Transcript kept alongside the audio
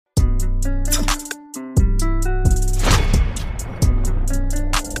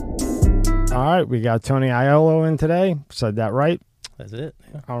All right, we got Tony Aiello in today. Said that right? That's it.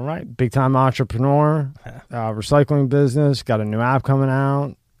 Yeah. All right, big-time entrepreneur, recycling business, got a new app coming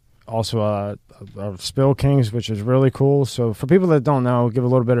out. Also, Spill Kings, which is really cool. So for people that don't know, give a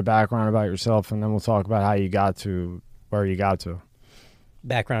little bit of background about yourself, and then we'll talk about how you got to where you got to.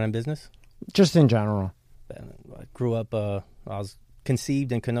 Background in business? Just in general. I grew up, I was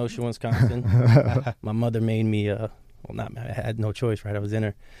conceived in Kenosha, Wisconsin. My mother made me, I had no choice, right? I was in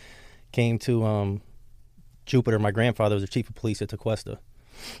her. Came to Jupiter. My grandfather was the chief of police at Tequesta.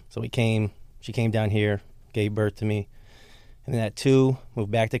 So she came down here, gave birth to me. And then at 2,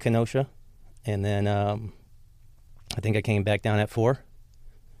 moved back to Kenosha. And then I think I came back down at 4.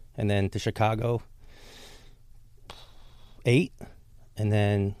 And then to Chicago, 8. And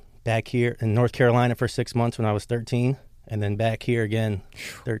then back here in North Carolina for 6 months when I was 13. And then back here again,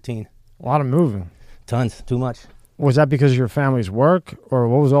 13. A lot of moving. Tons. Too much. Was that because of your family's work, or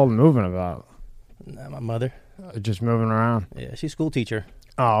what was all the moving about? My mother. Just moving around? Yeah, she's a school teacher.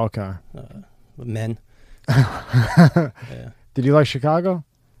 Oh, okay. With men. Yeah. Did you like Chicago?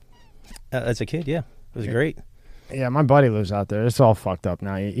 As a kid, yeah. It was great. Yeah, my buddy lives out there. It's all fucked up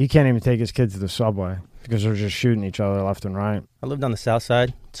now. He can't even take his kids to the subway because they're just shooting each other left and right. I lived on the south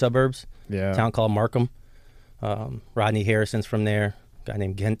side, suburbs. Yeah. A town called Markham. Rodney Harrison's from there. A guy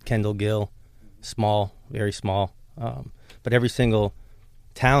named Kendall Gill. Small, very small. But every single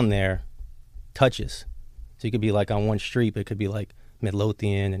town there touches. So you could be like on one street, but it could be like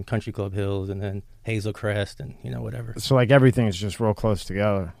Midlothian and Country Club Hills and then Hazel Crest and, whatever. So like everything is just real close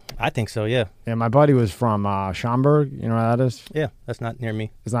together. I think so, yeah. Yeah, my buddy was from Schaumburg. You know where that is? Yeah, that's not near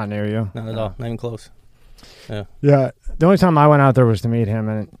me. It's not near you? Not at all. Not even close. Yeah. Yeah. The only time I went out there was to meet him,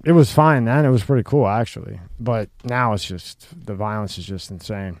 and it was fine then. It was pretty cool, actually. But now it's just, the violence is just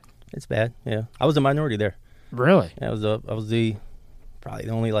insane. It's bad, yeah. I was a minority there. Really? Yeah, I was probably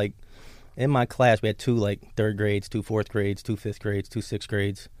the only, in my class, we had 2, 3rd grades, 2 4th grades, 2 5th grades, 2 6th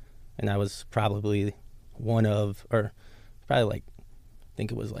grades. And I was probably I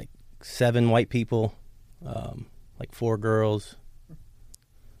think it was 7 white people, 4 girls,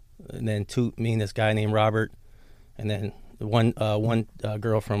 and then 2, me and this guy named Robert, and then one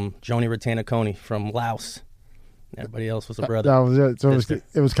girl from Joni Ratanaconi from Laos. Everybody else was a brother. That was it. So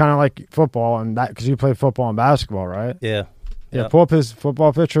it was kind of like football, and that because you played football and basketball, right? Yeah. Yeah. Pull up his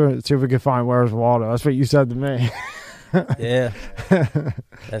football picture and see if we can find Where's Waldo. That's what you said to me. Yeah.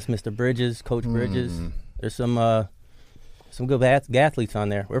 That's Mr. Bridges, Coach Bridges. There's some good athletes on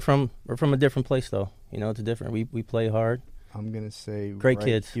there. We're from a different place though. It's different. We play hard. I'm gonna say great right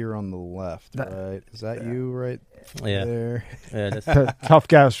kids here on the left. Right? Is that you right there? Yeah. That's tough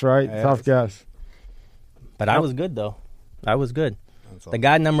guess, right? Yeah, tough guess. But I was good, though. I was good. Awesome. The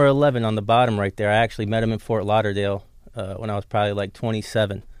guy number 11 on the bottom right there, I actually met him in Fort Lauderdale when I was probably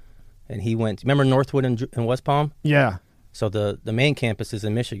 27. And he went, remember Northwood in West Palm? Yeah. So the main campus is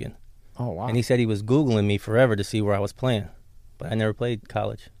in Michigan. Oh, wow. And he said he was Googling me forever to see where I was playing. But I never played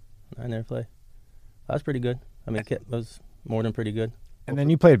college. I never played. I was pretty good. I mean, it was more than pretty good. And then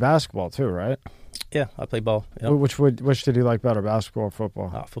you played basketball too, right? Yeah, I played ball. Yep. Which did you like better, basketball or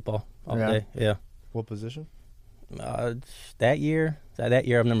football? Football all day, yeah. What position? That year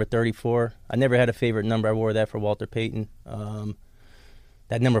I'm number 34. I never had a favorite number. I wore that for Walter Payton.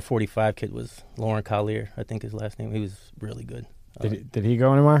 That number 45 kid was Lauren Collier, I think his last name. He was really good. Did he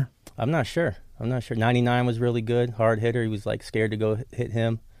go anywhere? I'm not sure. 99 was really good, hard hitter. He was scared to go hit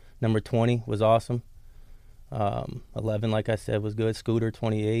him. Number 20 was awesome. 11, like I said, was good. Scooter,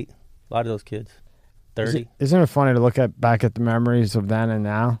 28. A lot of those kids. 30. Isn't it funny to look back at the memories of then and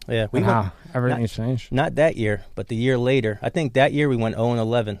now? Yeah. How everything's changed? Not that year, but the year later. I think that year we went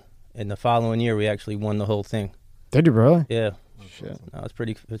 0-11. And the following year we actually won the whole thing. Did you really? Yeah. Shit. No, it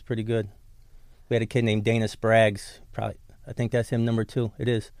was pretty good. We had a kid named Dana Spraggs. I think that's him, number 2. It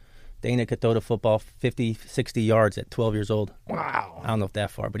is. Dana could throw the football 50, 60 yards at 12 years old. Wow. I don't know if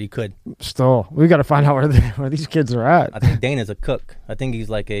that far, but he could. Still, we got to find out where these kids are at. I think Dana's a cook. I think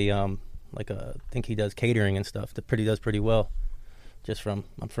he's I think he does catering and stuff. Does pretty well. I'm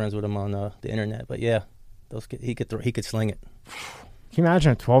friends with him on the internet. But yeah, those kids, he could sling it. Can you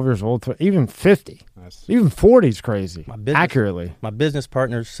imagine at 12 years old, even 50, even 40 is crazy. Accurately. My business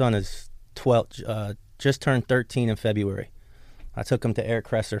partner's son is 12, just turned 13 in February. I took him to Eric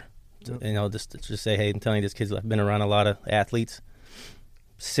Kresser. Just to say, hey, I'm telling you, this kid's been around a lot of athletes.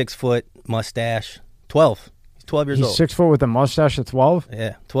 6 foot, mustache, 12. He's 12 years old. He's 6 foot with a mustache at 12?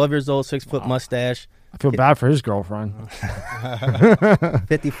 Yeah, 12 years old, 6 foot mustache. I feel bad for his girlfriend.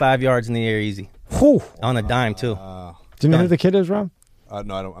 55 yards in the air easy. Whew. On a dime, too. Do you know who the kid is, Rob?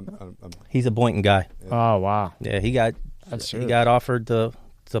 No, I don't. He's a Boynton guy. Oh, wow. Yeah, he got offered to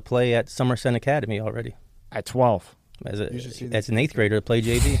to play at Somerset Academy already. At 12. As an 8th grader to play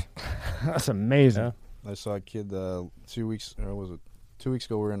JV. That's amazing. Yeah. I saw a kid 2 weeks, or was it 2 weeks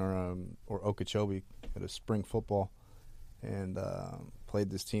ago? We were in our Okeechobee at a spring football, and played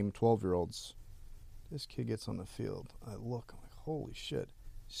this team, 12-year-olds. This kid gets on the field. I look, I'm like, holy shit.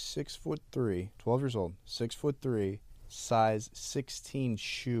 6'3", 12 years old, 6'3", size 16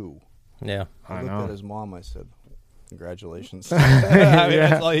 shoe. Yeah. I looked know. at his mom. I said, congratulations. I mean,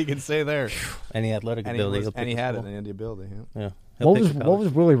 that's all you can say there. Any athletic ability. And he had it, and the ability. Yeah. Yeah. What was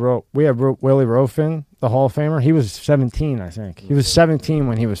Willie Rowe? We had Willie Rofin, the Hall of Famer. He was 17, I think. He was 17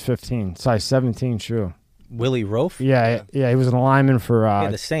 when he was 15. Size 17 shoe. Willie Rofe? Yeah. He was an lineman for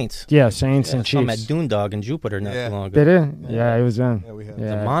the Saints. Yeah, Saints and Some Chiefs. at Doondog in Jupiter not too long ago. Did it? Yeah, he was in. Yeah, we had He's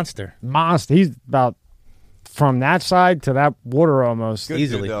a monster. Monster. He's about from that side to that water almost. Good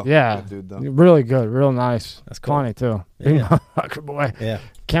Easily. Dude, though. Yeah. Good dude, though. Really good. Real nice. That's cool. Funny, too. Yeah. Big motherfucker, boy. Yeah.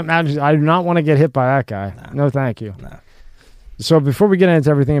 Can't imagine. I do not want to get hit by that guy. Nah. No, thank you. Nah. So before we get into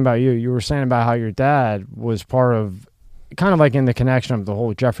everything about you, you were saying about how your dad was part of, kind of like in the connection of the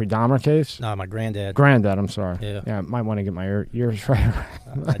whole Jeffrey Dahmer case. No, my granddad. Granddad, I'm sorry. Yeah. I might want to get my ears right.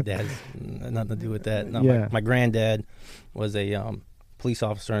 My dad has nothing to do with that. No, Yeah. my granddad was a police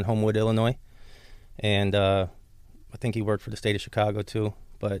officer in Homewood, Illinois, and I think he worked for the state of Chicago too.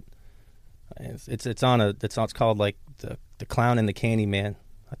 But it's called like the Clown and the Candy Man.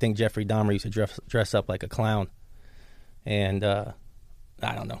 I think Jeffrey Dahmer used to dress up like a clown, and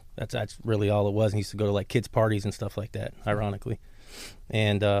I don't know. That's really all it was. He used to go to like kids' parties and stuff like that, ironically.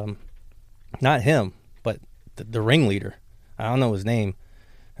 And not him, but the ringleader. I don't know his name.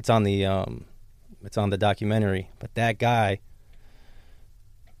 It's on the documentary. But that guy.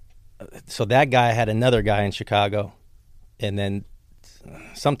 So that guy had another guy in Chicago, and then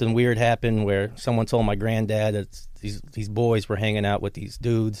something weird happened where someone told my granddad that these boys were hanging out with these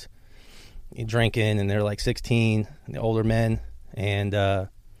dudes, drinking, and they're like 16, and the older men. And it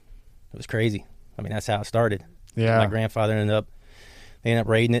was crazy. I mean, that's how it started. Yeah. My grandfather ended up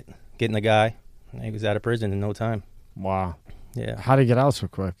raiding it, getting the guy, and he was out of prison in no time. Wow. Yeah. How did he get out so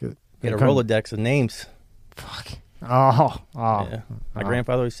quick? He had a Rolodex of names. Fuck. Oh. Yeah. My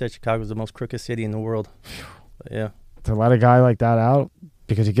grandfather always said Chicago was the most crooked city in the world. But yeah. To let a guy like that out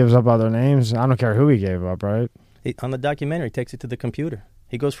because he gives up other names, I don't care who he gave up, right? On the documentary, he takes it to the computer.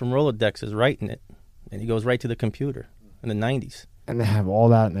 He goes from Rolodexes, writing it, and he goes right to the computer in the 90s. And they have all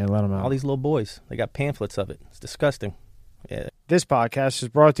that and they let him out. All these little boys, they got pamphlets of it. It's disgusting. Yeah. This podcast is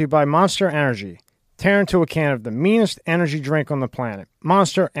brought to you by Monster Energy. Tear into a can of the meanest energy drink on the planet,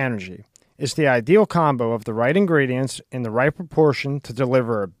 Monster Energy. It's the ideal combo of the right ingredients in the right proportion to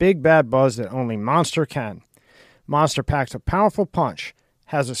deliver a big bad buzz that only Monster can. Monster packs a powerful punch,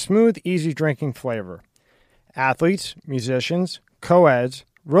 has a smooth, easy drinking flavor. Athletes, musicians, co-eds,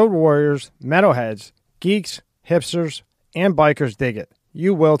 road warriors, metalheads, geeks, hipsters, and bikers dig it.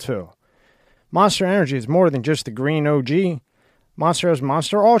 You will too. Monster Energy is more than just the green OG. Monster has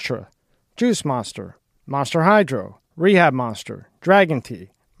Monster Ultra, Juice Monster, Monster Hydro, Rehab Monster, Dragon Tea,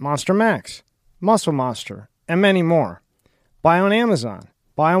 Monster Max, Muscle Monster, and many more. Buy on Amazon,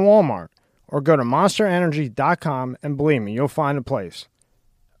 buy on Walmart, or go to monsterenergy.com and believe me, you'll find a place.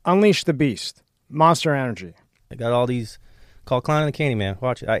 Unleash the beast. Monster Energy. They got all these called Clown and the Candy Man.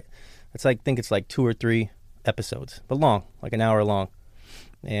 Watch it. I think it's like 2 or 3 episodes, but long, like an hour long.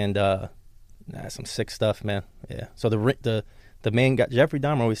 And some sick stuff, man. Yeah. So the main guy, Jeffrey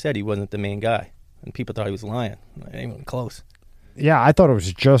Dahmer, always said he wasn't the main guy, and people thought he was lying. Like, ain't even close. Yeah, I thought it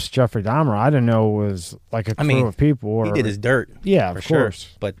was just Jeffrey Dahmer. I didn't know it was like a crew of people. Or, he did his dirt. Yeah, for of sure.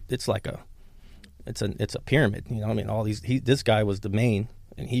 course. But it's like it's a pyramid. You know, I mean, all these. This guy was the main,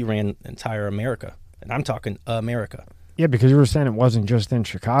 and he ran entire America, and I'm talking America. Yeah, because you were saying it wasn't just in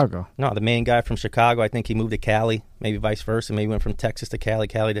Chicago. No, the main guy from Chicago, I think he moved to Cali, maybe vice versa. Maybe went from Texas to Cali,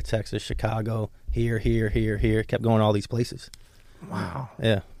 Cali to Texas, Chicago, here, kept going all these places. Wow.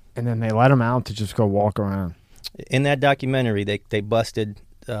 Yeah. And then they let him out to just go walk around. In that documentary, they busted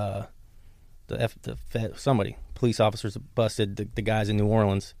police officers busted the guys in New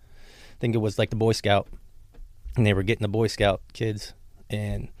Orleans. I think it was like the Boy Scout, and they were getting the Boy Scout kids,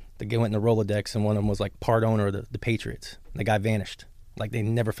 and the guy went in the Rolodex, and one of them was like part owner of the Patriots. And the guy vanished. Like they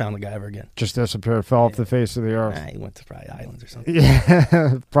never found the guy ever again. Just disappeared, fell off the face of the earth. He went to probably islands or something.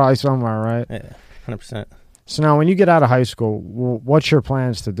 Yeah, probably somewhere, right? Yeah, 100%. So now when you get out of high school, what's your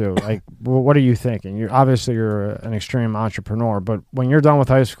plans to do? Like, what are you thinking? You're an extreme entrepreneur, but when you're done with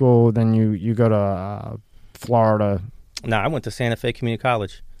high school, then you go to Florida. No, I went to Santa Fe Community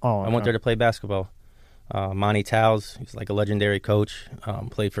College. Oh, I went there to play basketball. Monty Towles, he's like a legendary coach,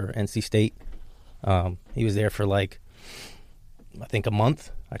 played for NC State. He was there for like, I think a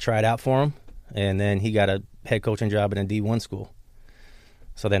month. I tried out for him, and then he got a head coaching job in a D1 school.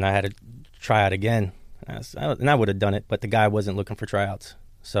 So then I had to try out again, and I would have done it, but the guy wasn't looking for tryouts.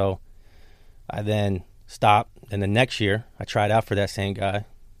 So I then stopped, and the next year I tried out for that same guy,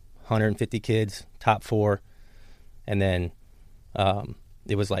 150 kids, top 4, and then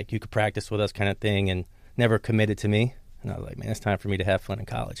it was like you could practice with us kind of thing, and never committed to me. And I was like, man, it's time for me to have fun in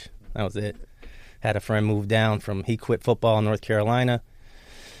college. That was it. Had a friend move down he quit football in North Carolina.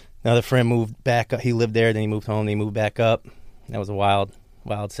 Another friend moved back up. He lived there, then he moved home, then he moved back up. That was a wild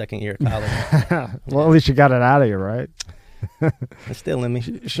second year of college. Well, at least you got it out of you, right? It's still in me.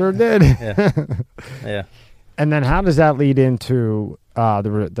 Sure did. Yeah. And then how does that lead into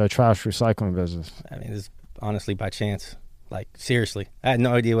the trash recycling business? I mean, it's honestly by chance. Like, seriously. I had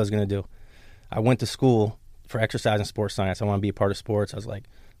no idea what I was going to do. I went to school for exercise and sports science. I want to be a part of sports. I was like,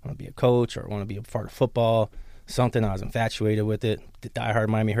 I want to be a coach, or I want to be a part of football. Something. I was infatuated with it. The diehard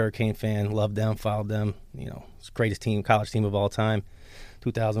Miami Hurricane fan. Loved them. Followed them. You know, it's the greatest team, college team of all time,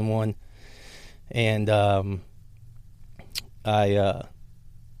 2001. And I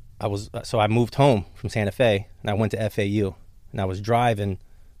moved home from Santa Fe, and I went to FAU, and I was driving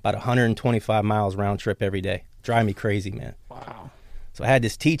about 125 miles round trip every day. Drive me crazy, man. Wow. So I had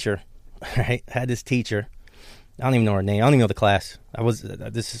this teacher, right? I don't even know her name. I don't even know the class.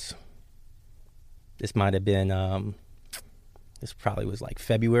 This might have been, this probably was like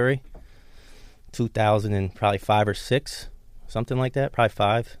February 2005 or 6, something like that.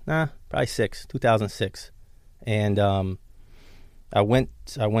 Probably 6, 2006. And I went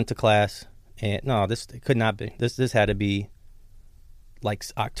to class, and no, it could not be. This had to be like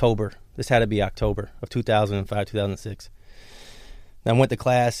October. This had to be October of 2005, 2006. And I went to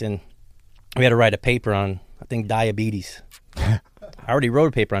class, and we had to write a paper on, I think, diabetes. I already wrote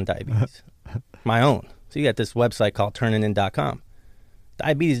a paper on diabetes, my own. So you got this website called turninin.com.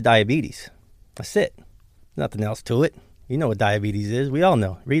 Diabetes. That's it. Nothing else to it. You know what diabetes is. We all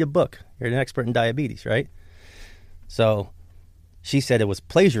know. Read a book. You're an expert in diabetes, right? So she said it was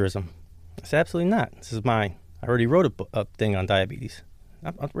plagiarism. I said, absolutely not. This is mine. I already wrote a thing on diabetes.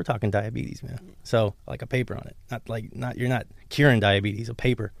 We're talking diabetes, man. So, like a paper on it. You're not curing diabetes, a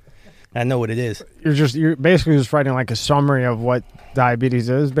paper. I know what it is. You're basically just writing like a summary of what diabetes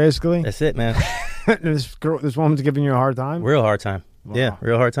is, basically. That's it, man. This woman's giving you a hard time? Real hard time. Wow. Yeah,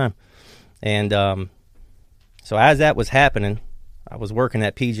 real hard time. And so as that was happening, I was working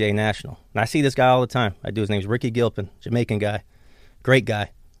at PGA National. And I see this guy all the time. His name's Ricky Gilpin, Jamaican guy. Great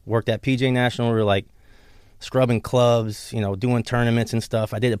guy. Worked at PGA National. We were like scrubbing clubs, doing tournaments and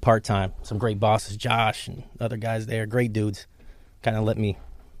stuff. I did it part-time. Some great bosses, Josh and other guys there, great dudes. Kind of let me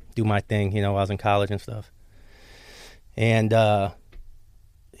do my thing, while I was in college and stuff. And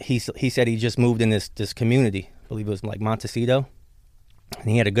he said he just moved in this community. I believe it was like Montecito. And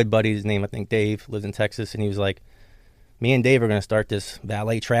he had a good buddy, his name, I think, Dave, lives in Texas. And he was like, me and Dave are going to start this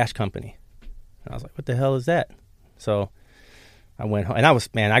valet trash company. And I was like, what the hell is that? So I went home.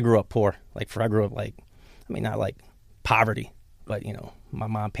 And I grew up poor. Not like poverty, but, my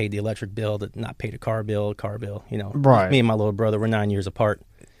mom paid the electric bill, not paid a car bill. Right. Me and my little brother were 9 years apart.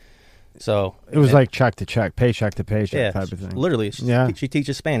 So it was like check to check, paycheck to paycheck type of thing. Literally. She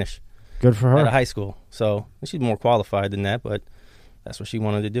teaches Spanish. Good for her. At a high school. So she's more qualified than that, but that's what she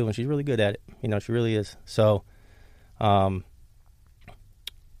wanted to do, and she's really good at it. She really is. So I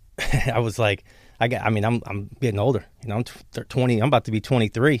was like, I'm getting older. I'm 20. I'm about to be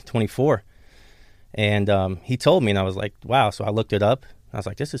 23, 24. And he told me, and I was like, wow. So I looked it up. I was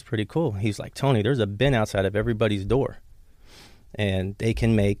like, this is pretty cool. He's like, Tony, there's a bin outside of everybody's door. And they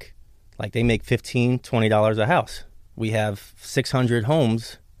can make, they make $15, $20 a house. We have 600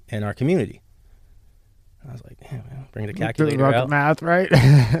 homes in our community. I was like, damn, man, bring the calculator out. Math, right?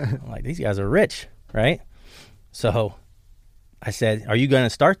 I'm like, these guys are rich, right? So I said, are you going to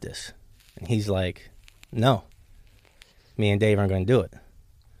start this? And he's like, no. Me and Dave aren't going to do it.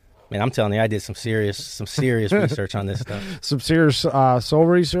 Man, I'm telling you, I did some serious research on this stuff. Some serious soul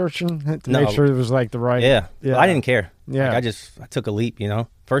researching to make sure it was the right. Yeah. Well, I didn't care. Yeah. I took a leap,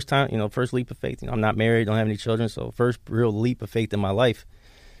 First time, first leap of faith. I'm not married, don't have any children, so first real leap of faith in my life.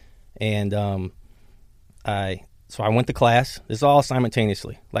 And I went to class. This is all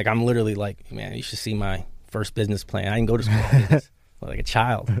simultaneously. I'm literally man, you should see my first business plan. I didn't go to school for business, like a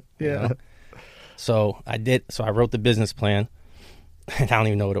child. Yeah. So I did. So I wrote the business plan. And I don't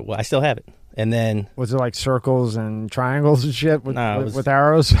even know what it was. I still have it. And then was it like circles and triangles and shit with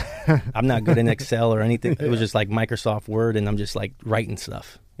arrows? I'm not good in Excel or anything. It was just like Microsoft Word, and I'm just writing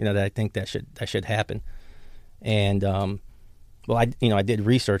stuff, that I think that should happen. And I did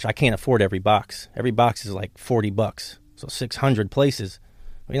research. I can't afford every box. Every box is like $40, so 600 places.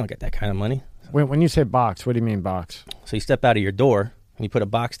 We don't get that kind of money. When you say box, what do you mean box? So you step out of your door and you put a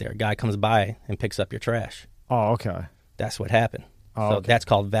box there. A guy comes by and picks up your trash. Oh, okay. That's what happened. Oh, so okay. that's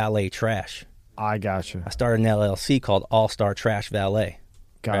called valet trash. I gotcha. I started an LLC called All Star Trash Valet.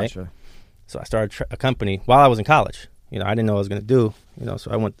 Gotcha. Right? So I started a company while I was in college. You know, I didn't know what I was going to do. You know,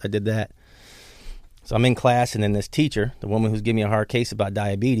 so I did that. So I'm in class, and then this teacher, the woman who's giving me a hard case about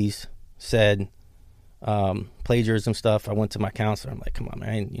diabetes, said plagiarism stuff. I went to my counselor. I'm like, come on,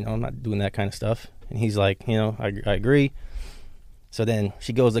 man, you know, I'm not doing that kind of stuff. And he's like, you know, I agree. So then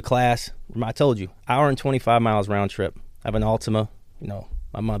she goes to class. I told you, hour and 25 miles round trip. I have an Altima. You know,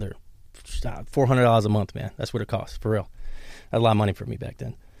 my mother, $400 a month, man. That's what it costs, for real. That's a lot of money for me back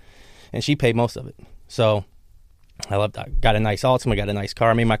then. And she paid most of it. So I got a nice Altima, got a nice car.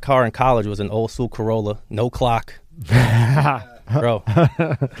 I mean, my car in college was an old school Corolla, no clock. Bro,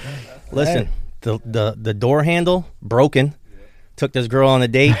 listen, the door handle broken. Took this girl on a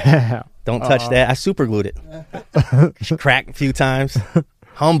date. Don't touch that. I super glued it. She cracked a few times.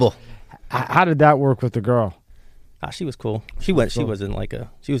 Humble. How did that work with the girl? She was cool. She was a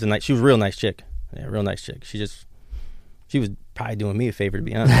real nice chick. Yeah, real nice chick. She was probably doing me a favor, to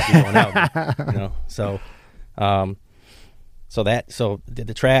be honest. Going out, you know. So did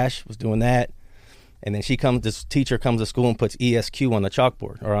the trash, was doing that, and then this teacher comes to school and puts ESQ on the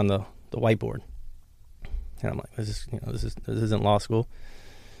chalkboard or on the whiteboard. And I'm like, this isn't law school.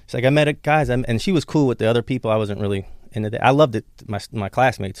 She's like, I met guys, and she was cool with the other people. I wasn't really into that. I loved it. My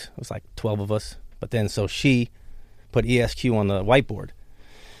classmates, it was like 12 of us. But then so she put ESQ on the whiteboard.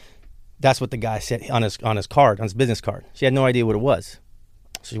 That's what the guy said on his card, on his business card. She had no idea what it was.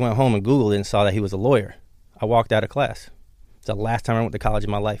 So she went home and Googled it and saw that he was a lawyer. I walked out of class. It's the last time I went to college in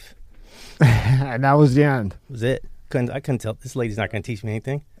my life. And that was the end. That was it. I couldn't tell. This lady's not going to teach me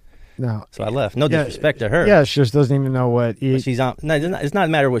anything. No. So I left. No disrespect to her. Yeah, she just doesn't even know what. But she's on. No, it's not a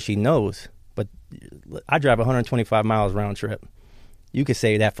matter of what she knows. But I drive 125 miles round trip. You could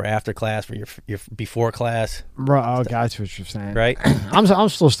say that for after class, for your before class. Bro, oh, that's what you're saying. Right? I'm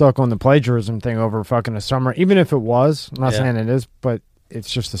still stuck on the plagiarism thing over fucking a summary. Even if it was, I'm not saying it is, but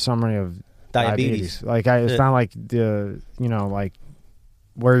it's just a summary of diabetes. Like, it's not like like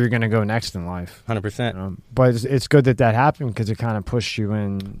where you're going to go next in life. 100%. But it's good that happened because it kind of pushed you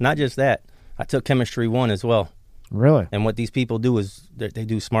in. Not just that. I took Chemistry 1 as well. Really? And what these people do is they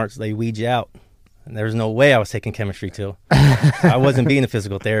do smarts. They weed you out. And there's no way I was taking Chemistry 2. I wasn't being a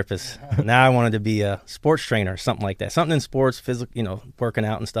physical therapist. Now I wanted to be a sports trainer or something like that. Something in sports, physical, working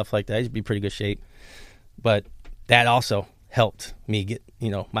out and stuff like that. I used to be in pretty good shape. But that also helped me get,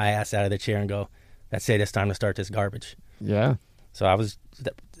 my ass out of the chair and go, that's it, it's time to start this garbage. Yeah. So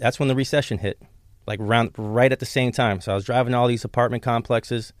that's when the recession hit, like right at the same time. So I was driving all these apartment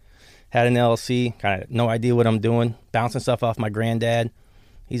complexes, had an LLC, kind of no idea what I'm doing, bouncing stuff off my granddad.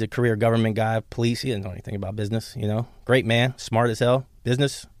 He's a career government guy, police. He didn't know anything about business, Great man, smart as hell.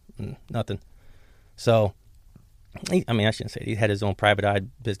 Business, nothing. So, I shouldn't say it. He had his own private eye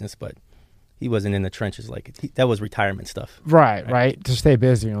business, but he wasn't in the trenches. That was retirement stuff. Right. To stay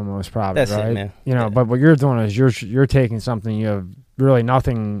busy almost, probably. That's right? it, man. But what you're doing is you're taking something you have really no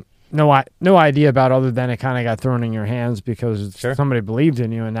idea about other than it kind of got thrown in your hands because somebody believed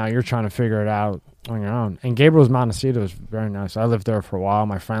in you, and now you're trying to figure it out on your own. And Gabriel's Montecito is very nice. I lived there for a while.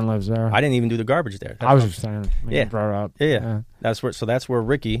 My friend lives there. I didn't even do the garbage there. I was just saying. You brought it up. Yeah. That's where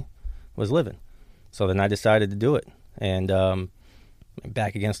Ricky was living. So then I decided to do it, and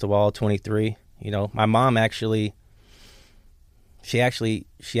back against the wall, 23. My mom actually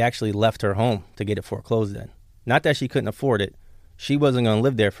left her home to get it foreclosed then. Not that she couldn't afford it. She wasn't going to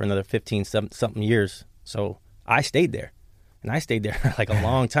live there for another 15 something years. So I stayed there. And I stayed there like a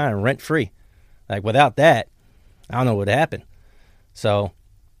long time, rent free. Like without that, I don't know what happened. So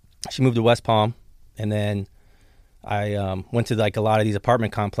she moved to West Palm, and then I went to like a lot of these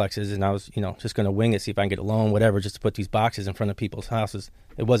apartment complexes, and I was, just going to wing it, see if I can get a loan, whatever, just to put these boxes in front of people's houses.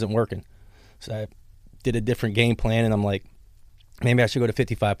 It wasn't working. So I did a different game plan, and I'm like, maybe I should go to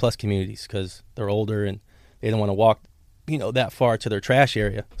 55 plus communities because they're older and they don't want to walk, that far to their trash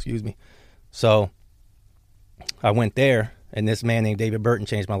area. Excuse me. So I went there, and this man named David Burton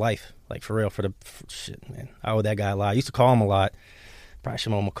changed my life. Like for real, shit, man. I owe that guy a lot. I used to call him a lot. Probably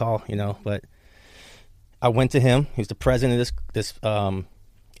should owe him a call, but I went to him. He was the president of this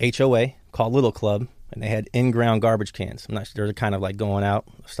HOA called Little Club, and they had in-ground garbage cans. I'm not sure, they're kind of like going out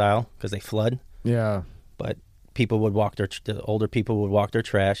style because they flood. Yeah. But people would the older people would walk their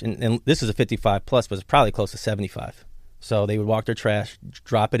trash, and this is a 55 plus, but it's probably close to 75. So they would walk their trash,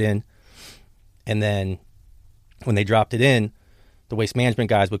 drop it in, and then when they dropped it in, the waste management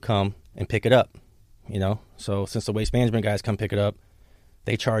guys would come and pick it up, So since the waste management guys come pick it up,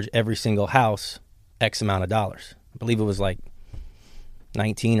 they charge every single house X amount of dollars. I believe it was like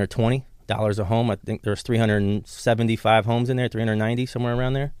 $19 or $20 a home. I think there's 375 homes in there, 390, somewhere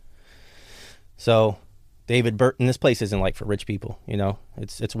around there. So David Burton, this place isn't like for rich people, you know.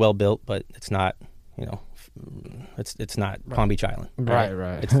 It's well built, but it's not, you know, it's not Palm Beach Island.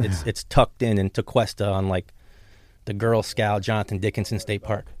 Right. It's tucked in Tequesta on like the Girl Scout Jonathan Dickinson State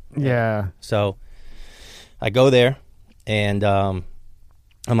Park. Yeah. So I go there, and I'm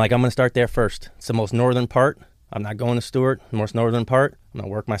like, I'm going to start there first. It's the most northern part. I'm not going to Stewart, the most northern part. I'm going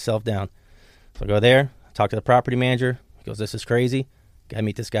to work myself down. So I go there, talk to the property manager. He goes, this is crazy. Got to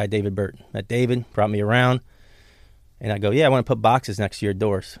meet this guy, David Burton. Met David, brought me around. And I go, yeah, I want to put boxes next to your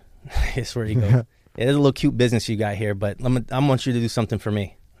doors. That's where he goes, yeah, there's a little cute business you got here, but I want you to do something for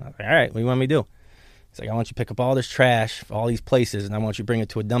me. I was like, all right, what do you want me to do? He's like, I want you to pick up all this trash for all these places, and I want you to bring it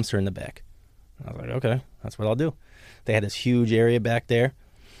to a dumpster in the back. I was like, okay, that's what I'll do. They had this huge area back there.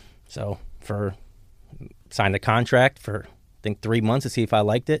 So signed a contract for, I think, 3 months to see if I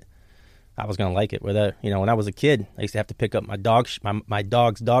liked it. I was going to like it. When I was a kid, I used to have to pick up my dog's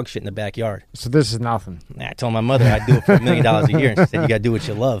dog shit in the backyard. So this is nothing. I told my mother I'd do it for $1 million a year. And she said, you got to do what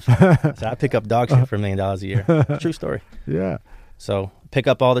you love. So I pick up dog shit for $1 million a year. True story. Yeah. So pick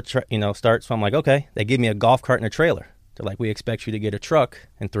up all the, start. So I'm like, okay. They give me a golf cart and a trailer. They're like, we expect you to get a truck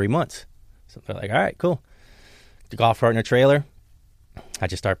in 3 months. So they're like, all right, cool. The golf cart and a trailer. I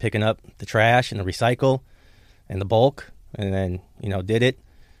just start picking up the trash and the recycle and the bulk, and then, did it.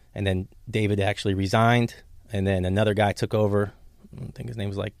 And then David actually resigned, and then another guy took over. I think his name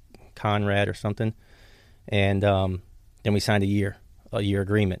was like Conrad or something. And then we signed a year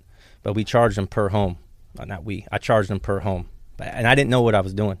agreement. But we charged them per home. I charged them per home. And I didn't know what I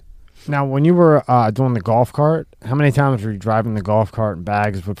was doing. Now, when you were doing the golf cart, how many times were you driving the golf cart and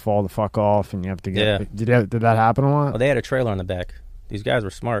bags would fall the fuck off and you have to get... Yeah. Did that happen a lot? Well, they had a trailer on the back. These guys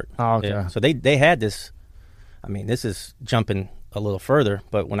were smart. Oh, okay. Yeah. So they had this... I mean, this is jumping a little further,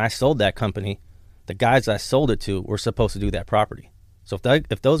 but when I sold that company, the guys I sold it to were supposed to do that property. So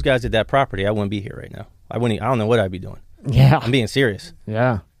if those guys did that property, I wouldn't be here right now. I don't know what I'd be doing. Yeah. I'm being serious.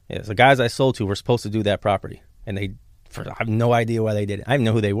 Yeah. Yeah. So the guys I sold to were supposed to do that property, and I have no idea why they did it. I didn't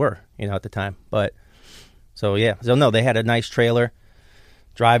know who they were, at the time. But so yeah. So no, they had a nice trailer,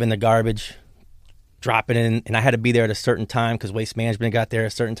 driving the garbage, dropping it in, and I had to be there at a certain time because Waste Management got there at a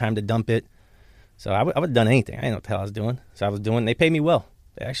certain time to dump it. So I would have done anything. I didn't know what the hell I was doing. So I was doing. They paid me well.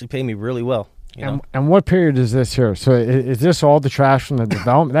 They actually paid me really well. And what period is this here? So is this all the trash from the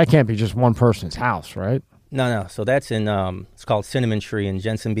development? That can't be just one person's house, right? No. So that's in. It's called Cinnamon Tree in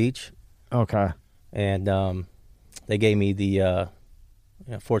Jensen Beach. Okay. And they gave me the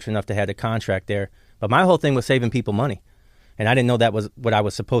fortunate enough to have a contract there. But my whole thing was saving people money, and I didn't know that was what I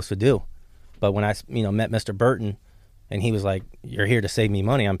was supposed to do. But when I met Mr. Burton. And he was like, you're here to save me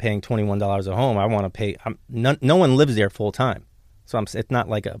money. I'm paying $21 a home. I want to pay. No one lives there full time. So it's not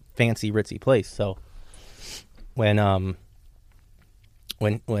like a fancy, ritzy place. So when I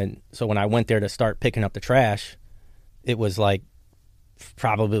went there to start picking up the trash, it was like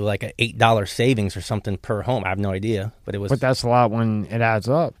probably like an $8 savings or something per home. I have no idea. But that's a lot when it adds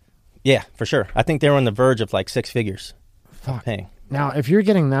up. Yeah, for sure. I think they were on the verge of like 6 figures. Fuck. Paying. Now, if you're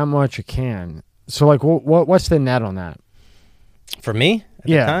getting that much a can... So, like, what's the net on that? For me? At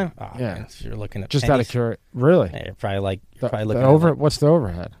the time? Oh, yeah. Man, so you're looking at just pennies. out of curiosity. Really? Yeah, you're probably looking at... What's the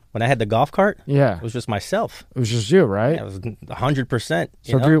overhead? When I had the golf cart? Yeah. It was just myself. It was just you, right? Yeah, it was 100%.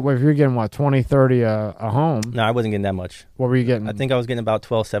 So if you're getting, what, 20, 30 a home? No, I wasn't getting that much. What were you getting? I think I was getting about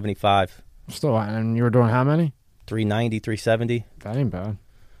 $1,275. Still, and you were doing how many? 390, 370. That ain't bad.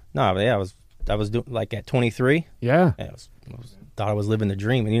 No, yeah, I was doing, like, at 23. Yeah. Thought I was living the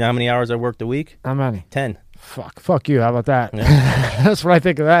dream. And you know how many hours I worked a week? How many? 10. Fuck you. How about that? Yeah. That's what I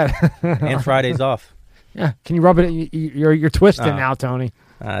think of that. And Fridays off. Yeah. Can you rub it? You're twisting now, Tony.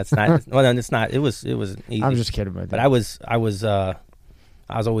 It's not. Well, it's not. It was easy. I'm just kidding about that. But I was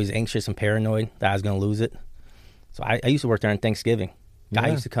always anxious and paranoid that I was going to lose it. So I used to work there on Thanksgiving. Guy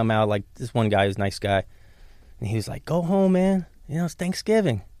used to come out, like this one guy who's a nice guy, and he was like, "Go home, man. It's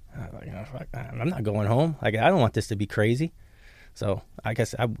Thanksgiving." I was like, I'm not going home. Like, I don't want this to be crazy. So I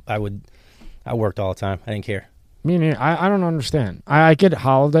guess I worked all the time. I didn't care. I don't understand. I get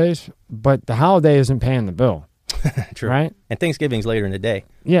holidays, but the holiday isn't paying the bill. True. Right? And Thanksgiving's later in the day.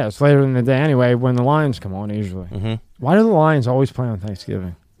 Yeah, it's later in the day anyway when the Lions come on usually. Mm-hmm. Why do the Lions always play on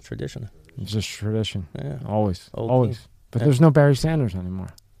Thanksgiving? Tradition. It's just tradition. Yeah. Always. Old Always. team. But there's no Barry Sanders anymore.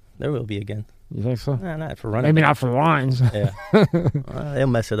 There will be again. You think so? Nah, not for running. Maybe not for the Lions. Yeah. They'll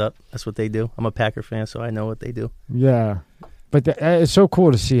mess it up. That's what they do. I'm a Packer fan, so I know what they do. Yeah. But it's so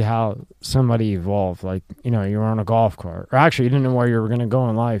cool to see how somebody evolved. Like, you know, you were on a golf cart. Or actually, you didn't know where you were going to go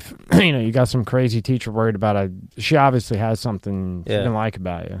in life. You know, you got some crazy teacher worried about it. She obviously has something she didn't like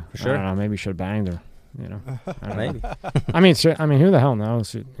about you. For sure. I don't know. Maybe you should have banged her. You know, Maybe. I mean, who the hell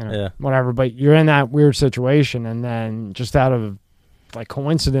knows? You know, whatever. But you're in that weird situation, and then just out of like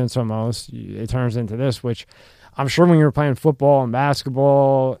coincidence almost, it turns into this, which I'm sure when you were playing football and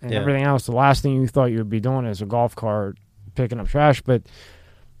basketball and everything else, the last thing you thought you would be doing is a golf cart picking up trash. But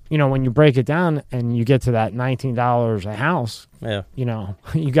you know, when you break it down and you get to that $19 a house, you know,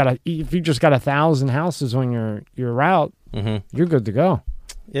 if you just got 1,000 houses on your route, you're good to go.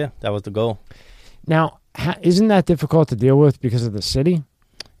 Yeah, that was the goal. Now, isn't that difficult to deal with because of the city?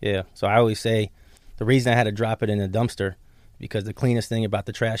 Yeah. So I always say the reason I had to drop it in a dumpster, because the cleanest thing about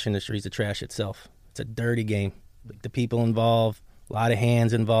the trash industry is the trash itself. It's a dirty game. Like, the people involved, a lot of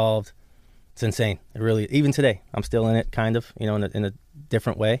hands involved. It's insane. It really, even today, I'm still in it, kind of, you know, in a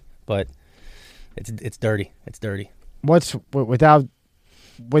different way, but it's dirty. It's dirty. Without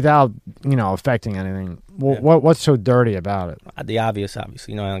you know, affecting anything? What's so dirty about it? The obvious,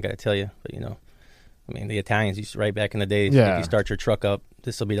 obviously. You know, I don't got to tell you, but you know. I mean, the Italians used to, right back in the day, if you start your truck up,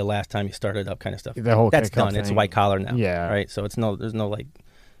 this will be the last time you start it up, kind of stuff. That's done. It's white collar now. Yeah. Right. So there's no like.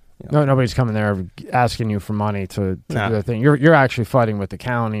 You know, nobody's coming there asking you for money to do the thing. You're actually fighting with the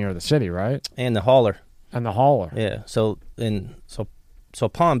county or the city, right? And the hauler. Yeah. So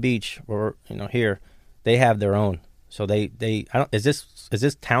Palm Beach, or you know, here, they have their own. So is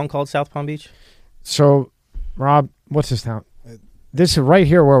this town called South Palm Beach? So, Rob, what's this town? This is right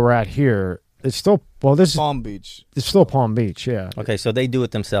here where we're at here. It's still Palm Beach. It's still Palm Beach, yeah. Okay, so they do it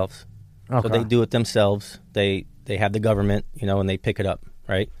themselves. Okay. So they do it themselves. They have the government, you know, and they pick it up,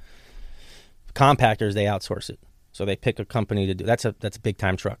 right? Compactors, they outsource it. So they pick a company to do that's big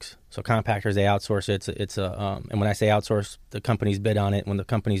time trucks. So compactors, they outsource it. And when I say outsource, the companies bid on it. When the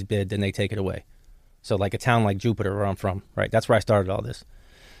companies bid, then they take it away. So like a town like Jupiter, where I'm from, right? That's where I started all this.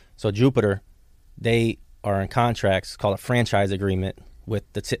 So Jupiter, they are in contracts called a franchise agreement with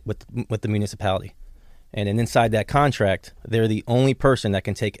the municipality, and then inside that contract, they're the only person that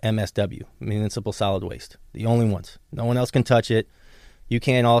can take MSW, municipal solid waste. The only ones. No one else can touch it. You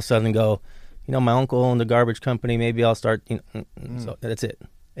can't all of a sudden go, you know, my uncle owned a garbage company. Maybe I'll start. You know, So that's it.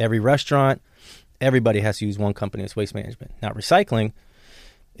 Every restaurant, everybody has to use one company. It's Waste Management. Now recycling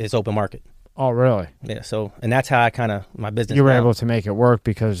is open market. Oh, really? Yeah. So, and that's how my business. You were able to make it work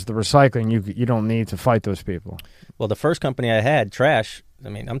because the recycling, you don't need to fight those people. Well, the first company I had, trash. I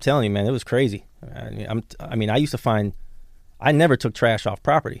mean, I'm telling you, man, it was crazy. I mean, I used to find, I never took trash off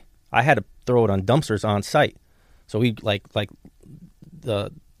property. I had to throw it on dumpsters on site. So we like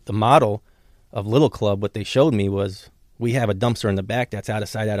the model of Little Club. What they showed me was we have a dumpster in the back that's out of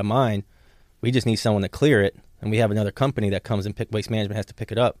sight, out of mind. We just need someone to clear it, and we have another company that comes and Waste Management has to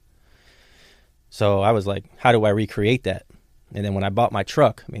pick it up. So I was like, how do I recreate that? And then when I bought my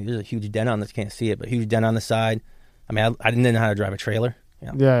truck, I mean, there's a huge dent on this. Can't see it, but huge dent on the side. I mean, I didn't know how to drive a trailer. You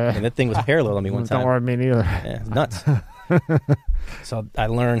know? Yeah. And that thing was parallel to me one time. Don't worry, me neither. Yeah, it's nuts. So I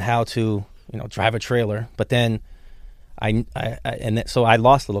learned how to, you know, drive a trailer. But then so I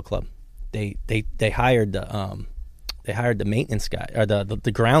lost Little Club. They hired the maintenance guy, or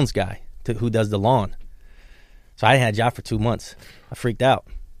the grounds guy who does the lawn. So I had a job for 2 months. I freaked out.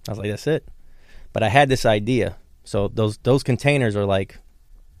 I was like, that's it. But I had this idea. So those containers are like,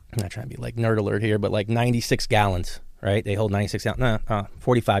 I'm not trying to be like nerd alert here, but like 96 gallons, right? They hold 96 gallons,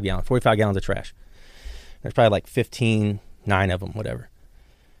 45 gallons of trash. There's probably like 9 of them,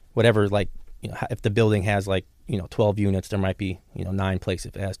 whatever. Like, you know, if the building has like, you know, 12 units, there might be, you know, 9 places.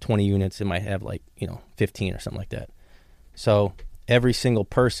 If it has 20 units, it might have like, you know, 15 or something like that. So every single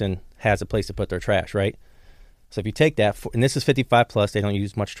person has a place to put their trash, right? So if you take that, and this is 55 plus, they don't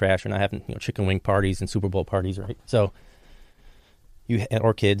use much trash. We're not having, you know, chicken wing parties and Super Bowl parties, right? So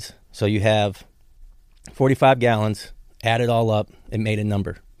or kids. So you have 45 gallons, add it all up, it made a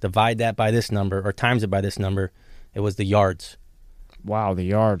number. Divide that by this number, or times it by this number, it was the yards. Wow, the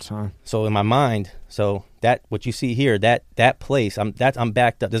yards, huh? So in my mind, so that what you see here, that place, I'm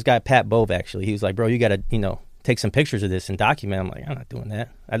backed up. This guy Pat Bove, actually, he was like, bro, you got to, you know, take some pictures of this and document. I'm like, I'm not doing that.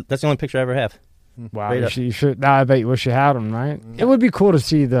 That's the only picture I ever have. Wow, you should. Now I bet you wish you had them, right? It would be cool to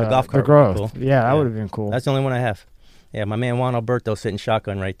see the golf cart growth. Cool. Yeah, that would have been cool. That's the only one I have. Yeah, my man Juan Alberto sitting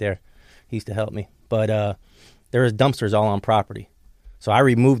shotgun right there. He used to help me. But there is dumpsters all on property. So I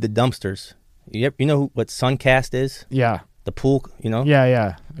removed the dumpsters. You know what Suncast is? Yeah. The pool, you know?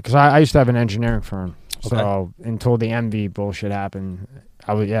 Yeah. Because I used to have an engineering firm. Okay. So until the MV bullshit happened,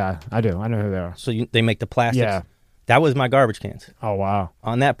 I do. I know who they are. So they make the plastics? Yeah. That was my garbage cans. Oh, wow.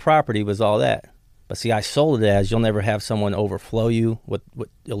 On that property was all that. But see, I sold it as you'll never have someone overflow you with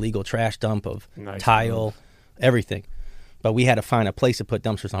illegal trash dump of Nice tile, move. everything. But we had to find a place to put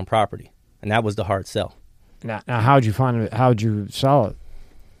dumpsters on property, and that was the hard sell. Now how'd you find it? How'd you sell it?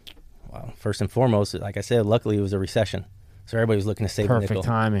 Well, first and foremost, like I said, luckily it was a recession, so everybody was looking to save a Perfect nickel.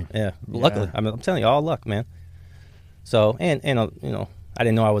 timing. Yeah, luckily. I mean, I'm telling you, all luck, man. So, and you know, I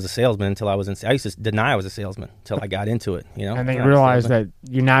didn't know I was a salesman until I was in. I used to deny I was a salesman until I got into it. You know, And then you I'm a realized salesman.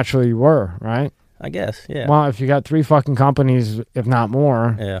 that you naturally were, right? I guess, yeah. Well, if you got 3 fucking companies, if not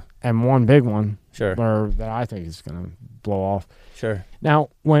more, Yeah, and one big one, sure, or that I think is going to blow off. sure. Now,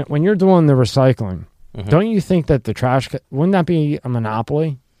 when you're doing the recycling, Mhm. don't you think that the trash wouldn't that be a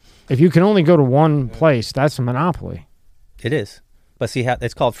monopoly? If you can only go to one place, that's a monopoly. It is. But see,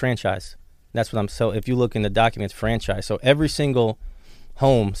 it's called franchise. That's what I'm. So if you look in the documents, franchise. So every single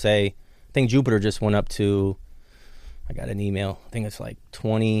home, say, I think Jupiter just went up to. I got an email. I think it's like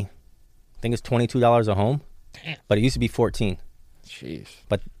 20. I think it's $22 a home. Damn. But it used to be 14. Jeez.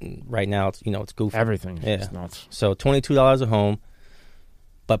 But right now it's it's goofy. Everything is Yeah. nuts. So $22 a home.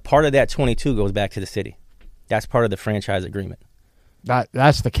 But part of that 22 goes back to the city. That's part of the franchise agreement.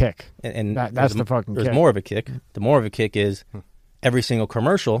 That's the kick. And That's there's the fucking There's kick. more of a kick. The more of a kick is every single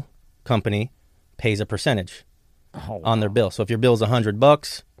commercial company pays a percentage Oh, on their bill. So if your bill's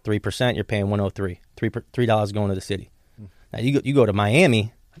 $100, 3%, you're paying $103. $3 going to the city. Now you go to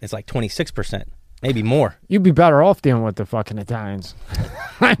Miami, it's like 26%, maybe more. You'd be better off dealing with the fucking Italians.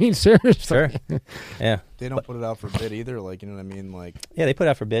 I mean, seriously. Sure. Yeah. They don't put it out for bid either. Like, you know what I mean? Like, Yeah, they put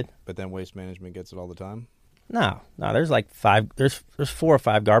out for bid. but then Waste Management gets it all the time. No, there's like there's 4 or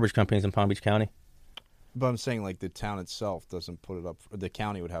 5 garbage companies in Palm Beach County. But I'm saying, like, the town itself doesn't put it up. Or the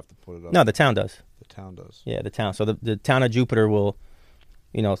county would have to put it up. No, the town does. The town does. Yeah, the town. So the town of Jupiter will,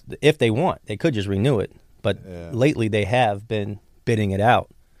 if they want, they could just renew it. But Yeah. lately they have been bidding it out.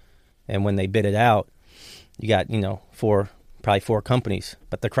 And when they bid it out, you got, probably 4 companies.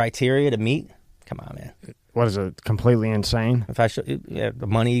 But the criteria to meet, come on, man. What is it? Completely insane. If I show the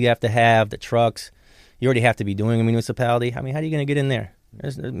money you have to have, the trucks, you already have to be doing a municipality. I mean, how are you going to get in there?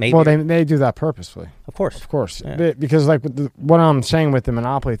 Maybe, Well, they do that purposefully. of course. Of course. Yeah. Because, like, with what I'm saying with the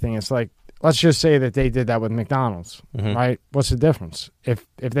monopoly thing, it's like, let's just say that they did that with McDonald's, Mhm. right? What's the difference? If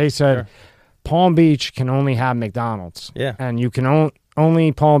they said Sure. Palm Beach can only have McDonald's, Yeah. and you can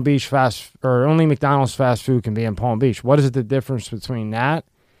only Palm Beach only McDonald's fast food can be in Palm Beach. What is the difference between that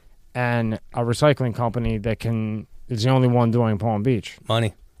and a recycling company that is the only one doing Palm Beach?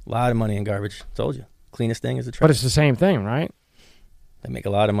 Money. A lot of money in garbage. Told you. Cleanest thing is the trash. But it's the same thing, right? They make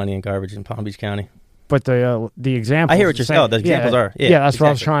a lot of money in garbage in Palm Beach County. But the example. I hear what you're saying. Oh, the examples are. Yeah, that's what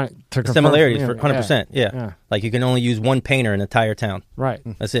I was exactly. trying to confirm. Similarities Yeah, for 100%. Yeah. yeah. Like you can only use one painter in the entire town. Right.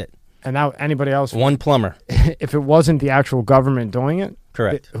 That's it. And now anybody else, One plumber. if it wasn't the actual government doing it,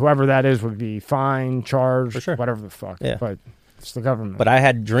 Correct. whoever that is would be fined, charged, For sure. whatever the fuck. Yeah. But it's the government. But I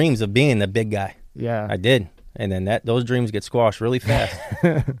had dreams of being the big guy. yeah. I did. And then those dreams get squashed really fast.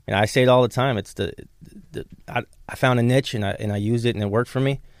 And I say it all the time. It's I found a niche and I used it and it worked for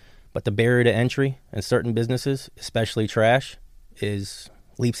me. But the barrier to entry in certain businesses, especially trash, is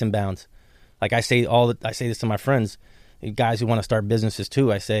leaps and bounds. Like I say this to my friends, guys who want to start businesses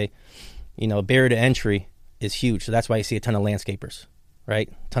too. I say, barrier to entry is huge. So that's why you see a ton of landscapers, right?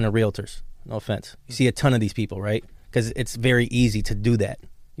 A ton of realtors. No offense. You see a ton of these people, right? Because it's very easy to do that.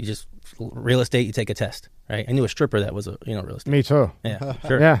 You just real estate. You take a test, right? I knew a stripper that was real estate. Me too. Yeah,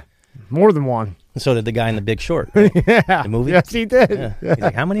 sure. Yeah. More than one. And so did the guy in The Big Short. Right? Yeah. The movie? Yes, he did. Yeah. Yeah. He's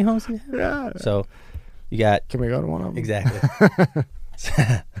like, how many homes do you have? Yeah. So you got Can we go to one of them? exactly.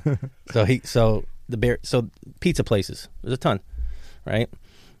 so pizza places. There's a ton, right?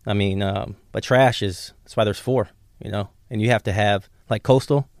 I mean, but trash that's why there's 4. And you have to have like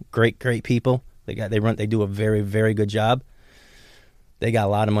Coastal, great people. They do a very, very good job. They got a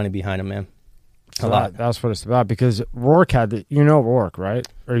lot of money behind them, man. A lot. That's what it's about. Because Rourke Rourke, right?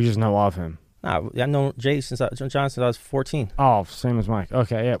 Or you just know of him? Nah, I know John since I was 14. Oh, same as Mike.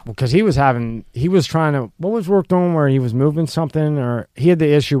 Okay, yeah. Because he was trying to, what was Rourke doing where he was moving something, or he had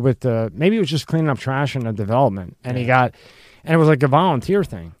the issue with maybe he was just cleaning up trash in the development, and and it was like a volunteer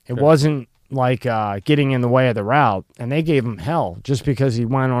thing. It Sure. wasn't like getting in the way of the route, and they gave him hell just because he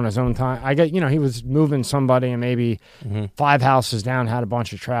went on his own time. He was moving somebody, and maybe 5 houses down had a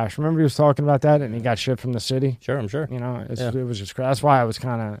bunch of trash. Remember he was talking about that, and he got shit from the city? Sure, I'm sure. It was just crazy. That's why I was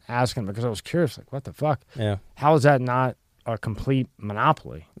kind of asking, because I was curious, like, what the fuck? Yeah, How is that not a complete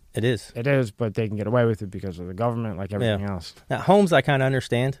monopoly? it is. It is, but they can get away with it because of the government, like everything else. Now, homes, I kind of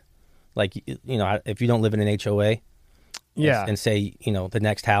understand. Like, if you don't live in an HOA, Yeah. and say, the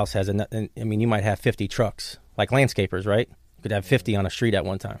next house has you might have 50 trucks, like landscapers, right? You could have 50 on a street at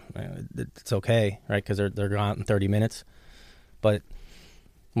one time. It's okay, right? Because they're gone in 30 minutes. But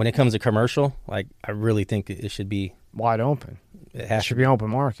when it comes to commercial, like I really think it should be wide open. It has should be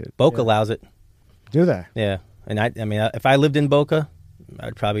open market. Boca allows it. Do they? Yeah, and I mean, if I lived in Boca,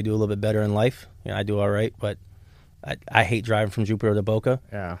 I'd probably do a little bit better in life. I do all right, but I hate driving from Jupiter to Boca.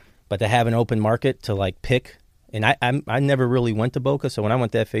 Yeah. But to have an open market to like pick, and I never really went to Boca, so when I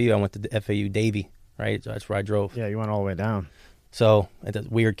went to FAU, I went to the FAU Davie, right? So that's where I drove. Yeah, you went all the way down. So at the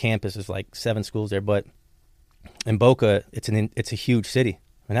weird campus, there's like 7 schools there, but in Boca, it's a huge city,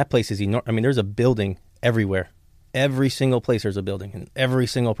 and that place is enormous. I mean, there's a building everywhere. Every single place there's a building, and every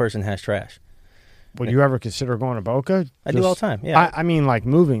single person has trash. Would you ever consider going to Boca? I do all the time, yeah. I mean, like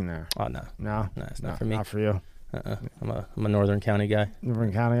moving there. Oh, no. No, it's not for me. Not for you. I'm a Northern County guy.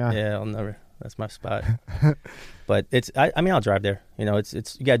 Northern County guy? Yeah, I'll never. That's my spot. But I mean, I'll drive there. You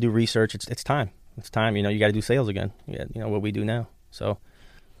got to do research. It's time. It's time. You got to do sales again. Yeah, what we do now. So,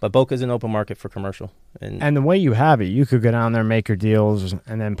 but Boca's an open market for commercial. And the way you have it, you could go down there, make your deals,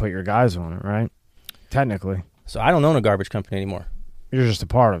 and then put your guys on it, right? Technically. So I don't own a garbage company anymore. You're just a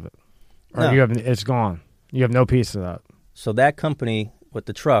part of it. Or No. It's gone. You have no piece of that. So that company with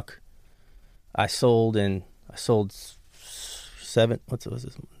the truck, I sold 7. What was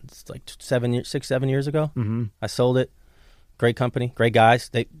this? It's like 6, 7 years ago. Mm-hmm. I sold it. Great company, great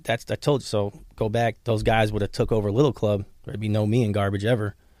guys. I told you so. Go back. Those guys would have took over Little Club. There'd be no me in garbage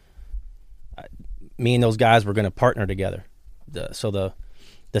ever. Me and those guys were going to partner together. So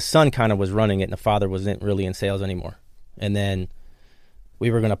the son kind of was running it, and the father wasn't really in sales anymore. And then we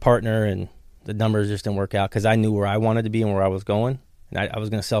were going to partner, and the numbers just didn't work out because I knew where I wanted to be and where I was going. And I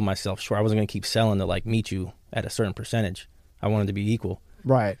was going to sell myself short. I wasn't going to keep selling to like meet you at a certain percentage. I wanted to be equal.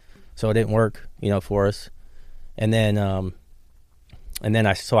 Right. So it didn't work, for us. And then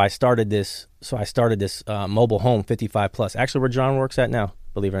I started this mobile home 55 plus. Actually, where John works at now,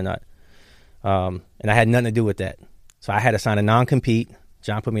 believe it or not. And I had nothing to do with that. So I had to sign a non-compete.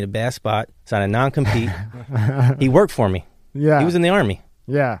 John put me in a bad spot. Sign a non-compete. He worked for me. Yeah. He was in the Army.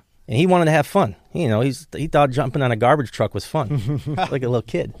 Yeah. And he wanted to have fun. He thought jumping on a garbage truck was fun, like a little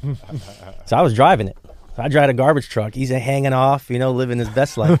kid. So I was driving it. I drive a garbage truck. He's hanging off, living his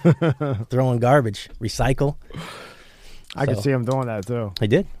best life, throwing garbage, recycle. I could see him doing that too. He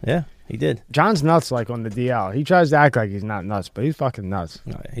did, yeah, he did. John's nuts, like on the DL. He tries to act like he's not nuts, but he's fucking nuts.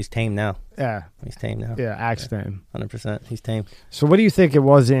 No, he's tame now. Yeah, he's tame now. Yeah, acts tame. 100%. He's tame. So, what do you think it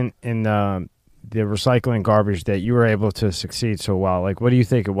was in the recycling garbage that you were able to succeed so well? Like, what do you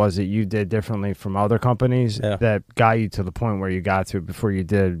think it was that you did differently from other companies that got you to the point where you got to before you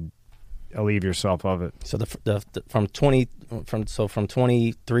did alleviate yourself of it? So from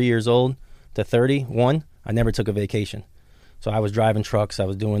 23 years old to 31, I never took a vacation. So I was driving trucks. I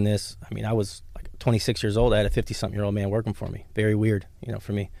was doing this. I mean, I was like 26 years old. I had a 50-something-year-old man working for me. Very weird,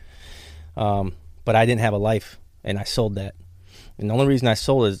 for me. But I didn't have a life, and I sold that. And the only reason I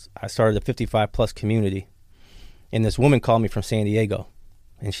sold is I started a 55-plus community. And this woman called me from San Diego.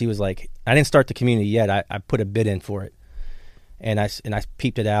 And she was like, I didn't start the community yet. I put a bid in for it. And I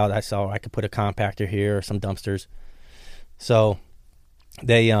peeped it out. I saw I could put a compactor here or some dumpsters. So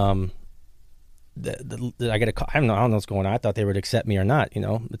they I get a call. I don't know what's going on. I thought they would accept me or not.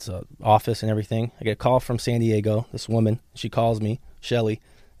 It's an office and everything. I get a call from San Diego. This woman, she calls me, Shelly,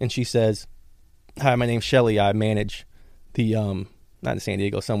 and she says, "Hi, my name's Shelly. I manage the not in San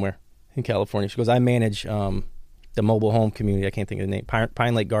Diego, somewhere in California." She goes, "I manage the mobile home community." I can't think of the name.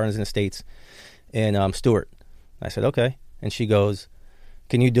 Pine Lake Gardens and Estates in Stewart. I said, "Okay." And she goes,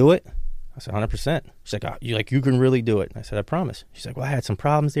 "Can you do it?" I said, 100%. She's like, you can really do it. I said, "I promise." She's like, "Well, I had some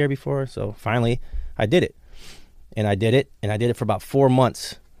problems there before." So finally, I did it. And I did it for about 4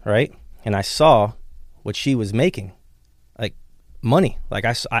 months, right? And I saw what she was making, like money. Like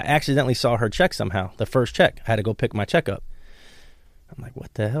I accidentally saw her check somehow, the first check. I had to go pick my check up. I'm like,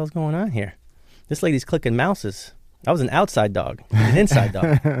 what the hell's going on here? This lady's clicking mouses. I was an outside dog, an inside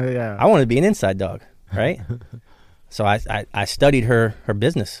dog. Yeah. I wanted to be an inside dog, right? So I studied her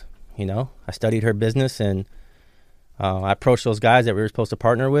business. I studied her business, and I approached those guys that we were supposed to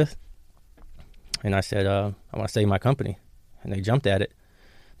partner with, and I said, I want to save my company, and they jumped at it.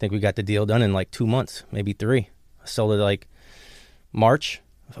 I think we got the deal done in like 2 months, maybe 3. I sold it like March,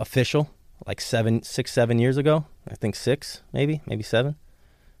 official, like 7 years ago. I think 6, maybe 7,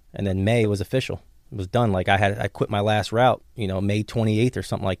 and then May was official. It was done. Like I quit my last route, May 28th or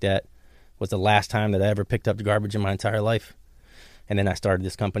something like that was the last time that I ever picked up the garbage in my entire life. And then I started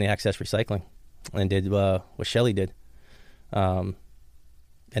this company, Access Recycling, and did what Shelly did. And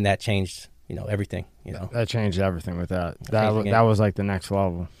that changed, everything, That changed everything with that. That was like the next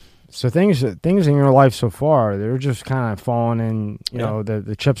level. So things in your life so far, they're just kind of falling in. You Yeah. know,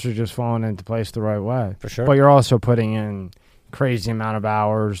 the chips are just falling into place the right way. For sure. But you're also putting in crazy amount of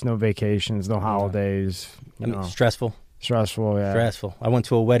hours, no vacations, no holidays. I mean, stressful. Stressful. Yeah. Stressful. I went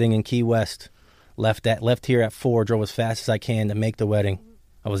to a wedding in Key West. Left here at 4. Drove as fast as I can to make the wedding.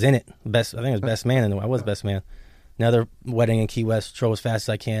 I was in it. I think I was best man. I was best man. Another wedding in Key West. Drove as fast as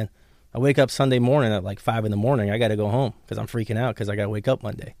I can. I wake up Sunday morning at like 5 in the morning. I got to go home because I'm freaking out because I got to wake up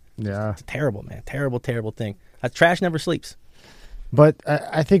Monday. Yeah. It's terrible, man. Terrible, terrible thing. Trash never sleeps. But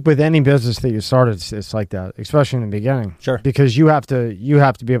I think with any business that you started, it's like that, especially in the beginning. Sure. Because you have to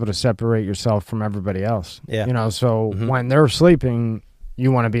be able to separate yourself from everybody else. Yeah. You know, so Mhm. when they're sleeping, you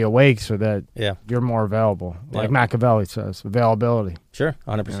want to be awake so that Yeah. you're more available. Like Yeah. Machiavelli says, availability. Sure.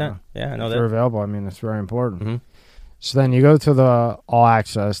 100%. Yeah, I know If you're that. available, I mean, it's very important. Mhm. So then you go to the all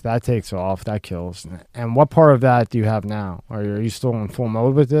access, that takes off, that kills. And what part of that do you have now? Are you still in full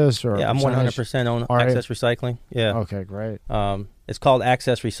mode with this? Or Yeah, I'm percentage? 100% on All right. Access Recycling. Yeah. Okay, great. It's called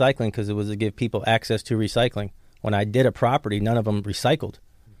Access Recycling because it was to give people access to recycling. When I did a property, none of them recycled,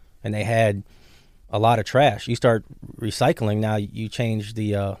 and they had a lot of trash. You start recycling now. You change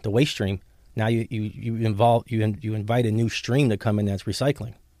the waste stream. Now you invite a new stream to come in that's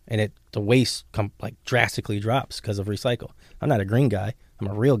recycling, and the waste drastically drops because of recycle. I'm not a green guy. I'm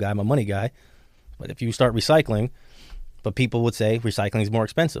a real guy. I'm a money guy. But if you start recycling, but people would say recycling is more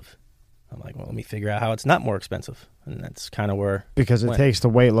expensive. I'm like, well, let me figure out how it's not more expensive, and that's kind of where Because it went. takes the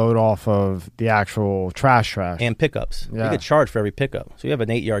weight load off of the actual trash. And pickups. Yeah. You get charged for every pickup. So you have an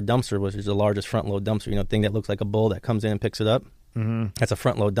 8-yard dumpster, which is the largest front load dumpster. You know, thing that looks like a bull that comes in and picks it up. Mm-hmm. That's a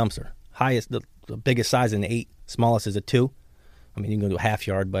front load dumpster. Highest, the biggest size is an 8. Smallest is a 2. I mean, you can go to a half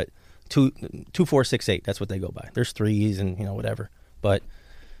yard, but 2, 4, 6, 8. That's what they go by. There's 3s and whatever. But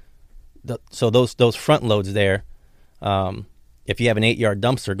so those front loads there. If you have an 8-yard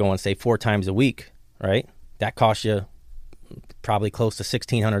dumpster going, say, 4 times a week, right? That costs you probably close to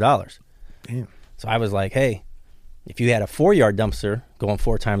 $1,600. Damn. So I was like, hey, if you had a 4-yard dumpster going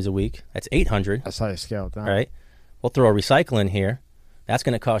 4 times a week, that's $800, That's how you scale it down. right? We'll throw a recycle in here. That's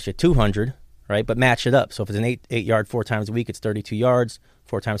going to cost you $200, right? But match it up. So if it's an 8-yard 4 times a week, it's 32 yards.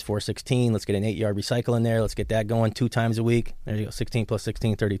 4 times 4, 16. Let's get an 8-yard recycle in there. Let's get that going 2 times a week. There you go. 16 plus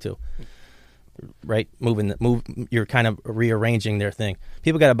 16, 32. Right? You're kind of rearranging their thing.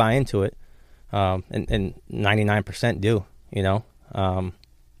 People got to buy into it. And 99% do, and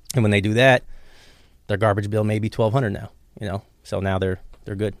when they do that, their garbage bill may be $1,200 now, so now they're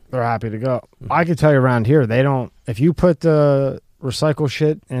good. They're happy to go. I can tell you around here, they don't. If you put the recycle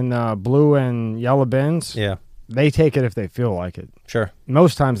shit in blue and yellow bins, Yeah, they take it if they feel like it. sure.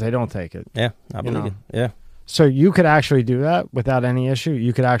 Most times they don't take it. Yeah, I believe know. you. Yeah, So you could actually do that without any issue.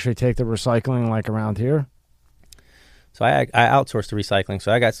 You could actually take the recycling like around here. so I outsource the recycling.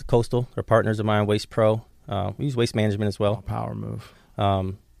 So I got Coastal, they're partners of mine, Waste Pro. We use Waste Management as well. Power move.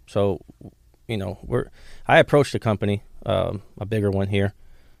 So I approached a company, a bigger one here,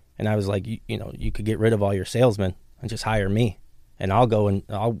 and I was like, you could get rid of all your salesmen and just hire me, and I'll go and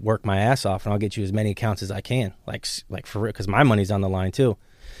I'll work my ass off, and I'll get you as many accounts as I can, like for real, because my money's on the line too.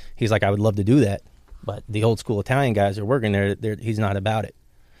 He's like, I would love to do that, but the old school Italian guys are working there. He's not about it.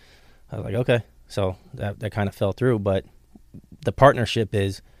 I was like, okay, so that kind of fell through, but the partnership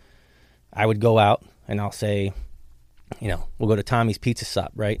is, I would go out and I'll say, we'll go to Tommy's Pizza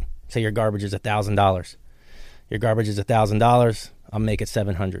Shop, right? Say your garbage is $1,000. Your garbage is $1,000. I'll make it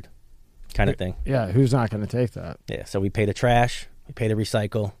 $700, kind of thing. Yeah, who's not going to take that? Yeah. So we pay the trash, we pay the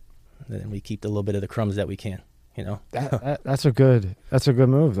recycle, and then we keep the little bit of the crumbs that we can. That's a good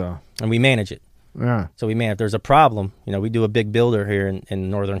move though. And we manage it. Yeah. So if there's a problem, we do a big builder here in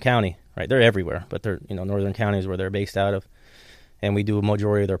Northern County, right? They're everywhere, but they're Northern County is where they're based out of, and we do a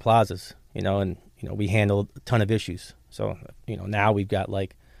majority of their plazas, and we handle a ton of issues. So now we've got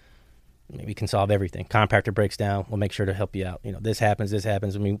we can solve everything. Compactor breaks down, we'll make sure to help you out. This happens.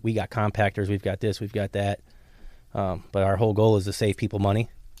 I mean, we got compactors, we've got this, we've got that. But our whole goal is to save people money,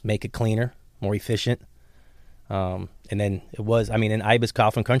 make it cleaner, more efficient. And then in Ibis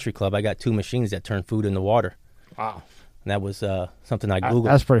Coughlin Country Club, I got 2 machines that turn food into water. Wow. And that was something I Googled.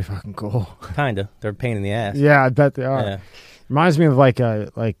 That's pretty fucking cool. Kinda. They're a pain in the ass. Yeah, I bet they are. Yeah. Reminds me of like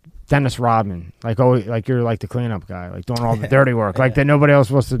Dennis Rodman, like you're like the cleanup guy, like doing all the dirty work, like that nobody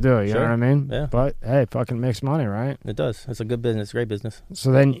else wants to do. You know Sure. what I mean? Yeah. But hey, it fucking makes money, right? It does. It's a good business, great business.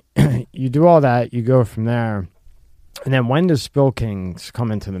 So then you do all that, you go from there, and then when does Spill Kings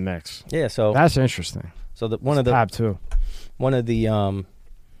come into the mix? Yeah, so That's interesting. so One of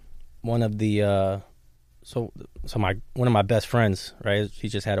my best friends, right? He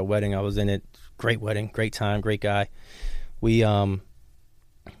just had a wedding. I was in it. Great wedding, great time, great guy. We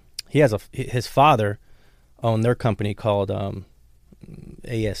his father owned their company called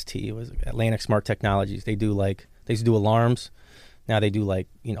AST. It was Atlantic Smart Technologies. They used to do alarms. Now they do like,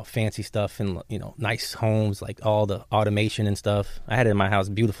 fancy stuff and, nice homes, like all the automation and stuff. I had it in my house,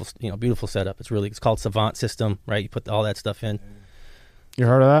 beautiful setup. It's called Savant System, right? You put all that stuff in. You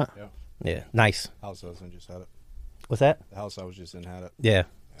heard of that? Yeah. Yeah, nice. The house I was in just had it. What's that? The house I was just in had it. Yeah.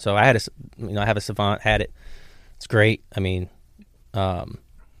 So I had I have a Savant, had it. It's great. I mean,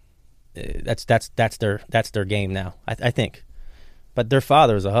 that's their game now, I think. But their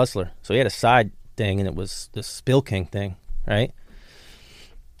father was a hustler, so he had a side thing, and it was the Spill King thing, right?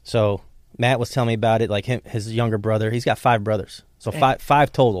 So Matt was telling me about it, like his younger brother. He's got 5 brothers, so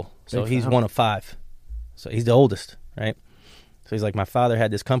five total. So he's one of 5. So he's the oldest, right? So he's like, my father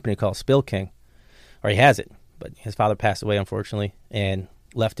had this company called Spill King, or he has it, but his father passed away, unfortunately, and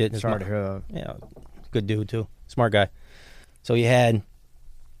left it. Sorry to hear that. Yeah, good dude too, smart guy. So he had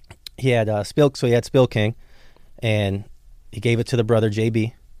Spill King, and he gave it to the brother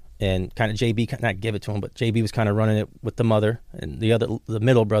JB, and kind of JB not give it to him, but JB was kind of running it with the mother and the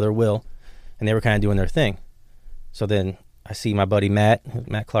middle brother Will, and they were kind of doing their thing. So then I see my buddy Matt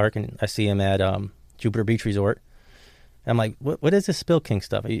Clark, and I see him at Jupiter Beach Resort. And I'm like, what is this Spill King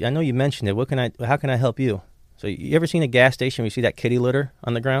stuff? I know you mentioned it. How can I help you? So you ever seen a gas station where you see that kitty litter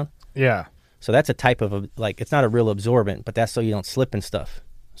on the ground? Yeah. So that's a type of it's not a real absorbent, but that's so you don't slip and stuff.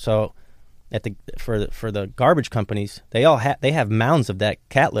 So for the garbage companies, they have mounds of that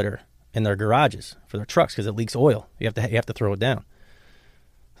cat litter in their garages for their trucks because it leaks oil. You have to throw it down.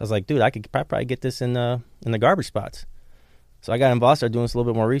 So I was like, dude, I could probably get this in the garbage spots. So I got involved, started doing a little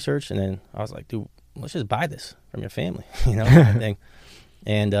bit more research, and then I was like, dude, let's just buy this from your family, kind of thing.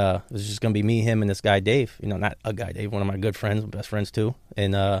 And it was just gonna be me, him, and this guy Dave. Not a guy Dave, one of my good friends, best friends too.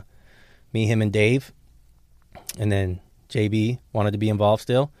 And me, him, and Dave. And then JB wanted to be involved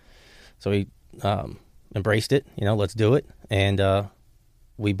still. So he embraced it, let's do it. And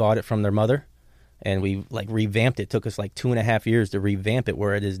we bought it from their mother, and we revamped it. It took us 2.5 years to revamp it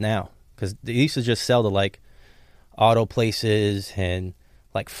where it is now. Because they used to just sell to auto places and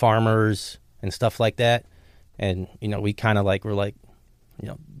farmers and stuff like that. And, we kind of were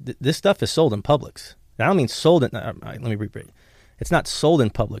this stuff is sold in Publix. And I don't mean sold in, let me repeat. It's not sold in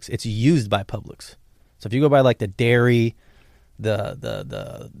Publix. It's used by Publix. So if you go by the dairy, the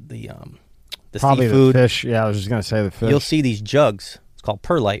Probably seafood, the fish. Yeah, I was just gonna say the fish. you'll see these jugs. It's called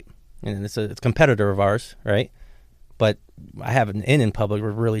Perlite, and it's a competitor of ours, right? But I have an in Publix. We're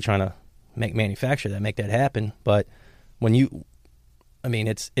really trying to make that happen. But when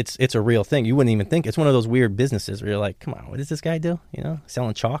it's a real thing. You wouldn't even think. It's one of those weird businesses where you're like, come on, what does this guy do?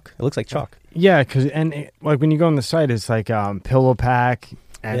 Selling chalk. It looks like chalk. Yeah, because when you go on the site, it's pillow pack,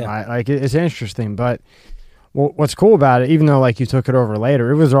 and it's interesting. But what's cool about it, even though you took it over later,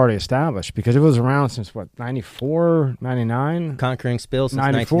 it was already established because it was around since 94, 99? Conquering Spill since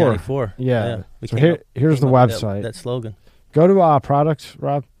 94. 1994. Yeah. We So came here's the up with website. That slogan. Go to products,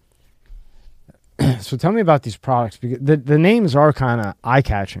 Rob. So tell me about these products because the names are kind of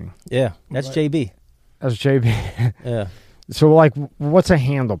eye-catching. Yeah, that's JB. As JB. Yeah. So what's a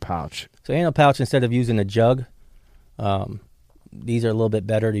handle pouch? So handle pouch, instead of using a jug, these are a little bit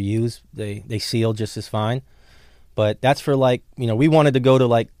better to use. They seal just as fine. But that's for we wanted to go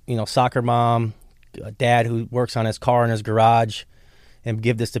to soccer mom, a dad who works on his car in his garage, and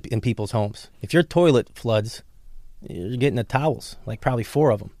give this in people's homes. If your toilet floods, you're getting the towels, probably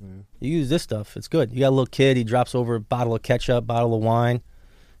 4 of them. Mm. You use this stuff, it's good. You got a little kid, he drops over a bottle of ketchup, bottle of wine,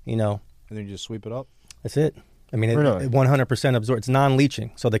 And then you just sweep it up? That's it. I mean, really? It 100% absorbs. It's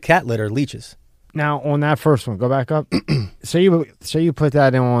non-leaching. So the cat litter leaches. Now, on that first one, go back up. Say you put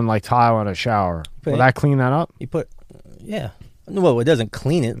that in on tile in a shower. Will that clean that up? You put, yeah. Well, it doesn't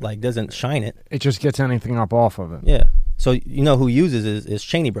clean it, doesn't shine it. It just gets anything up off of it. Yeah. So who uses is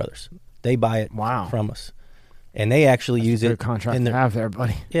Cheney Brothers. They buy it from us. And they actually use it. it. Contract to have there,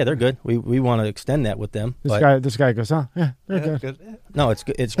 buddy. Yeah, they're good. We want to extend that with them. This guy goes, oh, yeah, they're good. No, it's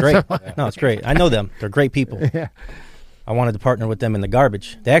great. No, it's great. I know them. They're great people. Yeah. I wanted to partner with them in the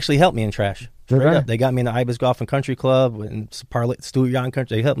garbage. They actually helped me in trash. They got me in the Ibis Golf and Country Club and Stewart Yacht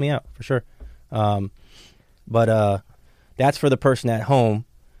Country. They helped me out for sure. But that's for the person at home.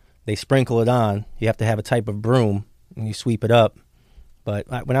 They sprinkle it on. You have to have a type of broom and you sweep it up. But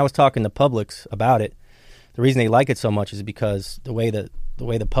when I was talking to Publix about it, the reason they like it so much is because the way the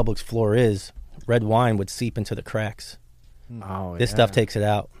Publix floor is, red wine would seep into the cracks. Oh, this stuff takes it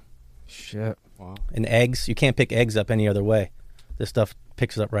out. Shit. Wow. And eggs, you can't pick eggs up any other way. This stuff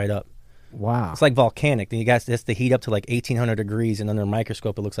picks it up right up. Wow. It's like volcanic. Then you guys has to heat up to 1,800 degrees, and under a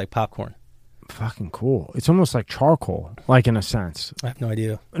microscope, it looks like popcorn. fucking cool. It's almost like charcoal, like in a sense. I have no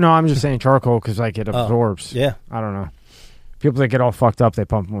idea. No, I'm just saying charcoal because like it absorbs. Yeah. I don't know. People that get all fucked up, they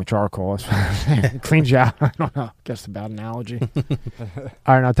pump them with charcoal. It cleans you out. I don't know. Guess a bad analogy.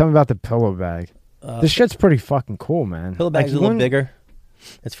 All right, now tell me about the pillow bag. This shit's pretty fucking cool, man. Pillow bag's a little bigger.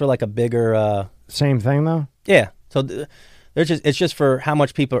 It's for like a bigger. Same thing though. Yeah. So it's just for how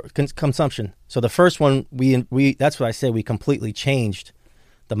much people consumption. So the first one we that's what I say, we completely changed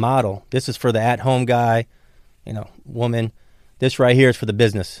the model. This is for the at-home guy, woman. This right here is for the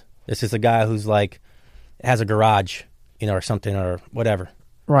business. This is a guy who's like has a garage, or something or whatever.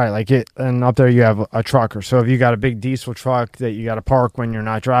 Right, like it, and up there you have a trucker. So if you got a big diesel truck that you got to park when you're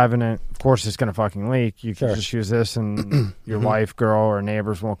not driving it, of course it's going to fucking leak. You can just use this, and your wife, girl, or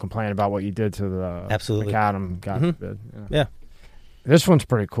neighbors won't complain about what you did to the macadam. God forbid. Yeah. This one's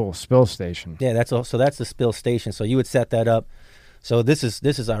pretty cool. Spill station. Yeah, that's the spill station. So you would set that up. So this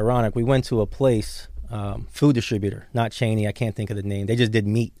is ironic. We went to a place, food distributor, not Cheney. I can't think of the name. They just did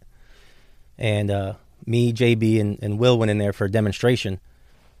meat, and me, JB, and Will went in there for a demonstration.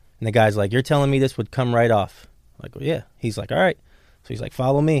 And the guy's like, "You're telling me this would come right off?" I'm like, well, yeah. He's like, "All right." So he's like,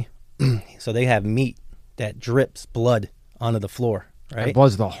 "Follow me." So they have meat that drips blood onto the floor, right? It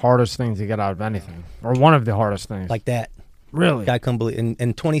was the hardest thing to get out of anything, or one of the hardest things. Like that. Really? Guy couldn't believe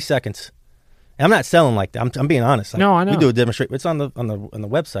in 20 seconds. And I'm not selling like that. I'm being honest. Like, no, I know. We do a demonstration. It's on the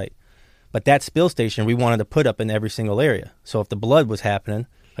website. But that spill station we wanted to put up in every single area. So if the blood was happening,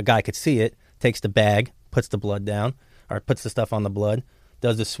 a guy could see it, takes the bag, puts the blood down, or puts the stuff on the blood,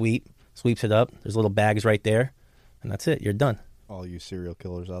 does the sweeps it up. There's little bags right there, and that's it. You're done. All you serial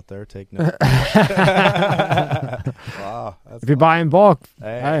killers out there, take note. Wow. If you buy in bulk,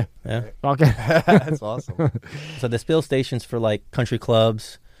 hey. Yeah. Okay. That's awesome. So the spill stations for like country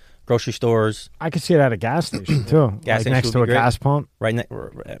clubs, grocery stores. I could see it at a gas station too. Gas like station next would to be a great. gas pump. Right.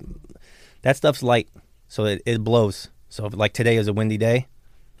 That stuff's light, so it blows. So if, like today is a windy day,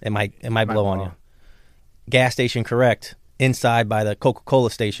 it might blow on you. Gas station, correct. Inside by the Coca-Cola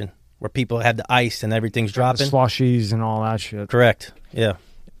station where people have the ice and everything's dropping. The slushies and all that shit. Correct. Yeah.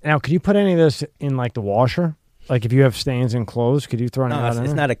 Now, could you put any of this in like the washer? Like if you have stains in clothes, could you throw any of that in?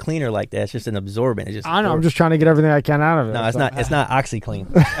 It's there? not a cleaner like that. It's just an absorbent. It just I know. I'm just trying to get everything I can out of it. No, it's not. It's not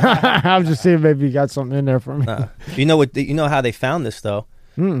OxyClean. I'm just seeing maybe you got something in there for me. You know how they found this though.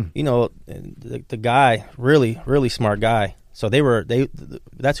 The guy, really smart guy. So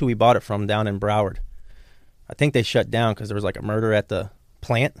that's who we bought it from down in Broward. I think they shut down because there was like a murder at the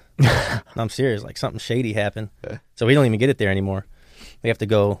plant. I'm serious, like something shady happened. So we don't even get it there anymore. We have to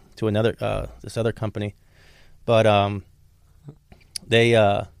go to another this other company. But they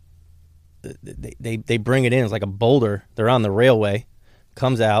bring it in. It's like a boulder. They're on the railway.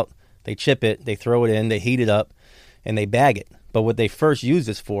 Comes out. They chip it. They throw it in. They heat it up, and they bag it. But what they first used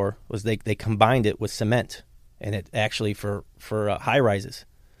this for was they combined it with cement, and it actually for high rises.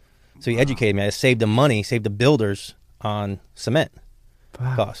 So he educated me. I saved the money, saved the builders on cement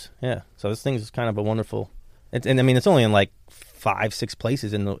costs. Yeah. So this thing is kind of a wonderful. And I mean, it's only in like 5-6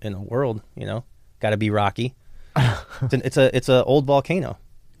 places in the world. Got to be rocky. It's a old volcano.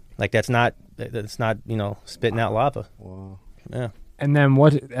 Like that's not spitting out lava. Wow. Yeah. And then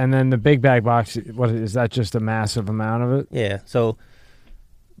what? And then the big bag box. What is that? Just a massive amount of it? Yeah. So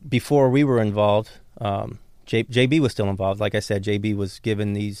before we were involved, JB was still involved. Like I said, JB was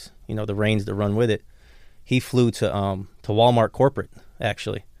given these, the reins to run with it. He flew to Walmart corporate,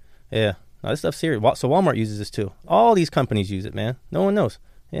 actually. Yeah. Now, this stuff's serious. So Walmart uses this too. All these companies use it, man. No one knows.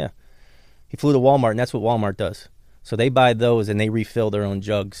 Yeah. He flew to Walmart, and that's what Walmart does. So they buy those, and they refill their own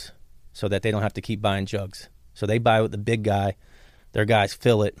jugs so that they don't have to keep buying jugs. So they buy with the big guy. Their guys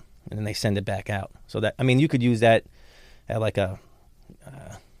fill it, and then they send it back out. So that, I mean, you could use that at like a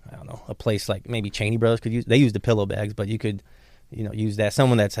place like maybe Cheney Brothers could use. They use the pillow bags, but you could, use that.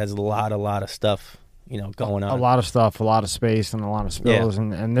 Someone that has a lot of stuff, going on. A lot of stuff, a lot of space, and a lot of spills,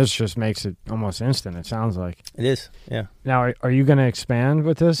 and this just makes it almost instant. It sounds like it is. Yeah. Now, are you going to expand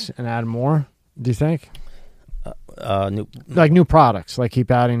with this and add more? Do you think? New products, like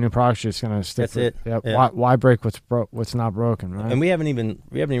keep adding new products. You're just going to stick. That's it. Yep. Yeah. Why break what's not broken, right? And we haven't even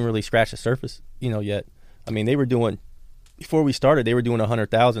really scratched the surface, yet. I mean, they were doing before we started. They were doing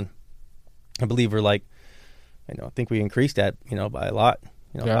 100,000. I believe we're like, I think we increased that, by a lot,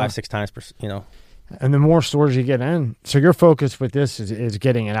 5-6 times per, And the more stores you get in, so your focus with this is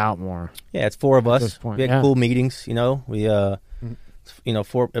getting it out more. Yeah, it's 4 of us. This point, we had cool meetings, we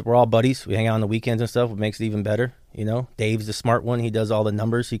we're all buddies. We hang out on the weekends and stuff, what makes it even better. Dave's the smart one. He does all the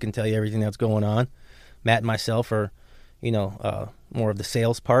numbers. He can tell you everything that's going on. Matt and myself are, more of the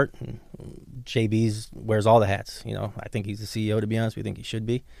sales part. And JB's wears all the hats. I think he's the CEO, to be honest. We think he should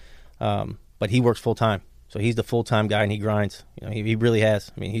be. but he works full time. So he's the full time guy, and he grinds. You know, he really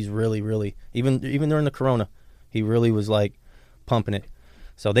has. I mean, he's really even during the Corona, he really was like pumping it.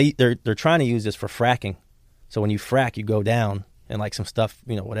 So they're trying to use this for fracking. So when you frack, you go down, and like some stuff,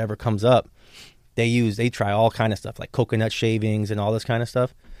 you know, whatever comes up, they try all kind of stuff like coconut shavings and all this kind of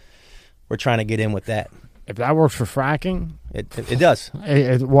stuff. We're trying to get in with that. If that works for fracking, It does.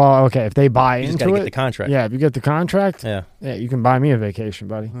 Well, okay. If they buy You just into got to it, get the contract. yeah. If you get the contract, Yeah. you can buy me a vacation,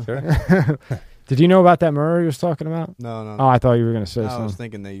 buddy. Sure. Did you know about that Murray was talking about? No. Oh, I thought you were going to say No, I was something.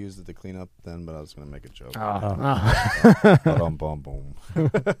 thinking they used it to clean up then, but I was going to make a joke. Oh. Boom.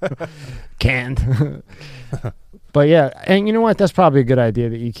 Canned. But yeah, and you know what? That's probably a good idea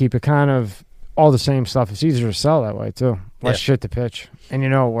that you keep it kind of all the same stuff. It's easier to sell that way too. Less shit to pitch, and you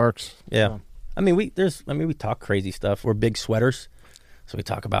know it works. Yeah. So. I mean, we talk crazy stuff. We're big sweaters. So we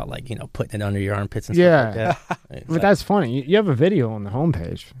talk about like, you know, putting it under your armpits and stuff like that. It's But that's funny. You have a video on the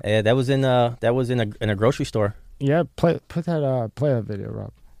homepage. yeah, that was in a grocery store. Yeah, play that video,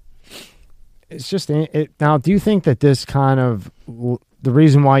 Rob. It's just now. Do you think that this kind of the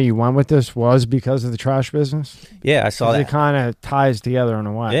reason why you went with this was because of the trash business? Yeah, I saw that. It kind of ties together in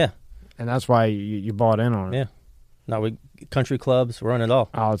a way. Yeah. And that's why you bought in on it. Yeah. No, we country clubs, we're on it all.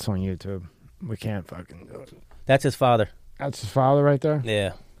 Oh, it's on YouTube. We can't fucking do it. That's his father. That's his father right there?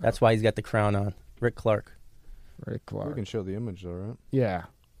 Yeah. That's why he's got the crown on. Rick Clark. Rick Clark. We can show the image though, right? Yeah,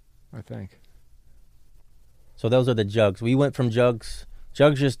 I think. So those are the jugs. We went from jugs.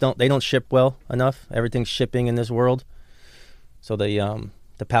 Jugs just don't ship well enough. Everything's shipping in this world. So the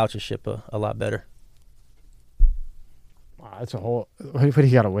pouches ship a lot better. Wow, that's a whole. What do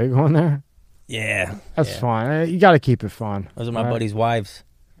you got a wig on there? Yeah. That's yeah. fun. You got to keep it fun. Those are my right? buddies' wives.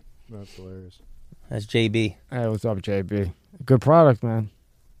 That's hilarious. That's JB. Hey, what's up, JB? Good product, man.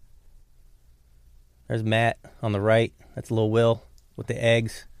 There's Matt on the right. That's Lil Will with the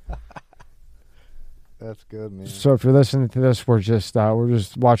eggs. That's good, man. So if you're listening to this, we're just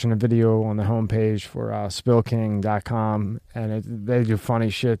watching a video on the homepage for spillking.com, and they do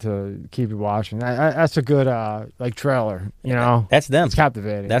funny shit to keep you watching. That's a good like trailer, you know. That's them. It's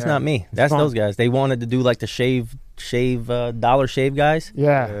captivating. That's yeah. not me. That's fun. those guys. They wanted to do like the Dollar Shave guys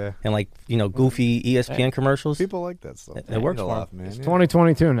Yeah. and like, you know, goofy ESPN commercials. People like that stuff. It works Need a for laugh, 'em. man. It's Yeah.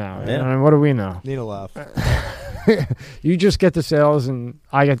 2022 now. Yeah. I mean, what do we know? Need a laugh. You just get the sales, and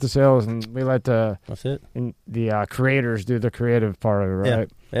I get the sales, and we let the That's it. creators do the creative part of it,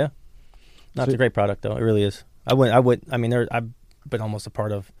 right? Yeah. No, it's a great product though. It really is. I mean, I've been almost a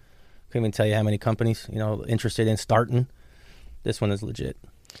part of, couldn't even tell you how many companies, you know, interested in starting. This one is legit.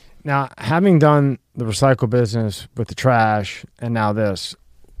 Now, having done the recycle business with the trash and now this,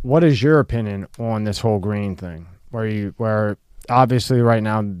 what is your opinion on this whole green thing? Where obviously right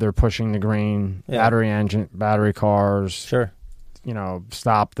now they're pushing the green battery cars, Sure. you know,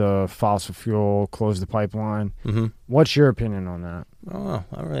 stop the fossil fuel, close the pipeline. Mm-hmm. What's your opinion on that? Oh,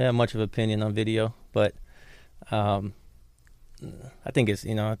 I don't really have much of an opinion on video, but I think it's,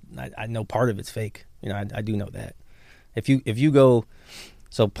 you know, I know part of it's fake. You know, I do know that. If you go,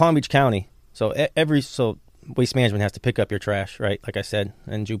 so Palm Beach County, so Waste Management has to pick up your trash, right? Like I said,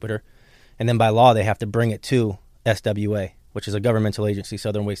 in Jupiter, and then by law they have to bring it to SWA, which is a governmental agency,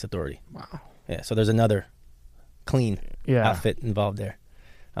 Southern Waste Authority. Wow. Yeah, so there's another clean outfit involved there.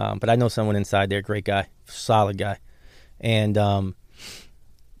 But I know someone inside there, great guy, solid guy, and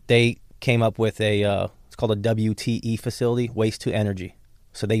they came up with it's called a WTE facility, waste to energy.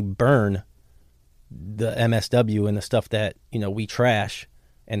 So they burn the MSW and the stuff that, you know, we trash,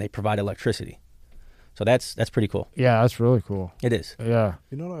 and they provide electricity. So that's pretty cool. Yeah, that's really cool. It is. Yeah.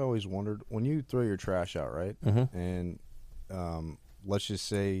 You know what I always wondered? When you throw your trash out, right? Mm-hmm. And let's just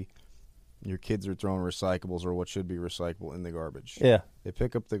say your kids are throwing recyclables or what should be recyclable in the garbage. Yeah. They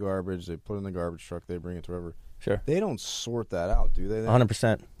pick up the garbage, they put it in the garbage truck, they bring it to wherever. Sure. They don't sort that out, do they?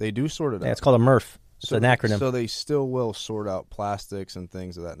 100%. They do sort it out. Yeah, it's called a MRF. It's an acronym. So they still will sort out plastics and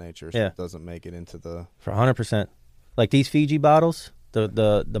things of that nature, so Yeah. it doesn't make it into the... For 100%. Like these Fiji bottles,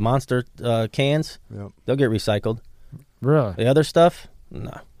 the Monster cans, Yep. they'll get recycled. Really? The other stuff,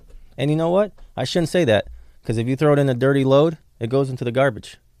 no. And you know what? I shouldn't say that, because if you throw it in a dirty load, it goes into the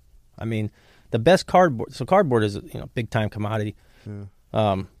garbage. I mean, the best cardboard. So cardboard is, you know, big time commodity.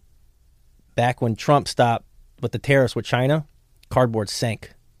 Yeah. Back when Trump stopped with the tariffs with China, cardboard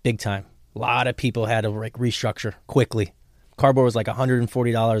sank big time. A lot of people had to like restructure quickly. Cardboard was like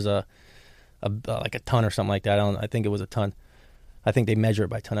 $140 like a ton or something like that. I think it was a ton. I think they measure it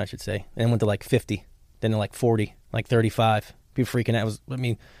by ton, I should say. And it went to like 50, then to like 40, like 35. People freaking out.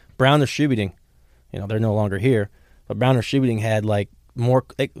 Brown Distributing, you know, they're no longer here, but Brown Distributing had like more.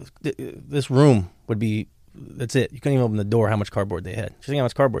 This room would be, that's it. You couldn't even open the door how much cardboard they had. Just think how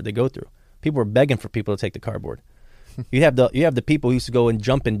much cardboard they go through. People were begging for people to take the cardboard. You have the people who used to go and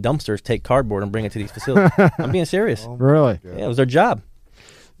jump in dumpsters, take cardboard, and bring it to these facilities. I'm being serious. Really? Yeah, it was their job.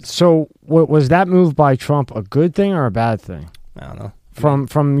 So, was that move by Trump a good thing or a bad thing? I don't know.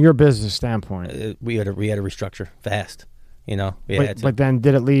 From your business standpoint, We had to restructure fast. You know, we had to. But then,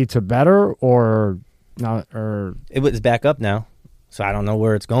 did it lead to better or not? Or It was back up now, so I don't know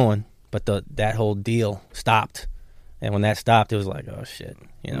where it's going. But that whole deal stopped, and when that stopped, it was like, oh shit.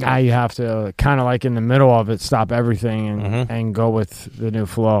 You know, now you have to kind of like in the middle of it, stop everything and Mm-hmm. and go with the new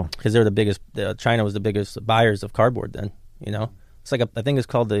flow. because they're the biggest. China was the biggest buyers of cardboard then. You know, it's like I think it's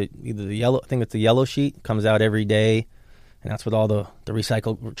called the yellow. I think it's the yellow sheet. Comes out every day, and that's what all the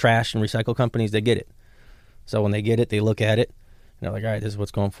recycle trash and recycle companies, they get it. So when they get it, they look at it, and they're like, all right, this is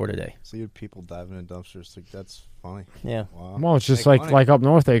what's going for today. So you had people diving in dumpsters. Like, that's funny. Yeah. Wow. Well, it's just Make money. like up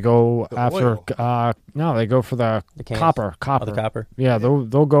north, they go The after. oil. No, they go for the cans. copper. Oh, the copper. Yeah,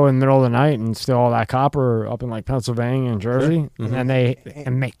 they'll go in the middle of the night and steal all that copper up in like Pennsylvania and Jersey, Mhm. and then they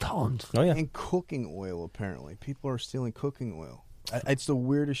make tons. Oh yeah. And cooking oil, apparently. People are stealing cooking oil. It's the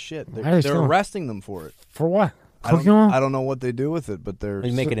weirdest shit. Why are they They're stealing? arresting them for it. For what? I don't, Cooking oil? I don't know what they do with it, but they're... We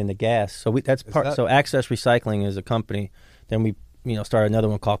make it into gas. So that's Is part. that- So Access Recycling is a company. Then we, started another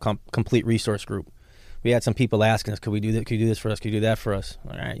one called Complete Resource Group. We had some people asking us, "Could we do that? Could you do this for us? Could you do that for us?"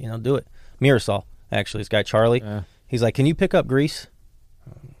 All right, do it. Mirasol, actually, this guy Charlie. Yeah. He's like, "Can you pick up grease?"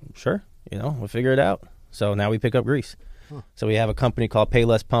 Sure. We'll figure it out. So now we pick up grease. Huh. So we have a company called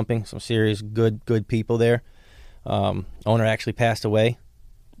Payless Pumping. Some serious good people there. Owner actually passed away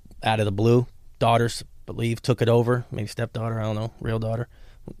out of the blue. Daughters, believe, took it over. Maybe stepdaughter, I don't know, real daughter,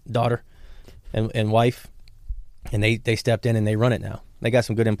 and wife, and they stepped in and they run it now. They got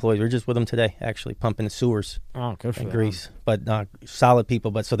some good employees. We were just with them today, actually, pumping the sewers Oh, good for and them. grease, but solid people.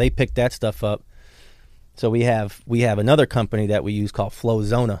 But so they picked that stuff up. So we have another company that we use called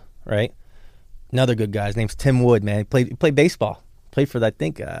Flowzona, right? Another good guy. His name's Tim Wood, man. He played baseball. Played for, I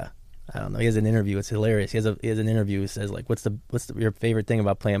think, I don't know. He has an interview. It's hilarious. He has an interview. He says, like, what's your favorite thing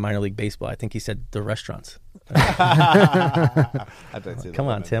about playing minor league baseball? I think he said the restaurants. Come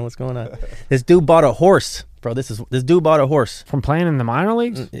on, Tim. What's going on? This dude bought a horse, bro. This dude bought a horse. From playing in the minor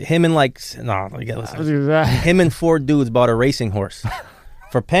leagues? Him and you gotta How listen. do that? Him and 4 dudes bought a racing horse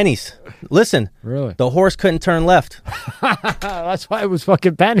for pennies. Listen, Really? the horse couldn't turn left. That's why it was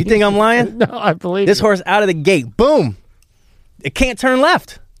fucking pennies. You think I'm lying? No, I believe This you. horse out of the gate, boom, it can't turn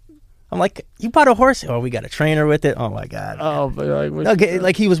left. I'm like, you bought a horse? Oh, we got a trainer with it. Oh my god. Oh, but like, what- Okay,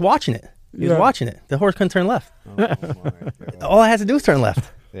 like he was watching it. He was Yeah. watching it. The horse couldn't turn left. Oh, my God. All I had to do was turn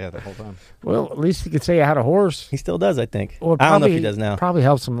left. Yeah, the whole time. well, at least you could say you had a horse. He still does, I think. Well, I don't know if he does now. Probably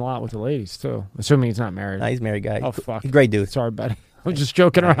helps him a lot with the ladies too. Assuming he's not married. Nah, he's a married guy. Oh, fuck. Great dude. Sorry, buddy. I'm just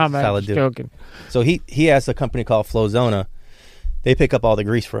joking around, man. Solid Just dude. joking. So he has a company called Flowzona. They pick up all the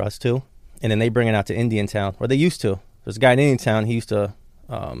grease for us too, and then they bring it out to Indiantown, or they used to. There's a guy in Indiantown. He used to,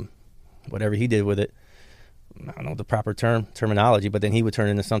 whatever he did with it, I don't know the proper terminology, but then he would turn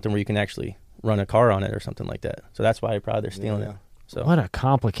it into something where you can actually run a car on it or something like that. So that's why probably they're stealing Yeah. it. So What a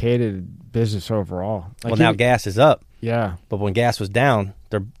complicated business overall. Like well, now you- gas is up, yeah. but when gas was down,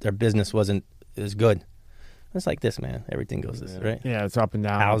 their business wasn't as good. It's like this, man. Everything goes this, Yeah. right? Yeah, it's up and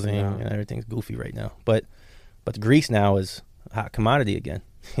down. Housing, up and down. everything's goofy right now. But the grease now is a hot commodity again.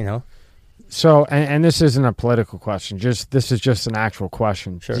 So, and this isn't a political question. This is just an actual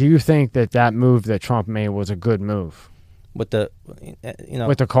question. Sure. Do you think that move that Trump made was a good move With the,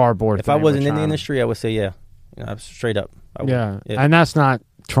 with the cardboard? if I thing wasn't with in the China? industry, I would say yeah. Straight up. I would. Yeah. Yeah. And that's not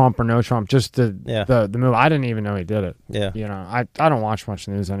Trump or no Trump. Just the Yeah. the move. I didn't even know he did it. Yeah. You know, I don't watch much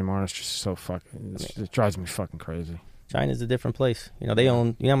news anymore. It's just so fucking. It drives me fucking crazy. China's a different place. They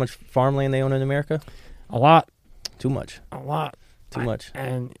own. You know how much farmland they own in America? A lot. Too much. A lot. Too much.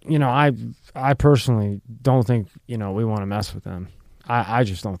 And I personally don't think we want to mess with them. I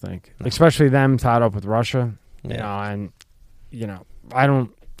just don't think, especially them tied up with Russia. Yeah. I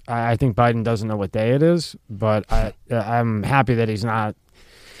don't. I think Biden doesn't know what day it is, but I'm happy that he's not.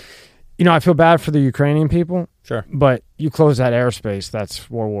 I feel bad for the Ukrainian people, Sure. but you close that airspace, that's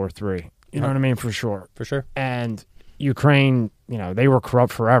World War III. You know what I mean? For sure. For sure. And Ukraine, they were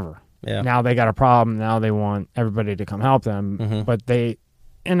corrupt forever. Yeah. Now they got a problem. Now they want everybody to come help them. Mhm. But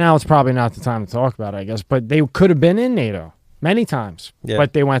and now it's probably not the time to talk about it, I guess. But they could have been in NATO many times. Yeah.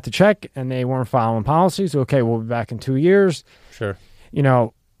 But they went to check and they weren't following policies. Okay, we'll be back in 2 years. Sure.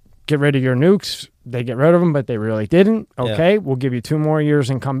 Get rid of your nukes. They get rid of them, but they really didn't. Yeah. Okay, we'll give you 2 more years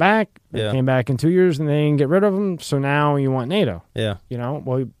and come back. They Yeah. came back in 2 years and they didn't get rid of them. So now you want NATO. Yeah.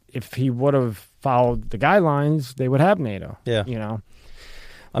 Well, if he would have followed the guidelines, they would have NATO. Yeah.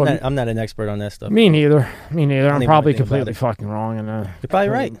 I'm not an expert on that stuff. Me neither. I'm even probably think about completely it. fucking wrong, and You're probably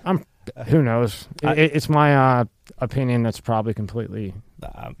right. I'm Who knows? It's my opinion that's probably completely.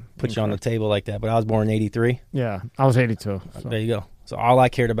 Put you on the table like that, but I was born in '83. Yeah, I was 82. So. There you go. So all I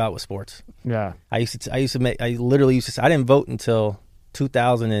cared about was sports. Yeah, I literally used to say, I didn't vote until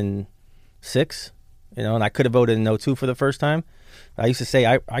 2006, and I could have voted in '02 for the first time. I used to say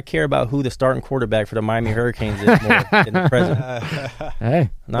I care about who the starting quarterback for the Miami Hurricanes is more than the president. Hey,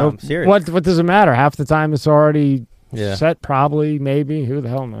 No, I'm serious. What does it matter? Half the time it's already Yeah. set, probably, maybe. Who the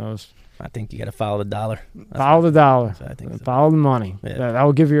hell knows? I think you got to follow the dollar. Follow the dollar. I think so. Follow the money. Yeah. That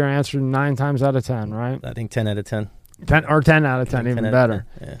will give you your answer 9 times out of 10, right? I think 10 out of 10. 10 out of 10, even 10 out of better.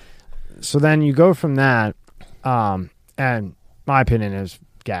 10. Yeah. So then you go from that, and my opinion is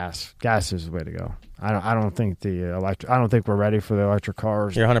gas. Gas is the way to go. I don't think I don't think we're ready for the electric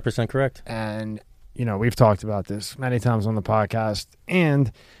cars. You're 100% correct. And we've talked about this many times on the podcast,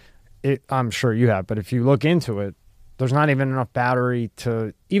 and I'm sure you have. But if you look into it, there's not even enough battery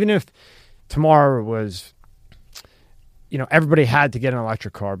to, even if tomorrow was, everybody had to get an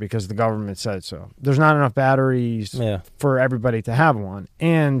electric car because the government said so. There's not enough batteries for everybody to have one.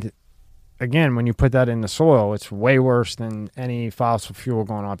 And again, when you put that in the soil, it's way worse than any fossil fuel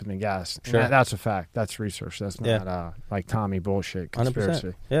going up in the gas. Sure. That's a fact. That's research. That's not like Tommy bullshit conspiracy.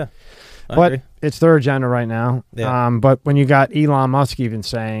 100%. Yeah. I But agree. it's their agenda right now. Yeah. But when you got Elon Musk even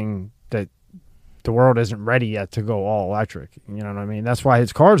saying that the world isn't ready yet to go all electric, you know what I mean? That's why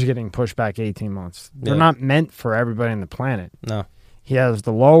his car's getting pushed back 18 months. They're not meant for everybody on the planet. No. He has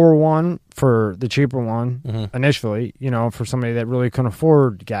the lower one for the cheaper one initially, for somebody that really couldn't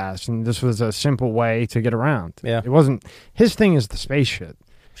afford gas. And this was a simple way to get around. Yeah. It wasn't, his thing is the space shit.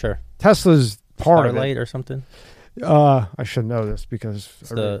 Sure. Tesla's part of Starlight it. or something? I should know this because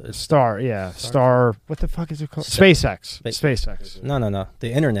it's Star. What the fuck is it called? SpaceX. SpaceX. No.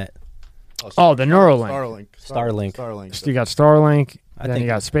 The internet. Oh, the Neuralink. Starlink. So you got Starlink, I then think- you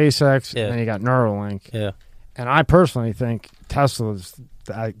got SpaceX, Yeah. and then you got Neuralink. Yeah. And I personally think Tesla's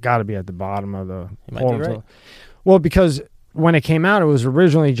got to be at the bottom of the You might be right. Well, because when it came out, it was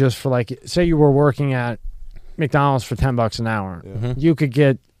originally just for say you were working at McDonald's for $10 an hour. Yeah. Mhm. You could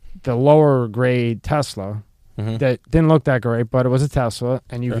get the lower grade Tesla Mhm. that didn't look that great, but it was a Tesla,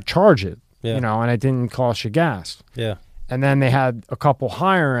 and you Sure. could charge it, Yeah. and it didn't cost you gas. Yeah. And then they had a couple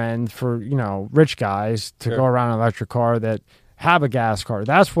higher end for, rich guys to Sure. go around in an electric car that have a gas car.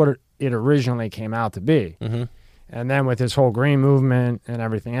 That's what it originally came out to be. Mhm. And then with this whole green movement and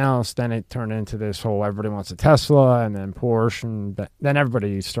everything else, then it turned into this whole everybody wants a Tesla and then Porsche. And then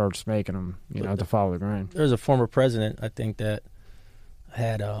everybody starts making them, to follow the grain. There's a former president, I think, that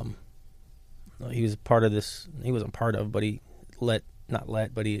had he was part of this. He wasn't part of, but he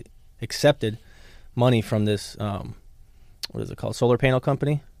but he accepted money from this. What is it called? Solar panel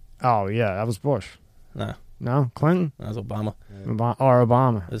company? Oh, yeah, that was Bush. No, Clinton? That was Obama. Or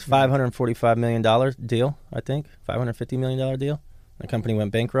Obama. It was $545 million deal, I think. $550 million deal. The company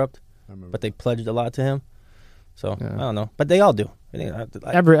went bankrupt, but they pledged a lot to him. So, Yeah. I don't know. But they all do.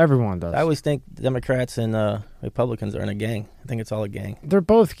 Everyone does. I always think Democrats and Republicans are in a gang. I think it's all a gang. They're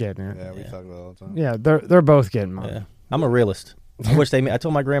both getting it. Yeah, we talk about it all the time. Yeah, they're both getting money. Yeah. I'm a realist. I wish I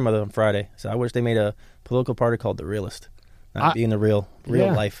told my grandmother on Friday, so I wish they made a political party called The Realist. Not being the real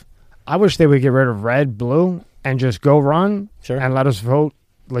Yeah. life. I wish they would get rid of red, blue, and just go run Sure. and let us vote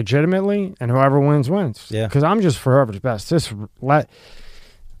legitimately, and whoever wins, wins. Yeah. Because I'm just for whoever's best.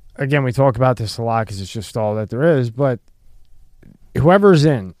 Again, we talk about this a lot because it's just all that there is, but whoever's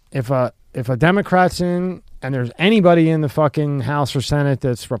in, if a Democrat's in and there's anybody in the fucking House or Senate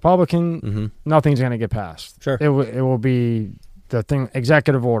that's Republican, Mm-hmm. nothing's going to get passed. Sure. It will be the thing,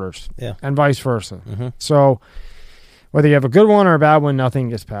 executive orders. Yeah. And vice versa. Mm-hmm. So whether you have a good one or a bad one, nothing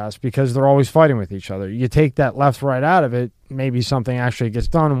gets passed because they're always fighting with each other. You take that left, right out of it, maybe something actually gets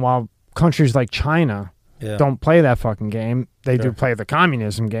done. And while countries like China Yeah. don't play that fucking game, they do Sure. play the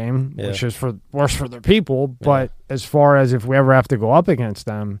communism game, Yeah. which is worse for their people. But as far as if we ever have to go up against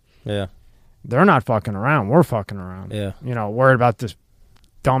them, Yeah. they're not fucking around. We're fucking around. Yeah. Worried about this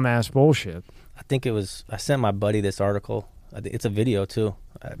dumbass bullshit. I think it was. I sent my buddy this article. It's a video too.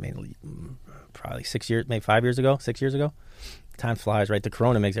 I mean, probably 6 years, maybe 5 years ago, 6 years ago. Time flies, right? The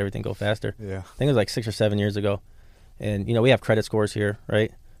corona makes everything go faster. Yeah. I think it was like 6 or 7 years ago. And we have credit scores here,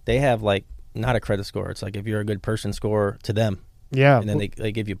 right? They have not a credit score. It's like if you're a good person score to them, Yeah. and then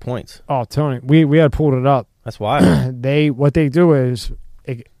they give you points. Oh, Tony, we had pulled it up. That's why. What they do is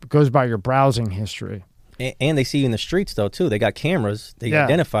it goes by your browsing history. And they see you in the streets though too. They got cameras. They Yeah.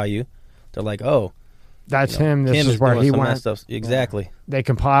 identify you. They're like, oh, That's him. This Kim is where doing he some of that went. stuff. Exactly. They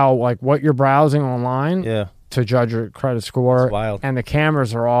compile what you're browsing online, Yeah. to judge your credit score. It's wild. And the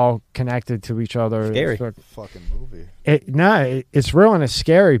cameras are all connected to each other. Scary. Fucking movie. It's real and it's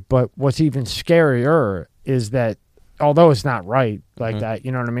scary, but what's even scarier is that although it's not right like that,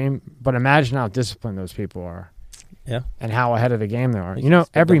 you know what I mean? But imagine how disciplined those people are. Yeah. And how ahead of the game they are. You You know, can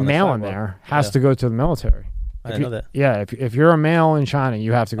skip every them on the male in sidewalk. there has Yeah. to go to the military. I didn't know that. Yeah, if you're a male in China,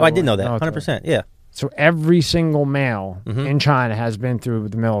 you have to go Oh, I to did the know that. military. 100%. Yeah, So every single male Mhm. in China has been through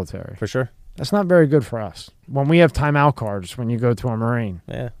the military. for sure. That's not very good for us. When we have timeout cards when you go to a Marine.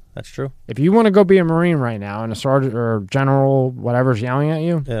 Yeah, that's true. If you want to go be a Marine right now and a sergeant or general, whatever's yelling at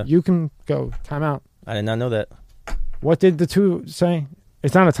you, Yeah. you can go timeout. I did not know that. What did the two say?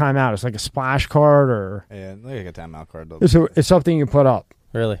 It's not a timeout. It's like a splash card or Yeah, like a timeout card. Though. it's something you put up.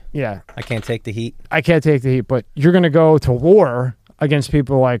 Really? Yeah. I can't take the heat. I can't take the heat, but you're going to go to war against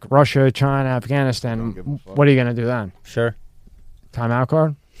people like Russia, China, Afghanistan. Don't give a fuck. What are you going to do then? Sure. Timeout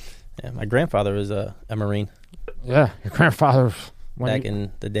card? Yeah, my grandfather was a Marine Yeah. Your grandfather. back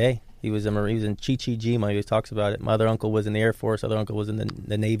in the day. He was a Marine. He was in Chi Chi Jima. He always talks about it. My other uncle was in the Air Force. Other uncle was in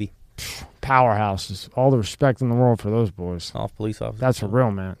the Navy. Powerhouses. All the respect in the world for those boys. All police officers. That's a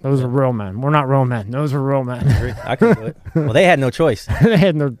real man. Those are real men. We're not real men. Those are real men. I could do it. Well, they had no choice. They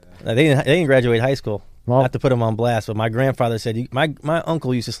had no. They didn't graduate high school. Well, Not to put them on blast, but my grandfather said my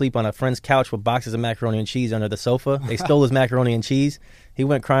uncle used to sleep on a friend's couch with boxes of macaroni and cheese under the sofa. They stole his macaroni and cheese. He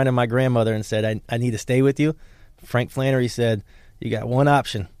went crying to my grandmother and said, I need to stay with you. Frank Flannery said, you got one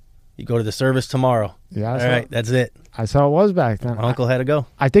option. You go to the service tomorrow. yeah, All right, that's it. I saw it was back then. My uncle had to go.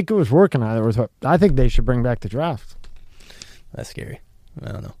 I think it was working on it. I think they should bring back the draft. That's scary.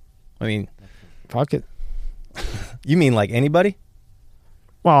 I don't know. I mean, Fuck it. you mean like anybody?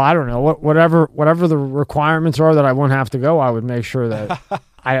 Well, I don't know. Whatever the requirements are that I wouldn't have to go, I would make sure that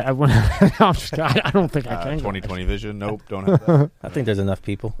I wouldn't. I'm just, I don't think I can. Go. 2020 vision. Nope, don't have that. I think there's enough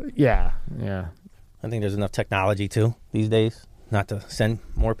people. Yeah. I think there's enough technology too these days not to send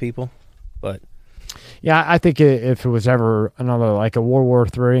more people. But Yeah, I think if it was ever another like a World War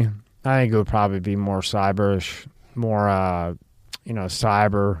III, I think it would probably be more cyberish, more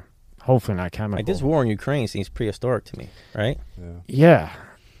cyber. Hopefully not chemical. like this war in Ukraine seems prehistoric to me, right? Yeah.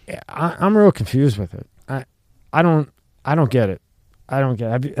 Yeah, I'm real confused with it. I don't get it. I don't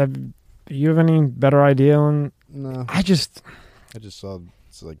get it. Have you have any better idea on? No, I just saw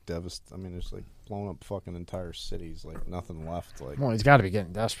it's like I mean, it's like blown up fucking entire cities. Like nothing left. Like well, he's got to be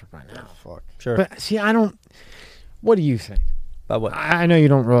getting desperate by now. fuck. Sure. But see, I don't. What do you think? But what? I know you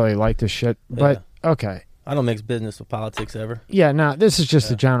don't really like this shit, but okay. I don't mix business with politics ever. Yeah, no, this is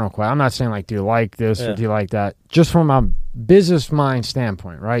just a general question. I'm not saying like, do you like this or Yeah. do you like that? Just from a business mind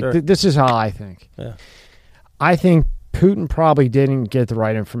standpoint, right? Sure. This is how I think. Yeah. I think Putin probably didn't get the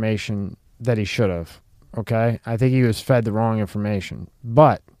right information that he should have. Okay, I think he was fed the wrong information,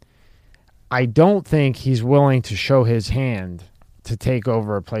 but I don't think he's willing to show his hand to take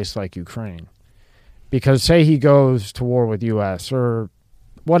over a place like Ukraine, because say he goes to war with U.S. or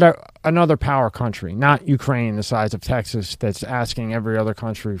whatever another power country, not Ukraine the size of Texas, that's asking every other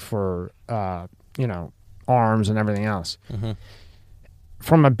country for arms and everything else. Mhm.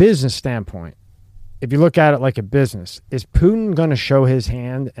 From a business standpoint, if you look at it like a business, is Putin going to show his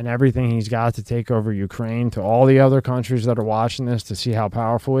hand and everything he's got to take over Ukraine to all the other countries that are watching this to see how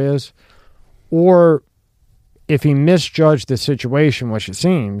powerful he is? Or if he misjudged the situation, which it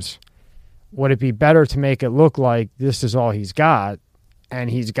seems, would it be better to make it look like this is all he's got and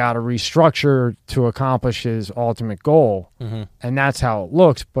he's got to restructure to accomplish his ultimate goal? Mhm. And that's how it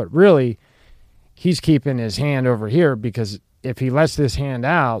looks. But really, he's keeping his hand over here, because if he lets this hand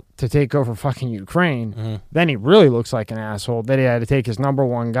out to take over fucking Ukraine, Mhm. then he really looks like an asshole that he had to take his number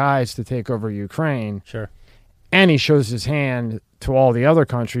one guys to take over Ukraine. Sure. And he shows his hand to all the other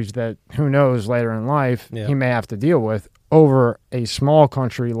countries that, who knows, later in life, Yeah. he may have to deal with over a small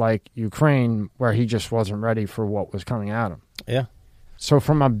country like Ukraine, where he just wasn't ready for what was coming at him. Yeah. So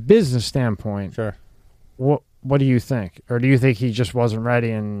from a business standpoint, Sure. what do you think? Or do you think he just wasn't ready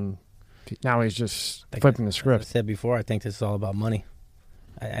and now he's just flipping the As I script? said before, I think this is all about money.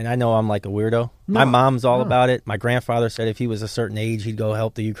 And I know I'm like a weirdo. No, My mom's all no. about it. My grandfather said if he was a certain age, he'd go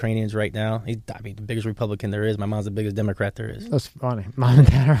help the Ukrainians right now. The biggest Republican there is. My mom's the biggest Democrat there is. That's funny. Mom and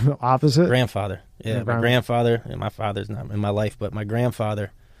dad are opposite. Grandfather. Yeah, Your my grandfather, and my father's not in my life, but my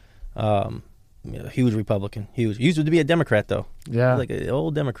grandfather, huge Republican, huge. He used to be a Democrat, though. Yeah. Like an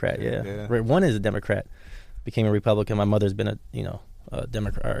old Democrat, yeah. Yeah. One is a Democrat, became a Republican. My mother's been a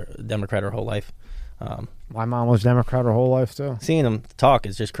Democrat her whole life. My mom was Democrat her whole life too. Seeing them talk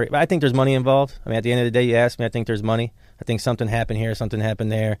is just crazy. But I think there's money involved. I mean, at the end of the day, you ask me, I think there's money. I think something happened here, something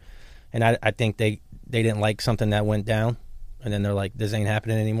happened there. And I think they didn't like something that went down. And then they're like, this ain't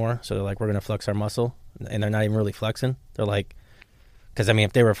happening anymore. So they're like, we're going to flex our muscle. and they're not even really flexing. They're like, because I mean,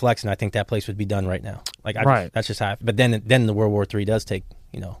 if they were flexing, I think that place would be done right now. Like, that's just how. But then the World War III does take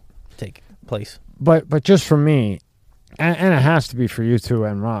place. But just for me, and it has to be for you too,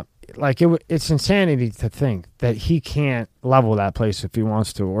 and Rob. Like it's insanity to think that he can't level that place if he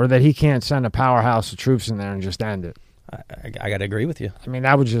wants to, or that he can't send a powerhouse of troops in there and just end it. I got to agree with you. I mean,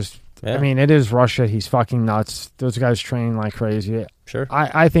 that would just. Yeah. I mean, it is Russia. He's fucking nuts. Those guys train like crazy. Sure.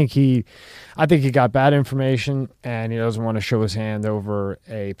 I think he got bad information, and he doesn't want to show his hand over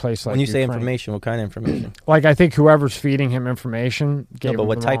a place like. When you Ukraine. say information, what kind of information? Like, I think whoever's feeding him information gave but him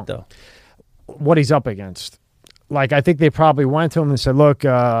what the type wrong. though? What he's up against. Like, I think they probably went to him and said, "Look,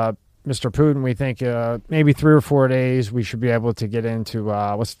 Mr. Putin, we think maybe 3 or 4 days we should be able to get into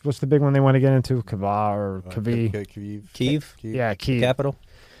what's the big one they want to get into? Kyiv. Yeah, Kyiv. Capital.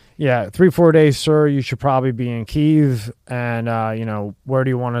 Yeah, 3-4 days, sir. You should probably be in Kyiv, and where do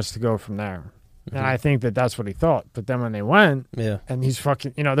you want us to go from there?" Mm-hmm. And I think that's what he thought. But then when they went, and he's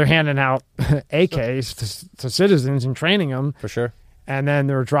fucking, they're handing out AKs to citizens and training them for sure, and then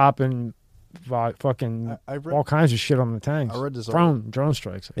they're dropping fucking all kinds of shit on the tanks. I read this drone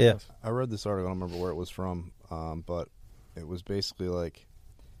strikes. I read this article. I don't remember where it was from, but it was basically like,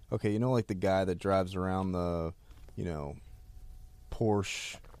 okay, like the guy that drives around the,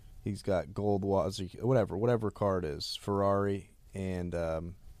 Porsche. He's got gold watch, whatever car it is, Ferrari, and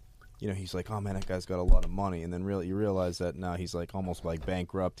he's like, oh man, that guy's got a lot of money, and then you realize that now he's like almost like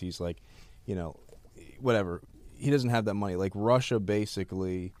bankrupt. He's like, whatever. He doesn't have that money. Like Russia,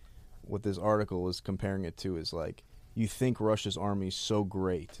 basically, what this article is comparing it to is like, you think Russia's army is so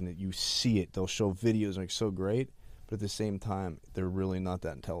great, and that you see it. They'll show videos like so great. But at the same time, they're really not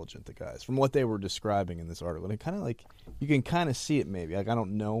that intelligent, the guys, from what they were describing in this article. And it kind of like, you can kind of see it maybe. Like, I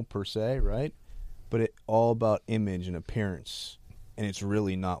don't know per se, right? But it's all about image and appearance. And it's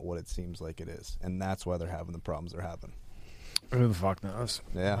really not what it seems like it is. And that's why they're having the problems they're having. Who the fuck knows?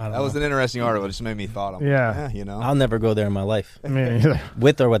 Yeah, that was an interesting article. It just made me thought. I'll never go there in my life. Me neither.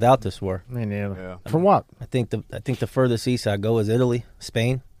 With or without this war. Me neither. Yeah. For what? I think the furthest east I go is Italy,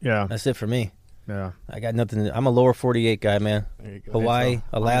 Spain. Yeah. That's it for me. Yeah, I got nothing. I'm a lower 48 guy, man. There you go. Hawaii,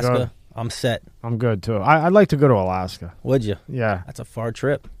 Alaska, I'm set. I'm good too. I'd like to go to Alaska. Would you? Yeah, that's a far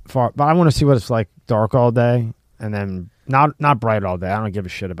trip. But I want to see what it's like dark all day and then not bright all day. I don't give a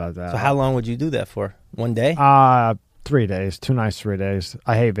shit about that. So how long would you do that for? 1 day? 3 days. 2 nights, 3 days.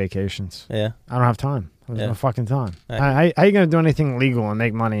 I hate vacations. Yeah, I don't have time. There's no fucking time. Right. How you gonna do anything legal and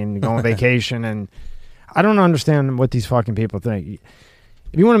make money and go on vacation? And I don't understand what these fucking people think.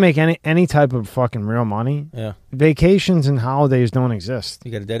 If you want to make any type of fucking real money, vacations and holidays don't exist.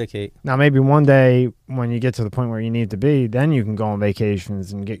 You got to dedicate. Now, maybe one day when you get to the point where you need to be, then you can go on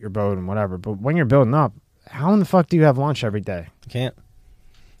vacations and get your boat and whatever. But when you're building up, how in the fuck do you have lunch every day? You can't.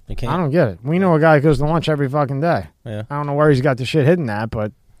 I don't get it. We know a guy who goes to lunch every fucking day. Yeah. I don't know where he's got the shit hidden at,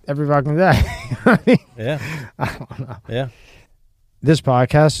 but every fucking day. Yeah. I don't know. Yeah. This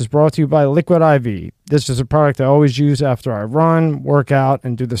podcast is brought to you by Liquid IV. This is a product I always use after I run, work out,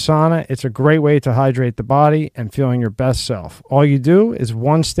 and do the sauna. It's a great way to hydrate the body and feeling your best self. All you do is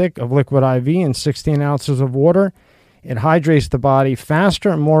 1 stick of Liquid IV and 16 ounces of water. It hydrates the body faster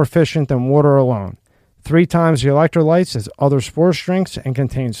and more efficient than water alone. 3 times the electrolytes as other sports drinks and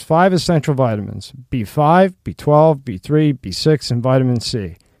contains 5 essential vitamins: B5, B12, B3, B6, and vitamin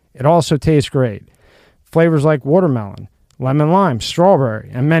C. It also tastes great. Flavors like watermelon, lemon lime, strawberry,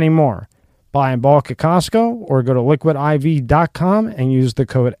 and many more. Buy in bulk at Costco or go to liquidiv.com and use the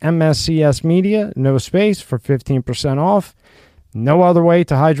code MSCSmedia, no space, for 15% off. No other way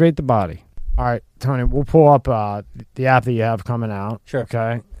to hydrate the body. All right, Tony, we'll pull up the app that you have coming out. Sure.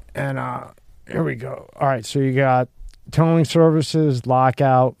 Okay. And here we go. All right, so you got towing services,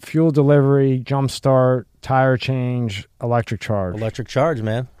 lockout, fuel delivery, jump start, tire change, electric charge. Electric charge,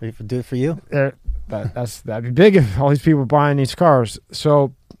 man. We do it for you. That'd be big if all these people buying these cars.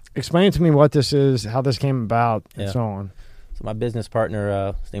 So explain to me what this is, how this came about, and so on. So my business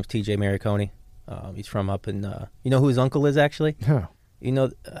partner, his name's TJ Maricone. He's from up in, you know who his uncle is actually? Yeah. You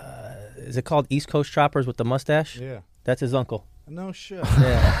know, is it called East Coast Choppers with the mustache? Yeah. That's his uncle. No shit.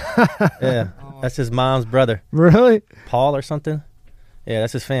 Yeah. Yeah. That's his mom's brother. Really? Paul or something? Yeah,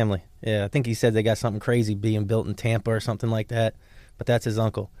 that's his family. Yeah, I think he said they got something crazy being built in Tampa or something like that. But that's his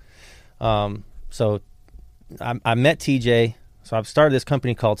uncle. So I met TJ. So I've started this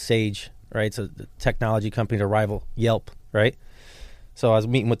company called Sage, right? It's a technology company to rival Yelp, right? So I was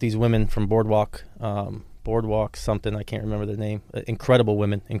meeting with these women from Boardwalk something, I can't remember their name. Incredible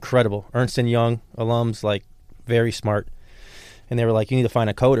women, incredible. Ernst & Young alums, like very smart. And they were like, you need to find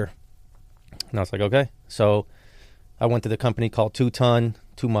a coder. And I was like, okay. So I went to the company called Two Ton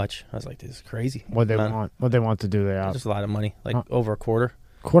too much. I was like, this is crazy. What they want? What they want to do? They app? Just a lot of money, like over a quarter.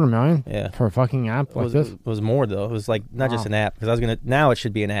 $250,000? Yeah, for a fucking app like this? It was more though. It was like not just an app because I was gonna. Now it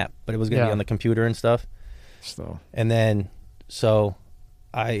should be an app, but it was gonna be on the computer and stuff. So. And then so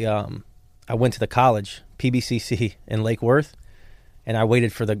I went to the college PBCC in Lake Worth, and I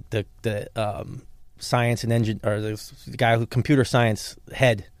waited for the science and engine or the guy who computer science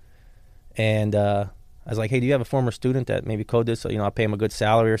head, and I was like, hey, do you have a former student that maybe code this? So I'll pay him a good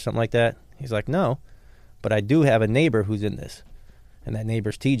salary or something like that. He's like, no, but I do have a neighbor who's in this. And that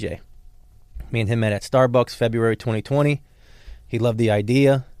neighbor's TJ. Me and him met at Starbucks February 2020. He loved the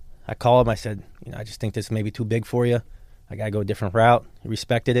idea. I called him. I said, I just think this may be too big for you. I got to go a different route. He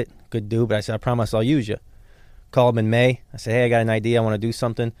respected it. Good dude. But I said, I promise I'll use you. Called him in May. I said, hey, I got an idea. I want to do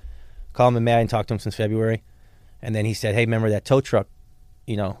something. Called him in May. I didn't talk to him since February. And then he said, hey, remember that tow truck,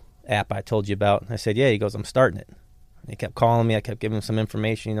 app I told you about? And I said, yeah. He goes, I'm starting it. And he kept calling me. I kept giving him some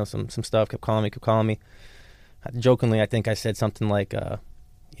information, some stuff. Kept calling me. Jokingly, I think I said something like,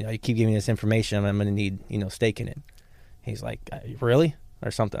 you keep giving me this information, I'm going to need, stake in it. He's like, really? Or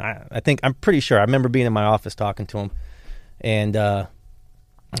something. I'm pretty sure. I remember being in my office talking to him. And I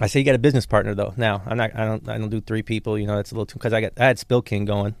said, you got a business partner, though. Now, I don't do 3 people, that's a little too, because I had Spill King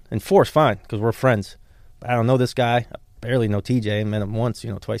going. And 4's fine, because we're friends. But I don't know this guy. I barely know TJ. I met him once,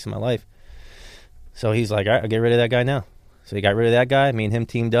 twice in my life. So he's like, all right, I'll get rid of that guy now. So he got rid of that guy. Me and him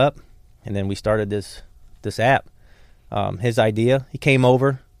teamed up. And then we started this app. His idea, he came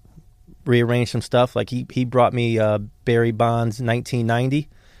over, rearranged some stuff. Like he brought me Barry Bonds 1990.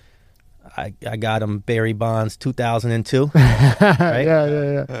 I got him Barry Bonds 2002. Right?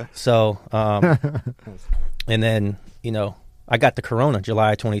 Yeah. So, and then, I got the Corona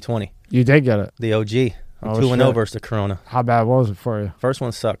July 2020. You did get it. The OG. Oh, 2-0 versus the Corona. How bad was it for you? First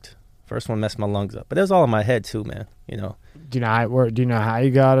one sucked. First one messed my lungs up. But it was all in my head too, man. Do you know how you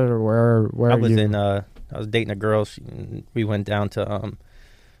got it, or where I was you? I was dating a girl. We went down to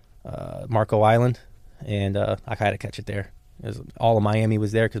Marco Island, and I had to catch it there. All of Miami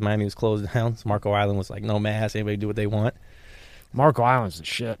was there because Miami was closed down. So Marco Island was like no mask. Anybody do what they want. Marco Island's the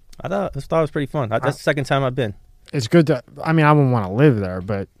shit. I thought it was pretty fun. That's the second time I've been. It's good to. I mean, I wouldn't want to live there,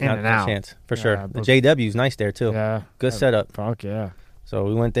 but in Not and a out, chance for sure. but- The JW's nice there too. Yeah, Good setup. Fuck yeah. So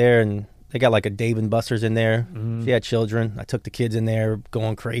we went there, and they got like a Dave and Buster's in there. Mhm. She had children. I took the kids in there,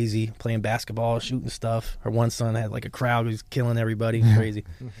 going crazy, playing basketball, shooting stuff. Her one son had like a crowd who was killing everybody. It was crazy.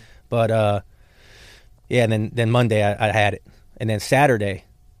 But yeah, and then Monday I had it, and then Saturday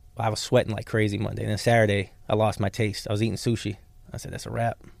I was sweating like crazy Monday, and then Saturday I lost my taste. I was eating sushi. I said, that's a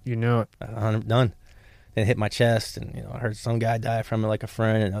wrap. You knew it. I'm done. Then it hit my chest, and I heard some guy die from it, like a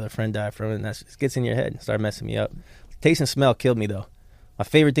friend, and another friend die from it, and it gets in your head. It started messing me up. Taste and smell killed me though. My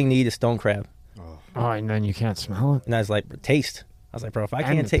favorite thing to eat is stone crab. Oh, and then you can't smell it. And I was like, taste. I was like, bro, if I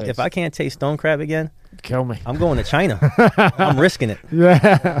And can't taste stone crab again, Kill me. I'm going to China. I'm risking it.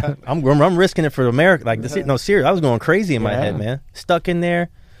 Yeah. I'm risking it for America. Like this. No, serious. I was going crazy in my head, man. Stuck in there,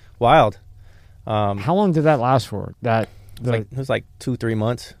 wild. How long did that last for? It was like 2-3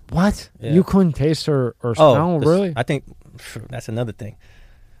 months. What? Yeah. You couldn't taste or smell, really? I think that's another thing.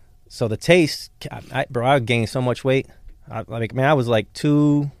 So the taste, I gained so much weight. I was like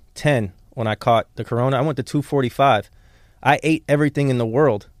 210 when I caught the Corona. I went to 245. I ate everything in the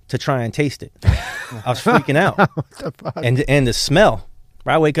world to try and taste it. I was freaking out. What the fuck? And the smell.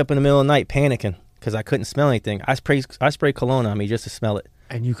 I wake up in the middle of the night panicking because I couldn't smell anything. I spray cologne on me just to smell it.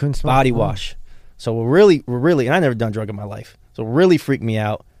 And you couldn't smell Body it? wash. So we're really, and I never done drug in my life. So what really freaked me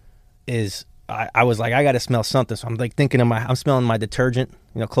out is I was like, I got to smell something. So I'm like thinking I'm smelling my detergent,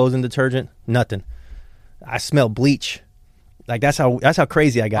 clothing detergent, nothing. I smell bleach. Like that's how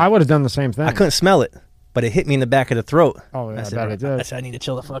crazy I got. I would have done the same thing. I couldn't smell it, but it hit me in the back of the throat. Oh, yeah, I said, I bet it did. I said, I need to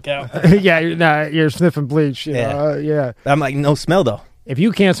chill the fuck out. Yeah, you're sniffing bleach. Yeah. Yeah. I'm like, no smell though. If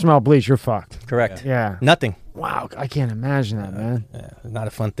you can't smell bleach, you're fucked. Correct. Yeah. Nothing. Wow, I can't imagine that, man. Yeah, not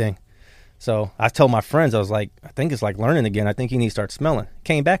a fun thing. So I told my friends, I was like, I think it's like learning again. I think you need to start smelling.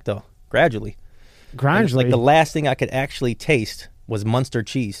 Came back though, gradually. Gradually. Like the last thing I could actually taste was Munster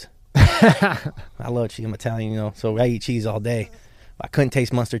cheese. I love cheese. I'm Italian, so I eat cheese all day. I couldn't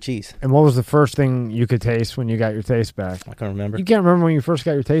taste Munster cheese. And what was the first thing you could taste when you got your taste back? I can't remember. You can't remember when you first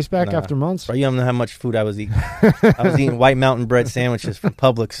got your taste back Nah. after months? Bro, you don't know how much food I was eating. I was eating White Mountain bread sandwiches from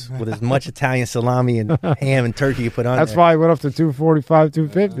Publix with as much Italian salami and ham and turkey you put on That's there. why I went up to 245,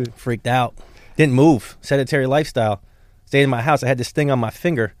 250. Freaked out. Didn't move. Sedentary lifestyle. Stayed in my house. I had this thing on my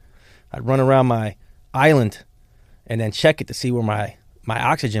finger. I'd run around my island and then check it to see where my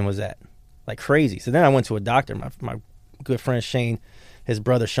oxygen was at. Like crazy. So then I went to a doctor. My good friend Shane, his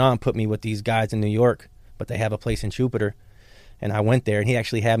brother Sean put me with these guys in New York, but they have a place in Jupiter. And I went there, and he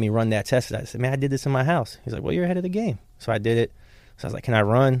actually had me run that test. I said, man, I did this in my house. He's like, well, you're ahead of the game. So I did it. So I was like, can I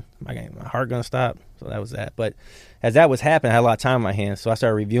run? My heart going to stop? So that was that. But as that was happening, I had a lot of time on my hands. So I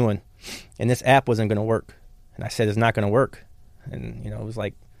started reviewing, and this app wasn't going to work. And I said, it's not going to work. And, it was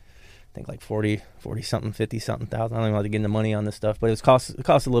like, I think like 40-something, 50-something thousand. I don't even know how to get the money on this stuff. But it cost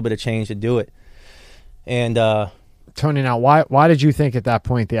a little bit of change to do it. And Tony, now why did you think at that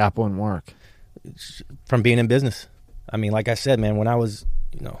point the app wouldn't work? From being in business. I mean, like I said, man, when I was,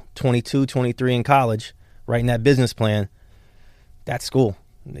 22, 23 in college, writing that business plan, that's school.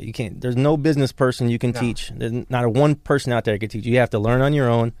 There's no business person you can teach. There's not a one person out there that can teach. You have to learn on your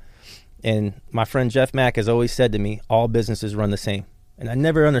own. And my friend Jeff Mack has always said to me, all businesses run the same. And I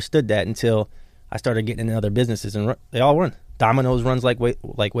never understood that until I started getting into other businesses, and they all run. Domino's runs like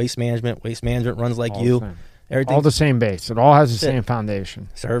waste management. Waste management runs like all you. Everything all the same base. It all has the same foundation.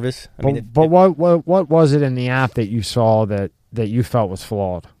 Service. But what was it in the app that you saw that you felt was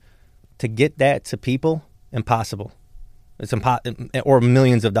flawed? To get that to people, impossible. It's or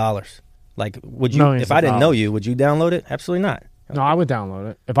millions of dollars. Like, would you? If I didn't know you, would you download it? Absolutely not. No, I would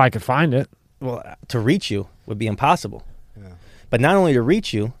download it if I could find it. Well, to reach you would be impossible. Yeah. But not only to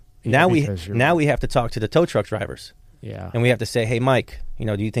reach you, now we have to talk to the tow truck drivers. Yeah. And we have to say, hey, Mike,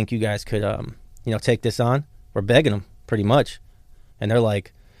 do you think you guys could, take this on? We're begging them pretty much. And they're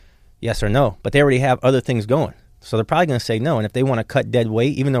like, yes or no. But they already have other things going. So they're probably going to say no. And if they want to cut dead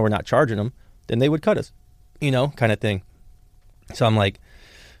weight, even though we're not charging them, then they would cut us, kind of thing. So I'm like,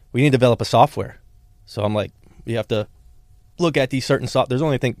 we need to develop a software. So I'm like, we have to look at these certain there's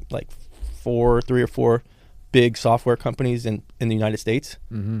only, I think, like 3 or 4 big software companies in the United States,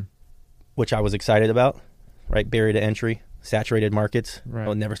 which I was excited about, right? Barrier to entry, saturated markets. Right. I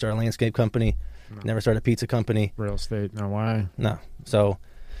would never start a landscape company, never start a pizza company. Real estate, no way. No. So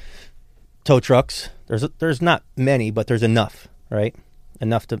tow trucks, there's not many, but there's enough, right?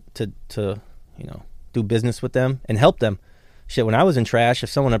 Enough to do business with them and help them. Shit, when I was in trash, if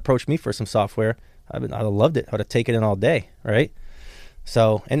someone approached me for some software, I'd have loved it. I would have taken it all day, right?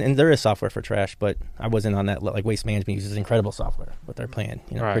 So, and there is software for trash, but I wasn't on that. Like Waste Management uses incredible software, but they're paying,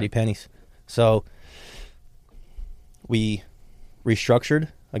 right. pretty pennies. So we restructured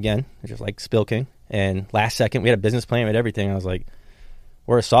again, just like Spill King. And last second, we had a business plan, we had everything. I was like,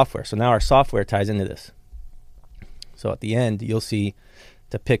 we're a software. So now our software ties into this. So at the end, you'll see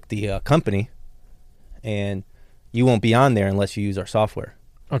to pick the company, and you won't be on there unless you use our software.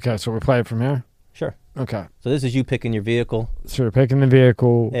 Okay, so we play it from here? Sure. Okay. So this is you picking your vehicle. So you're picking the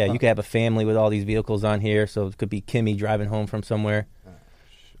vehicle. Yeah, you could have a family with all these vehicles on here. So it could be Kimmy driving home from somewhere.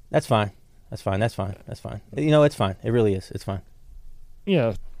 That's fine. That's fine. It's fine. It really is. It's fine.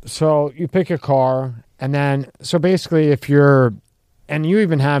 Yeah. So you pick a car, and then, so basically and you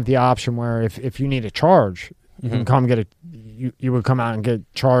even have the option where if you need a charge, you can come get you would come out and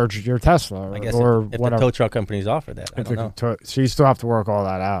get charged your Tesla I guess or if whatever. the tow truck companies offer that, I don't know. So you still have to work all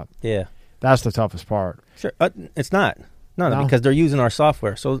that out. Yeah. That's the toughest part. Sure. It's not. No, because they're using our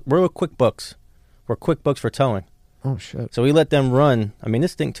software. So we're with QuickBooks. We're QuickBooks for towing. Oh, shit. So we let them run. I mean,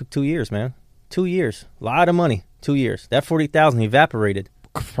 this thing took 2 years, man. 2 years. A lot of money. 2 years. That $40,000 evaporated.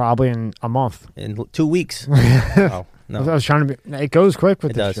 Probably in a month. In 2 weeks. Oh, no. I was trying to be. It goes quick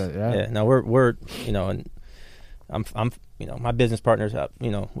with this shit. Yeah. No, we're and I'm my business partners.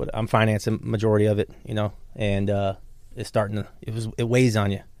 I'm financing majority of it. And it's starting to. It weighs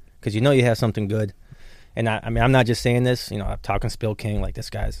on you because you have something good. And I mean, I'm not just saying this. I'm talking Spill King like this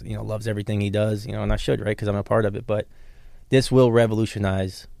guy's loves everything he does. And I should, right? Because I'm a part of it. But this will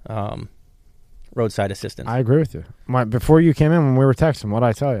revolutionize roadside assistance. I agree with you. Before you came in, when we were texting, what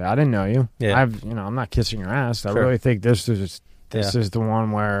I tell you, I didn't know you. Yeah. I'm not kissing your ass. I Sure. really think this is the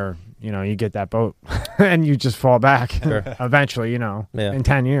one where you get that boat and you just fall back. Sure. Eventually. In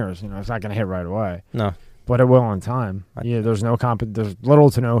 10 years, it's not going to hit right away. No, but it will in time. There's little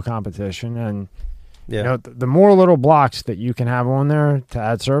to no competition, and the more little blocks that you can have on there to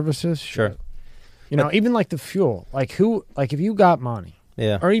add services. Sure. Even like the fuel, if you got money.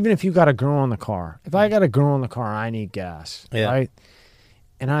 Yeah. Or even if you got a girl in the car. If I got a girl in the car, I need gas. Yeah. Right?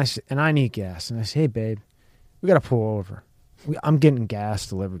 And I need gas. And I say, hey, babe, we got to pull over. I'm getting gas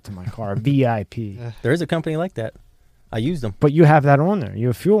delivered to my car, VIP. There is a company like that. I use them. But you have that on there. You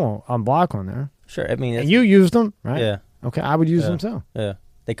have fuel on block on there. Sure. I mean, and you use them, right? Yeah. Okay, I would use them too. Yeah.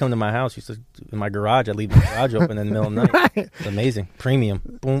 They come to my house. In my garage. I leave the garage open in the middle of the night. It's amazing.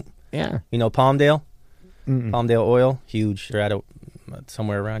 Premium. Boom. Yeah. Palmdale? Mm-mm. Palmdale Oil. Huge. They're at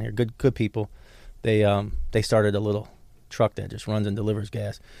somewhere around here. Good people. They started a little truck that just runs and delivers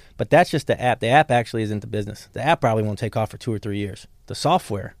gas. But that's just the app. The app actually isn't the business. The app probably won't take off for 2 or 3 years. The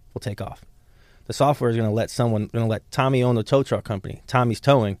software will take off. The software is going to let Tommy own the tow truck company. Tommy's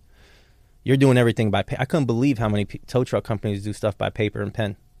towing. You're doing everything by paper. I couldn't believe how many tow truck companies do stuff by paper and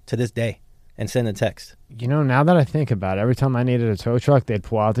pen to this day and send a text. You know, now that I think about it, every time I needed a tow truck, they'd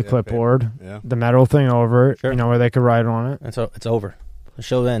pull out the clipboard, Yeah. the metal thing over it, Sure. you know, where they could write on it. And so it's over. The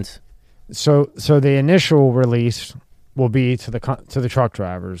show ends. So the initial release will be to the truck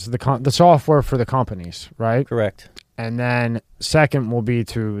drivers, the software for the companies, right? Correct. And then second will be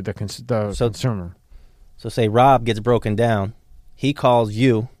to the consumer. So say Rob gets broken down. He calls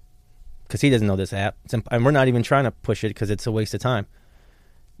you because he doesn't know this app. And we're not even trying to push it because it's a waste of time.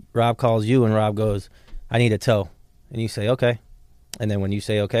 Rob calls you and Rob goes, I need a tow. And you say, okay. And then when you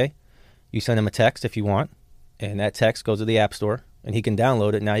say okay, you send him a text if you want. And that text goes to the App Store. And he can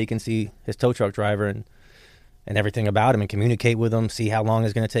download it. Now he can see his tow truck driver and everything about him and communicate with him, see how long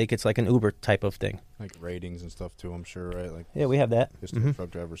it's going to take. It's like an Uber type of thing. Like ratings and stuff too, I'm sure, right? Like, Yeah, we have that. this Mhm. truck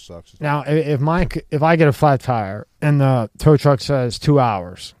driver sucks. Now, if I get a flat tire and the tow truck says 2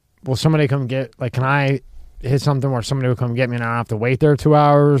 hours, will somebody come get, like, can I hit something where somebody will come get me and I don't have to wait there 2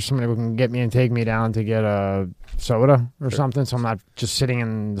 hours? Somebody will come get me and take me down to get a soda or something, so I'm not just sitting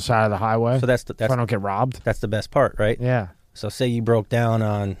in the side of the highway So that's so I don't get robbed? that's the best part, right? Yeah. So say you broke down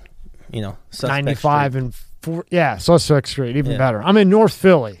on, Suspect 95 Street. and 4, yeah, Suspect Street, even Yeah. better. I'm in North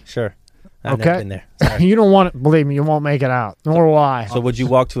Philly. Sure. I've Okay. never been there. Sorry. You don't want it, believe me, you won't make it out. Nor will I. So would you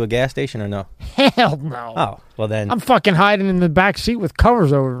walk to a gas station or no? Hell no. Oh, well then. I'm fucking hiding in the back seat with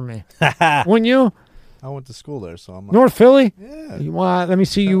covers over me. Wouldn't you? I went to school there, so I'm like, North Philly? yeah. You want? Let me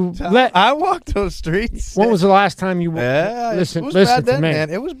see you. I walked those streets. When was the last time you? Yeah, listen, it was listen bad to then, me. man.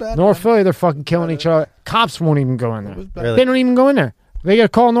 It was bad. North then. Philly, they're fucking killing each other. Cops won't even go in It there. was bad. Really? They don't even go in there. They get a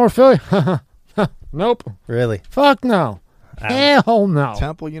call North Philly. Nope. Really? Fuck no. Hell no.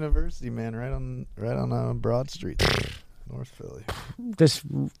 Temple University, man, right on Broad Street, North Philly. This,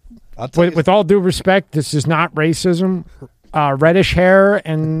 I'll tell you, with all due respect, this is not racism. Reddish hair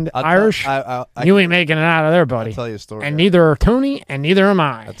and I'll tell- Irish. You ain't making it out of there, buddy. I'll tell you a story. And neither are Tony, and neither am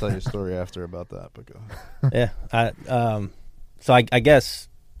I. I'll tell you a story after about that. But go. Yeah. So I guess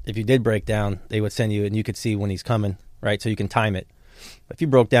if you did break down, they would send you and you could see when he's coming, right? So you can time it. But if you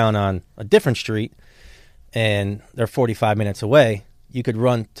broke down on a different street and they're 45 minutes away, you could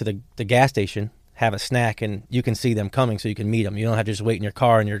run to the gas station, have a snack, and you can see them coming so you can meet them. You don't have to just wait in your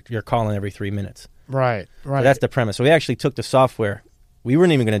car and you're calling every 3 minutes. Right. So that's the premise. So we actually took the software. We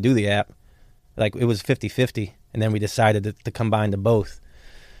weren't even going to do the app. Like, it was 50-50, and then we decided to combine the both.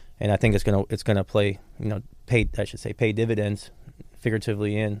 And I think it's gonna play, pay dividends,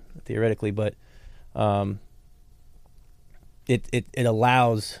 figuratively and theoretically, but it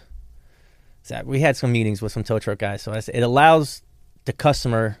allows. We had some meetings with some tow truck guys, so it allows the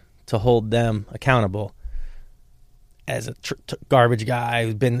customer to hold them accountable. As a garbage guy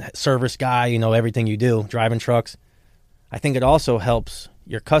who's been service guy, everything you do, driving trucks. I think it also helps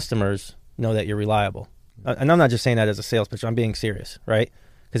your customers know that you're reliable. And I'm not just saying that as a sales pitch. I'm being serious, right?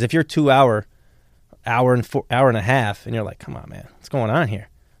 Because if you're 2 hour and a half, and you're like, come on, man, what's going on here?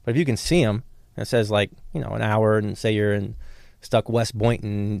 But if you can see them, and it says like, an hour, and say you're stuck West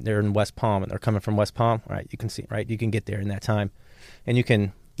Boynton, they're in West Palm, and they're coming from West Palm, right? You can see, right? You can get there in that time, and you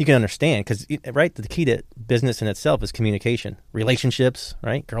can understand, because, right, the key to business in itself is communication, relationships,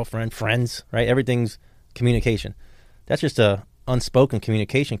 right? Girlfriend, friends, right? Everything's communication. That's just a unspoken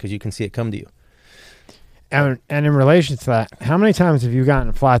communication because you can see it come to you. And in relation to that, how many times have you gotten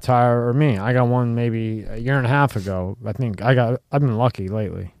a flat tire, or me? I got one maybe a year and a half ago. I think I've been lucky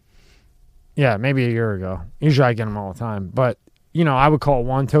lately. Yeah, maybe a year ago. Usually I get them all the time. But, I would call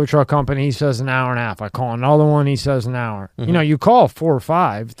one tow truck company, he says an hour and a half. I call another one, he says an hour. Mm-hmm. You call 4 or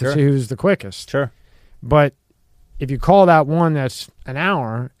 5 to Sure. see who's the quickest. Sure. But if you call that one that's an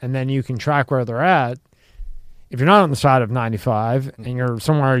hour, and then you can track where they're at, if you're not on the side of 95 and you're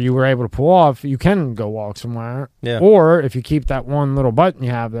somewhere you were able to pull off, you can go walk somewhere. Yeah. Or if you keep that one little button you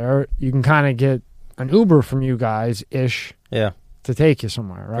have there, you can kind of get an Uber from you guys-ish Yeah. to take you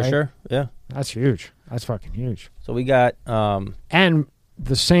somewhere, right? For sure. Yeah. That's huge. That's fucking huge. So we got And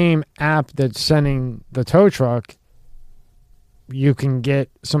the same app that's sending the tow truck, you can get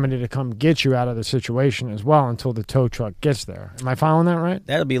somebody to come get you out of the situation as well until the tow truck gets there. Am I following that right?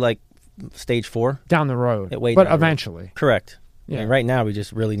 that'll be like stage 4. Down the road. Way But down the road. eventually. Correct. Yeah. I mean, right now we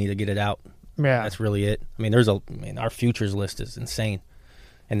just really need to get it out. Yeah. That's really it. I mean, our futures list is insane.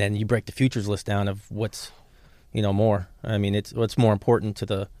 And then you break the futures list down of what's, more. I mean, it's what's more important to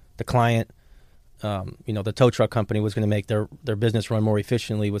the client. The tow truck company was going to make their business run more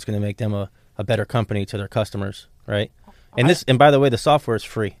efficiently, what's going to make them a better company to their customers, right? And by the way, the software is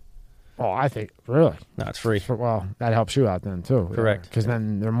free. Oh, I think really. No, it's free. Well, that helps you out then too. Correct. Because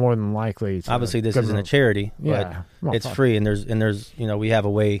then they're more than likely. To Obviously, this give isn't a them- charity, Yeah, but Well, it's fuck. free, and there's we have a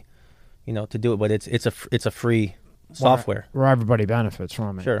way, to do it, but it's a free software. where everybody benefits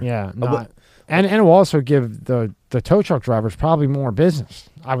from it. Sure. Yeah. But No, and it will also give the tow truck drivers probably more business,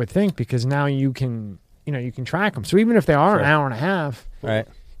 I would think, because now you can track them. So even if they are an Sure. hour and a half, Right.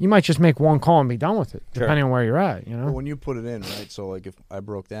 you might just make one call and be done with it, Sure. depending on where you're at. But when you put it in, right? So like if I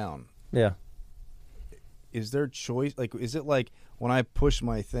broke down, Yeah. is there choice? Like, is it like when I push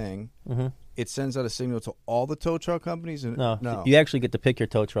my thing, Mm-hmm. it sends out a signal to all the tow truck companies? And No, you actually get to pick your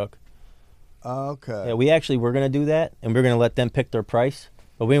tow truck. Okay. Yeah, we're going to do that, and we're going to let them pick their price,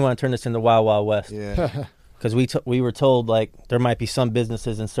 but we want to turn this into Wild Wild West. Yeah. Because we were told, like, there might be some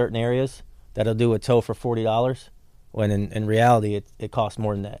businesses in certain areas that'll do a tow for $40, when in reality it costs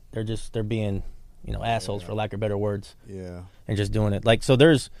more than that. They're being assholes, for lack of better words, Yeah. and just doing it. Like, so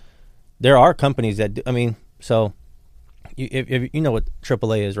there are companies that do, so if you know what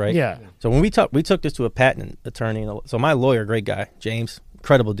AAA is, right? Yeah. So when we took this to a patent attorney. So my lawyer, great guy, James,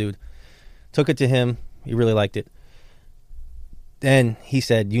 incredible dude, took it to him. He really liked it. Then he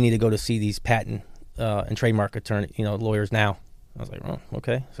said, "You need to go to see these patent and trademark attorney, lawyers now." I was like, "Oh,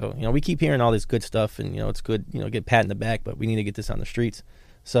 okay." So we keep hearing all this good stuff, and it's good, get pat in the back, but we need to get this on the streets.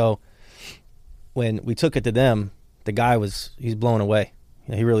 So when we took it to them, the guy he's blown away.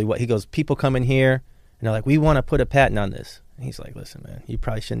 He really he goes, "People come in here and they're like, we want to put a patent on this." And he's like, "Listen, man, you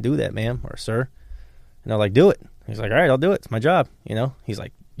probably shouldn't do that, ma'am or sir." And they're like, "Do it." He's like, "All right, I'll do it. It's my job." He's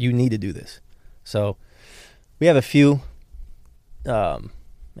like, "You need to do this." So we have a few.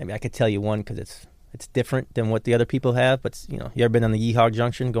 Maybe I could tell you one because it's different than what the other people have. But you ever been on the Yeehawk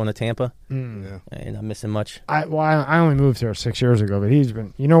Junction going to Tampa? Yeah. And I'm missing much. I only moved here 6 years ago, but he's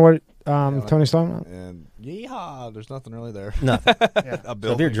been. You know what Tony's talking about? And yeehaw, there's nothing really there. Nothing. A So if you're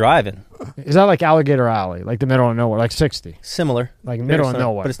building. driving, Is that like Alligator Alley, like the middle of nowhere, like 60, similar, like Very middle of similar,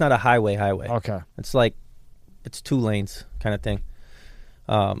 nowhere? but it's not a highway. Okay. It's like it's 2 lanes kind of thing.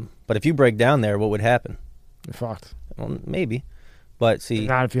 But if you break down there, what would happen? You're fucked. Well, maybe, but see,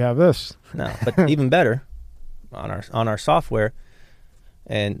 Not if you have this. no. But even better, on our software,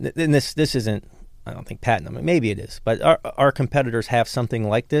 and this isn't. I don't think patent. Maybe it is, but our competitors have something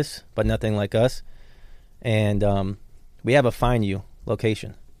like this, but nothing like us. And we have a find you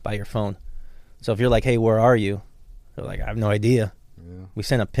location by your phone. So if you're like, "Hey, where are you?" They're like, "I have no idea." Yeah. We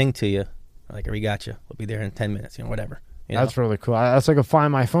send a ping to you. We're like, "We got you. We'll be there in 10 minutes." Whatever. That's really cool. That's like a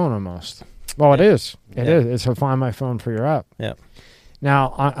Find My Phone almost. Well, it is. It Yeah. is. It's a Find My Phone for your app. Yeah.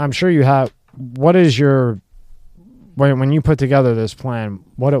 Now, I'm sure you have. What is your when you put together this plan?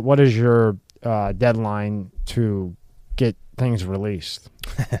 What is your deadline to get things released?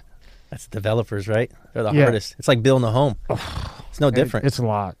 That's developers, right? They're the Yeah. hardest. It's like building a home. It's no different. It's a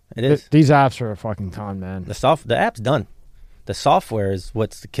lot. It is. These apps are a fucking ton, man. The app's done. The software is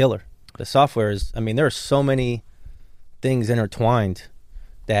what's the killer. The software is. There are so many things intertwined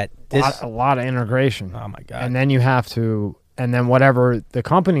that this. A lot of integration. Oh my god! And then you have to, and then whatever the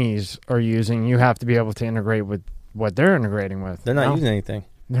companies are using, you have to be able to integrate with what they're integrating with. They're not No? using anything.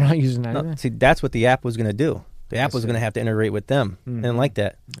 They're not using No, anything. see, that's what the app was going to do. The app I was see. going to have to integrate with them. Mhm. Didn't like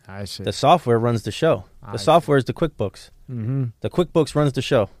that. I see. The software runs the show. I The see. software is the QuickBooks. Mm-hmm. The QuickBooks runs the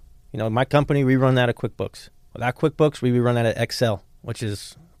show. My company, we run out of QuickBooks. Without QuickBooks, we run out of Excel, which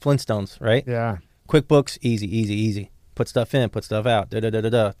is Flintstones, right? Yeah. QuickBooks, easy. Put stuff in, put stuff out.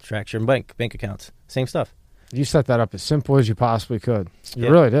 Tracks your bank accounts. Same stuff. You set that up as simple as you possibly could. You Yeah.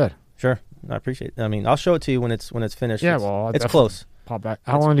 really did. Sure, I appreciate it. I'll show it to you when it's finished. Yeah, it's, well, I'll it's definitely close. Pop back.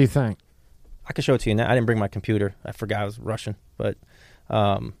 How long do you think? I can show it to you now. I didn't bring my computer. I forgot I was rushing, but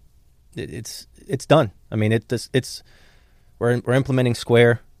it's done. We're implementing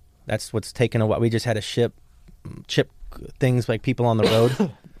Square. That's what's taken a while. We just had to ship things like people on the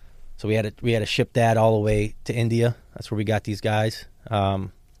road. So we had to ship that all the way to India. That's where we got these guys.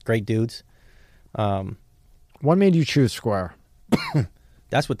 Great dudes. What made you choose Square?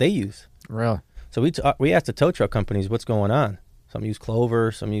 That's what they use. Really? So we asked the tow truck companies what's going on. Some use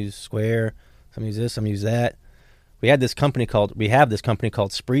Clover, some use Square, some use this, some use that. We have this company called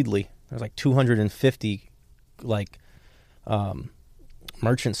Spreedly. There's like 250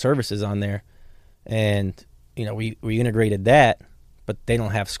 merchant services on there, and we integrated that, but they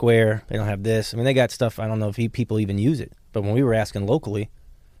don't have Square, they don't have this. They got stuff. I don't know if people even use it, but when we were asking locally,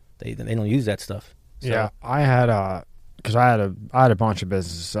 they don't use that stuff. So, Yeah, I had because I had a bunch of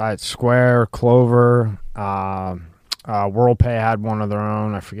businesses. I had Square, Clover, WorldPay had one of their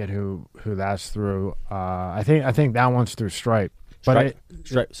own. I forget who that's through. I think that one's through Stripe. But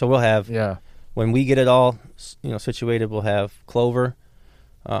Stripe. So we'll have yeah, when we get it all situated, we'll have Clover,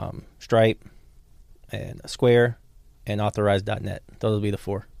 Stripe, and Square, and Authorized.net. Those will be the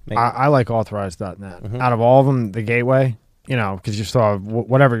 4. I like Authorized.net. Mm-hmm. Out of all of them, the gateway, because you still have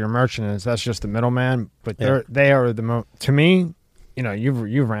whatever your merchant is, that's just the middleman. But they are the most, to me,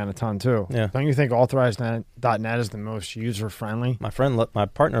 you've ran a ton too. Yeah. Don't you think Authorized.net is the most user friendly? My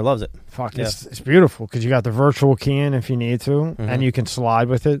partner loves it. Fuck, Yeah. it's beautiful because you got the virtual key in if you need to, and you can slide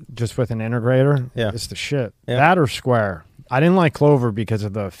with it just with an integrator. Yeah. It's the shit. Yeah. That or Square. I didn't like Clover because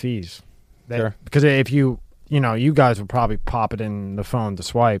of the fees. Sure. Because if you guys would probably pop it in the phone to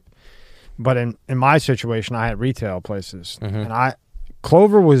swipe, but in my situation, I had retail places, and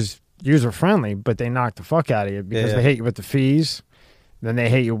Clover was user friendly, but they knocked the fuck out of you because they hate you with the fees. Then they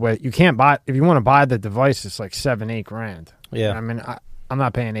hate you with, you can't buy, if you want to buy the device, it's like $7-8 grand. Yeah. I mean, I'm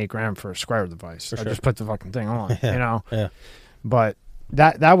not paying $8 grand for a Square device. I just put the fucking thing on, Yeah. But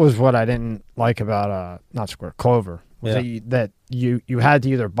that was what I didn't like about not Square, Clover. Was that you had to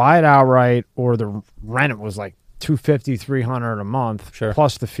either buy it outright or the rent was like $250, $300 a month,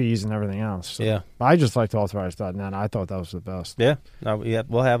 plus the fees and everything else. So Yeah. I just liked Authorized.net. I thought that was the best. Yeah. No,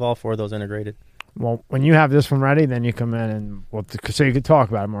 we'll have all 4 of those integrated. Well, when you have this one ready, then you come in and so you could talk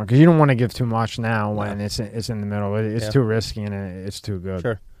about it more because you don't want to give too much now when it's in the middle. It's too risky and it's too good.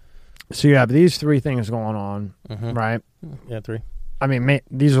 Sure. So you have these 3 things going on, right? Yeah, 3. I mean,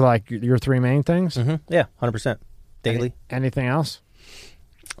 these are like your 3 main things. Yeah, 100%. Daily. Anything else?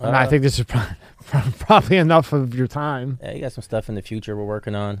 And I think this is probably enough of your time. Yeah, you got some stuff in the future we're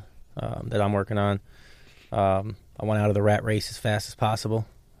working on, that I'm working on. I want out of the rat race as fast as possible,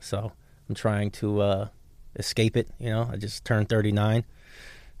 so I'm trying to escape it. I just turned 39.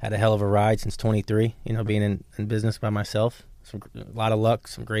 Had a hell of a ride since 23, being in business by myself. A lot of luck,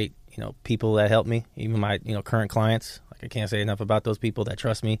 some great, people that helped me, even my, current clients. Like I can't say enough about those people that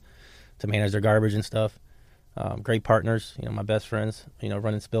trust me to manage their garbage and stuff. Great partners, my best friends,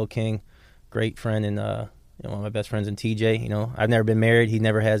 running Spill King, great friend and, one of my best friends in TJ, I've never been married. He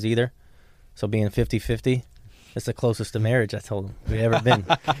never has either. So being 50-50, it's the closest to marriage I told him we've ever been.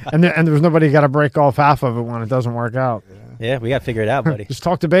 and there's nobody got to break off half of it when it doesn't work out. Yeah, we got to figure it out, buddy. Just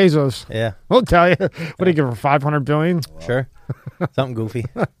talk to Bezos. Yeah. We'll tell you. What do you give her, $500 billion? Wow. Sure. Something goofy.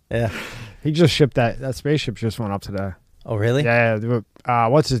 Yeah. He just shipped that spaceship just went up today. Oh, really? Yeah.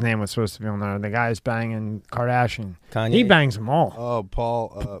 What's his name was supposed to be on there? The guy's banging Kardashian. Kanye. He bangs them all. Oh,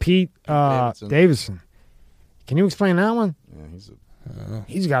 Paul. Pete Davidson. Can you explain that one? Yeah,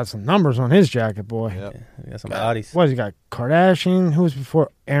 he's got some numbers on his jacket, boy. Yep. He got some bodies. What, he got Kardashian? Who was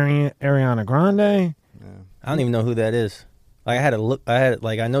before? Ariana Grande? Yeah. I don't even know who that is. Like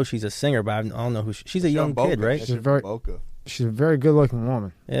I know she's a singer, but I don't know who she's a young kid, right? She's a very good-looking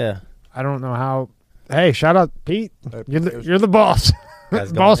woman. Yeah. I don't know how. Hey, shout out Pete. You're the boss.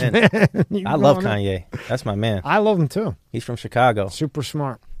 Boss man. I love Kanye. That's my man. I love him too. He's from Chicago. Super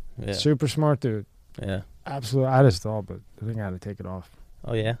smart. Yeah. Super smart dude. Yeah. Absolutely. I just thought, but I think I had to take it off.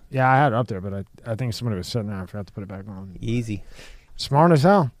 Oh, yeah? Yeah, I had it up there, but I think somebody was sitting there. I forgot to put it back on. Easy. Smart as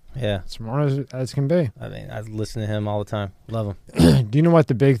hell. Yeah. Smart as can be. I mean, I listen to him all the time. Love him. Do you know what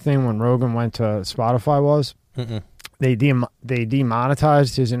the big thing when Rogan went to Spotify was? Mm-mm. They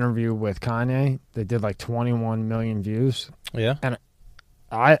demonetized his interview with Kanye. They did like 21 million views. Yeah. And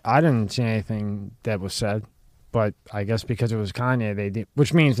I didn't see anything that was said, but I guess because it was Kanye,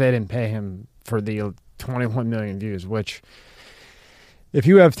 which means they didn't pay him for the 21 million views, which if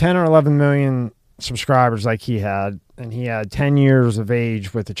you have 10 or 11 million subscribers like he had, and he had 10 years of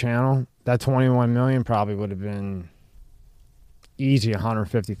age with the channel, that 21 million probably would have been easy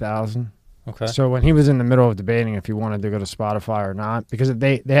 150,000. Okay. So when he was in the middle of debating if he wanted to go to Spotify or not, because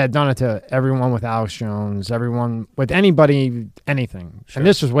they had done it to everyone with Alex Jones, everyone with anybody, anything. Sure. And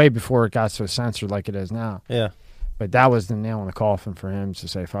this was way before it got so censored like it is now. Yeah. But that was the nail in the coffin for him to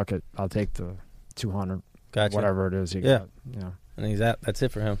say, fuck it, I'll take the 200, Gotcha. whatever it is he got. Yeah. And that's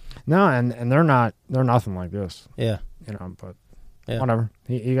it for him. No, and they're nothing like this. Yeah. But yeah. whatever.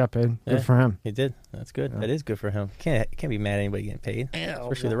 He got paid. Yeah. Good for him. He did. That's good. Yeah. That is good for him. Can't be mad at anybody getting paid,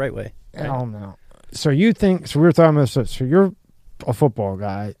 especially the right way. Right? Hell no. So we were talking about this. So you're a football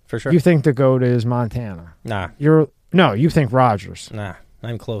guy. For sure. You think the GOAT is Montana. Nah. You think Rodgers. Nah. Not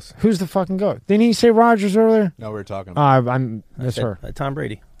even close. Who's the fucking GOAT? Didn't he say Rodgers earlier? No, we were talking about I'm miss her. Tom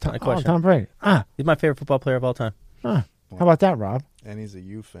Brady. Tom Brady. He's my favorite football player of all time. How about that, Rob? and he's a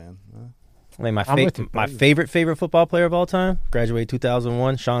U fan. Huh? I mean, my favorite football player of all time, graduated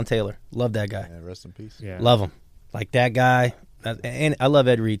 2001, Sean Taylor. Love that guy. Yeah, rest in peace. Yeah. Love him. Like that guy. And I love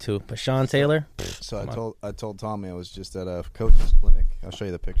Ed Reed too, but Sean Taylor. So I told Tommy I was just at a coach's clinic. I'll show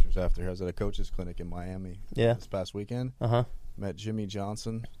you the pictures after. I was at a coach's clinic in Miami. Yeah. This past weekend. Met Jimmy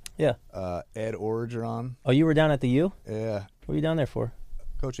Johnson. Yeah. Ed Orgeron. Oh, you were down at the U? Yeah. What were you down there for?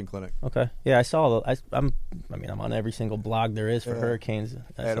 coaching clinic. Okay. Yeah, I saw I'm on every single blog there is for Hurricanes.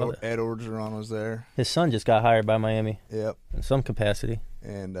 Ed Orgeron was there. His son just got hired by Miami. Yep. In some capacity.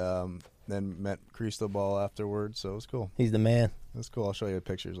 And then met Cristobal afterwards, so it was cool. He's the man. It was cool. I'll show you the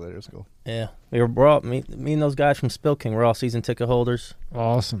pictures later. It was cool. Yeah. We're all, me and those guys from Spill King, we're all season ticket holders.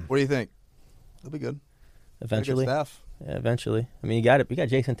 Awesome. What do you think? It'll be good. Eventually. Good staff. Yeah, eventually. I mean, you got it. We got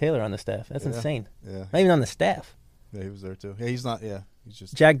Jason Taylor on the staff. That's insane. Yeah. Not even on the staff. Yeah, he was there too. Yeah, he's not. Yeah, he's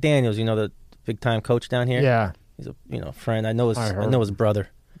just Jack Daniels. You know, the big time coach down here. Yeah. He's a friend. I know his brother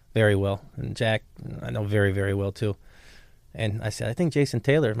very well, and Jack I know very, very well too. And I said, I think Jason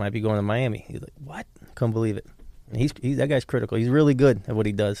Taylor might be going to Miami. He's like, what? Couldn't believe it. And he's that guy's critical. He's really good at what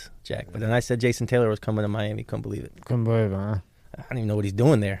he does, Jack. But then I said Jason Taylor was coming to Miami. Couldn't believe it. Couldn't believe it, huh? I don't even know what he's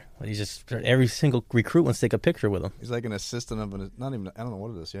doing there. But he's just every single recruit wants to take a picture with him. He's like an assistant of not even. I don't know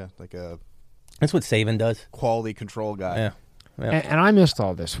what it is. Yeah, like a. That's what Saban does. Quality control guy. Yeah. And I missed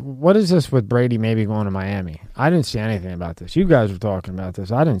all this. What is this with Brady maybe going to Miami? I didn't see anything about this. You guys were talking about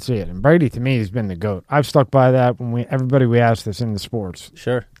this. I didn't see it. And Brady, to me, has been the GOAT. I've stuck by that when everybody we asked this in the sports.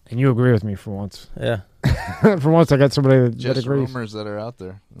 Sure. And you agree with me for once. Yeah. For once, I got somebody that Just agrees. rumors that are out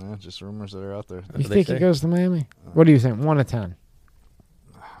there. Yeah, just rumors that are out there. You think he goes to Miami? What do you think? 1 to 10?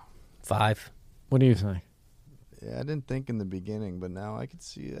 5. What do you think? Yeah, I didn't think in the beginning, but now I could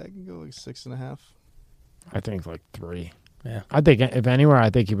see I can go like 6.5. I think like 3. Yeah. I think if anywhere, I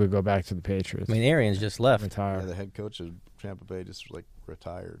think he would go back to the Patriots. I mean, Arians just left. Retire. Yeah, the head coach of Tampa Bay just like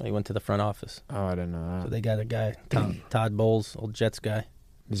retired. He went to the front office. Oh, I didn't know So that. they got a guy, Todd Bowles, old Jets guy.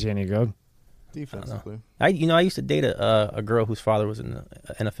 Is he any good? Defensively. I used to date a girl whose father was an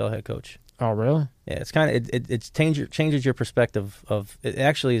NFL head coach. Oh, really? Yeah, it's kind of it changes your perspective of it.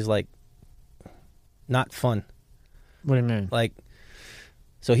 Actually, is like not fun. What do you mean? Like,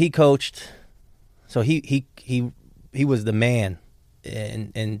 so he coached. So he was the man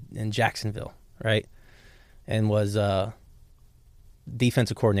in Jacksonville, right? And was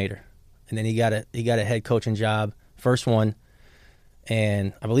defensive coordinator, and then he got a head coaching job, first one,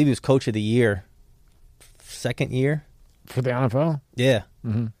 and I believe he was coach of the year, second year For the NFL? Yeah.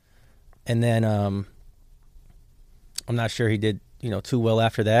 Mm-hmm. And then I'm not sure he did too well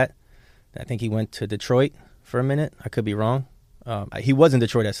after that. I think he went to Detroit for a minute. I could be wrong. He was in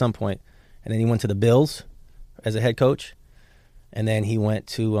Detroit at some point, and then he went to the Bills as a head coach, and then he went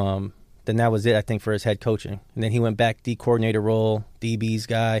to then that was it, I think, for his head coaching. And then he went back D coordinator role, DB's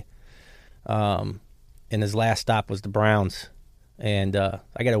guy, and his last stop was the Browns. And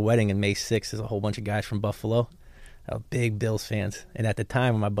I got a wedding in May 6th. There's a whole bunch of guys from Buffalo, big Bills fans. And at the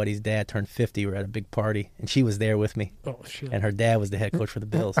time when my buddy's dad turned 50, we were at a big party, and she was there with me. Oh, shit. And her dad was the head coach for the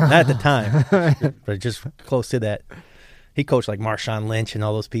Bills. Not at the time, but just close to that. He coached like Marshawn Lynch and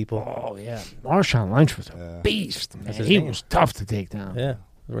all those people. Oh, yeah. Marshawn Lynch was a beast, man. his He name. was tough to take down. Yeah,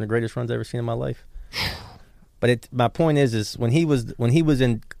 one of the greatest runs I've ever seen in my life. But my point is when he was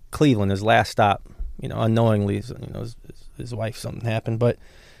in Cleveland, his last stop, unknowingly, his wife, something happened, but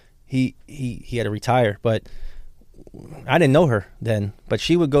he had to retire. But I didn't know her then, but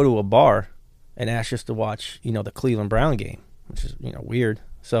she would go to a bar and ask us to watch, the Cleveland Brown game, which is weird.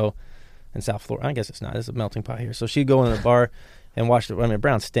 So in South Florida, I guess it's not. It's a melting pot here. So she'd go in the bar and watch the. I mean,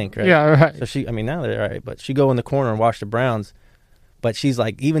 Browns stink, right? Yeah, right. So now they're all right, but she'd go in the corner and watch the Browns. But she's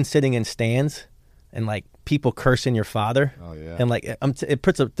like, even sitting in stands and like people cursing your father. Oh, yeah. And like it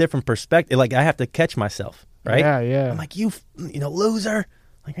puts a different perspective. Like I have to catch myself, right? Yeah, yeah. I'm like, you loser.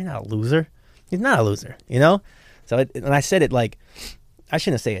 Like, you're not a loser. He's not a loser, So and I said it like, I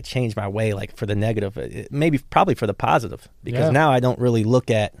shouldn't say it changed my way like for the negative. Probably for the positive, because now I don't really look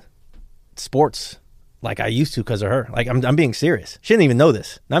at sports like I used to because of her. Like I'm being serious. She didn't even know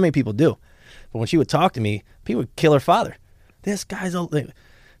this. Not many people do. But when she would talk to me, people would kill her father. This guy's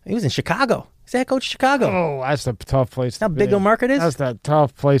he was in Chicago. He's the head coach of Chicago. Oh, that's a tough place to How be. big a market is? That's that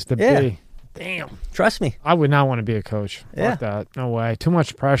tough place to Yeah. be. Damn. Trust me. I would not want to be a coach. Yeah. Fuck that. No way. Too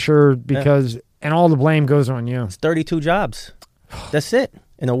much pressure because, and all the blame goes on you. It's 32 jobs. That's it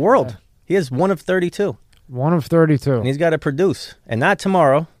in the world. Yeah. He is one of 32. One of 32 And he's got to produce. And not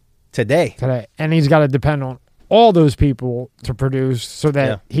tomorrow, today. today. And he's got to depend on all those people to produce so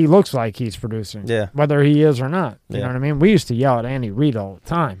that he looks like he's producing. Yeah. Whether he is or not. You Yeah. know what I mean? We used to yell at Andy Reid all the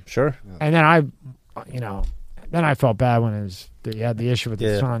time. Sure. And then I felt bad when he had the issue with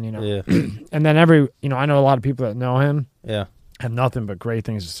his son, Yeah. And then I know a lot of people that know him Yeah. have nothing but great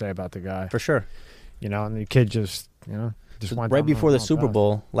things to say about the guy. For sure. And the kid just went Right down before the real Super fast.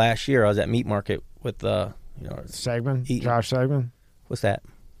 Bowl last year, I was at Meat Market with Segman, Eaton. Josh Segman. what's that?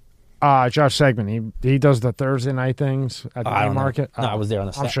 Josh Segman. He does the Thursday night things at the I don't know. market. No, I was there on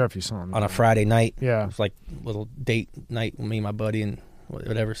a I'm sure if you saw him. on a Friday night. Yeah. It was like a little date night with me and my buddy, and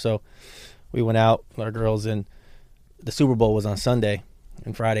whatever. So we went out with our girls, and the Super Bowl was on Sunday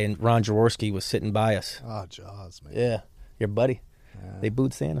and Friday, and Ron Jaworski was sitting by us. Oh, Jaws, man. Yeah, your buddy. Yeah. They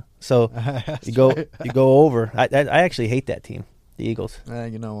booed Santa. So you go over. I actually hate that team, the Eagles.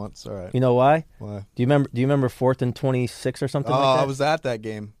 You know what? It's all right. You know why? Why? Do you remember 4th and 26 or something Oh, like that? I was at that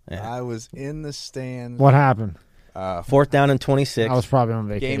game. Yeah. I was in the stands. What happened? 4th down and 26. I was probably on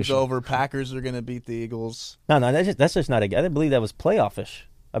vacation. Game's over. Packers are going to beat the Eagles. No, that's just not a. I believe that was playoff-ish.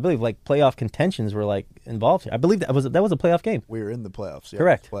 I believe like playoff contentions were like involved here. I believe that was a playoff game. We were in the playoffs. Yeah,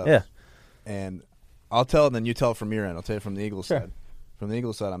 Correct. Playoffs. Yeah. And I'll tell, and then you tell from your end. I'll tell you from the Eagles Sure. side. From the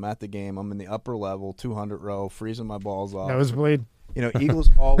Eagles side, I'm at the game. I'm in the upper level, 200 row, freezing my balls off. Nosebleed. You know, Eagles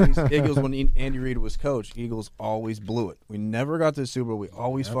when Andy Reid was coach, Eagles always blew it. We never got to the Super Bowl. We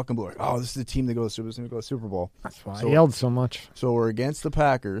always fucking blew it. Oh, this is the team that goes to the Super Bowl. That's why So- I yelled so much. So we're against the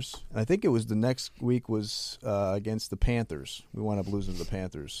Packers, and I think it was the next week was against the Panthers. We wound up losing to the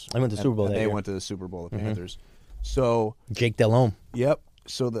Panthers. I went to the Super Bowl and that they year. went to the Super Bowl, the Panthers. So, Jake Delhomme. yep.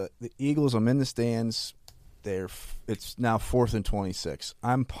 So the Eagles, I'm in the stands. It's now 4th and 26.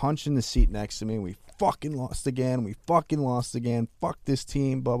 I'm punching the seat next to me. We fucking lost again. Fuck this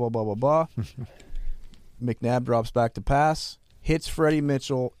team. Blah, blah, blah, blah, blah. McNabb drops back to pass, hits Freddie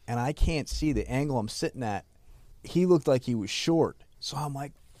Mitchell, and I can't see the angle I'm sitting at. He looked like he was short. So I'm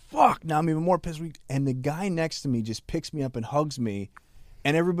like, fuck. Now I'm even more pissed. And the guy next to me just picks me up and hugs me.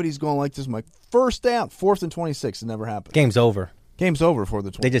 And everybody's going like this. I'm like, first down, 4th and 26. It never happened. Game's over. Game's over for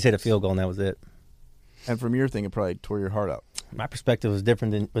the 26. They just hit a field goal and that was it. And from your thing, it probably tore your heart out. My perspective was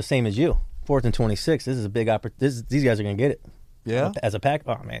different than the same as you. 4th and 26. This is a big opportunity. These guys are going to get it. Yeah? As a pack.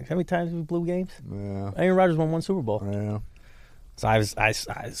 Oh man, how many times we blew games? Yeah. Aaron Rodgers won 1 Super Bowl. Yeah.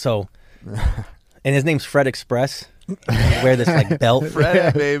 So and his name's Fred Express. Wear this like belt.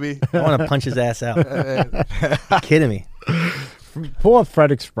 Fred, baby. I want to punch his ass out. Kidding me? Pull up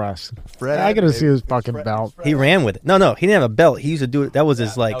Fred Express. Fred, I gotta baby. see his It's fucking Fred- belt. it's Fred. He ran with it. No, he didn't have a belt. He used to do it. That was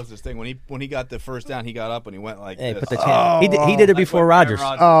his like. That was his thing. When he got the first down, he got up and he went like Hey, this. put the champ. He did it before Rodgers.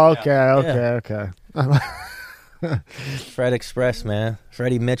 Oh, okay. Fred Express, man.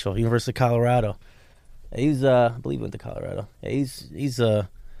 Freddie Mitchell, University of Colorado. He's I believe he went to Colorado. Yeah, he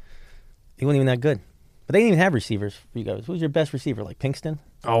wasn't even that good. But they didn't even have receivers for you guys. Who's your best receiver? Like Pinkston?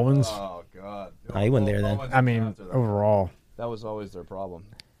 Owens. Oh, God. Nah, he wasn't there then. I mean, overall, That was always their problem.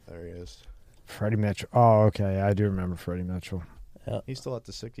 There he is. Freddie Mitchell. Oh, okay. I do remember Freddie Mitchell. He's still at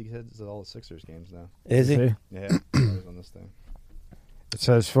the Sixers. He's at all the Sixers games now. Is he? Yeah, he's on this thing. It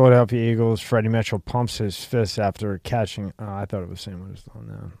says Philadelphia Eagles. Freddie Mitchell pumps his fist after catching. I thought it was saying what it's on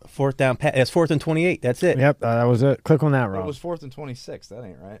now. 4th down. That's 4th and 28. That's it. Yep, that was it. Click on that, But it Rob. was 4th and 26. That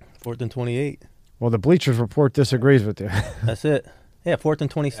ain't right. 4th and 28. Well, the Bleachers Report disagrees with you. That's it. Yeah, 4th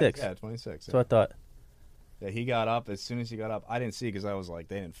and 26. Yeah, 26. That's what I thought. Yeah, he got up. As soon as he got up, I didn't see because I was like,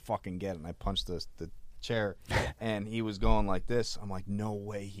 they didn't fucking get it. And I punched the chair, and he was going like this. I'm like, no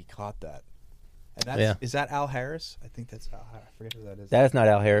way he caught that. And that's, Is that Al Harris? I think that's Al Harris. I forget who that is. That is not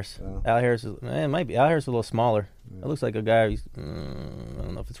Al Harris. No. Al Harris it might be. Al Harris is a little smaller. It looks like a guy. I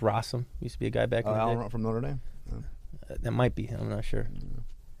don't know if it's Rossum. Used to be a guy back in the day. Al from Notre Dame. That might be. I'm not sure.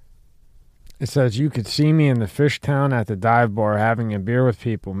 It says you could see me in the Fishtown at the dive bar having a beer with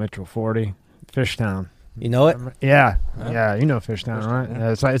people. Mitchell 40, Fishtown. You know it? Yeah, Huh? yeah, you know Fishtown, right?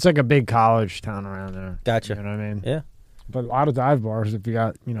 Yeah, it's like a big college town around there. Gotcha. You know what I mean? Yeah. But a lot of dive bars. If you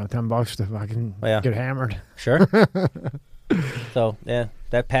got $10 to fucking get hammered. Sure. So yeah,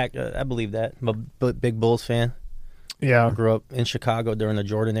 that pack. I believe that. I'm a big Bulls fan. Yeah, I grew up in Chicago during the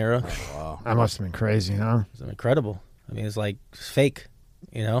Jordan era. Wow. that must have been crazy, huh? It was incredible. I mean, it's like it's fake.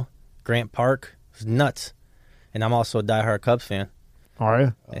 Grant Park was nuts. And I'm also a diehard Cubs fan. Are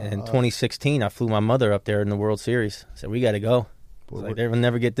you? And in 2016, I flew my mother up there in the World Series. I said, we got to go. I was like, they'll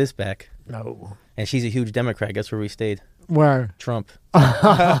never get this back. No. And she's a huge Democrat. Guess where we stayed? Where? Trump.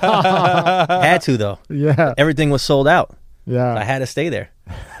 Had to, though. Yeah. Everything was sold out. So I Yeah. had to stay there.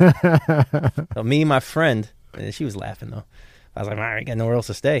 So me and my friend, and she was laughing, though. I was like, all right, got nowhere else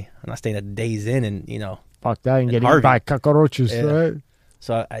to stay. And I stayed at Days Inn, and, Fuck that. You can get eaten Harvey. by cockroaches, Yeah. right?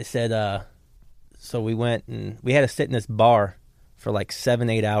 So I said, so we went and we had to sit in this bar for like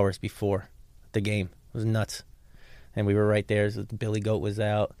 7-8 hours before the game. It was nuts. And we were right there. So Billy Goat was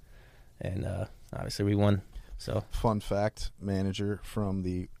out. And obviously we won. So Fun fact: manager from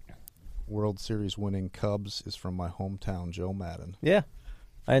the World Series winning Cubs is from my hometown, Joe Madden. yeah,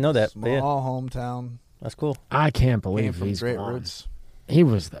 I didn't know that. But Small yeah, hometown. that's cool. I can't Came believe from he's Great gone. Roots. He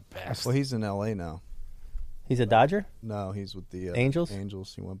was the best. Well, he's in L.A. now. He's a Dodger? No, he's with the Angels?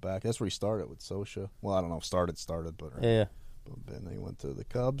 Angels. He went back. That's where he started with Sosha. Well, I don't know if started, but Yeah. then he went to the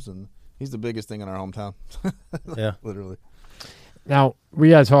Cubs, and he's the biggest thing in our hometown. Yeah. Literally. Now,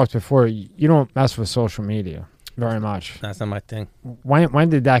 we had talked before. You don't mess with social media very much. That's not my thing. When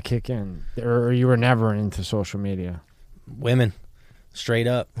did that kick in? Or you were never into social media? Women, straight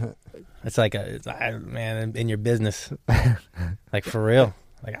up. It's like man, in your business, like for real.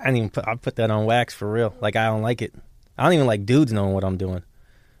 Like I put that on wax for real. Like I don't like it. I don't even like dudes knowing what I'm doing.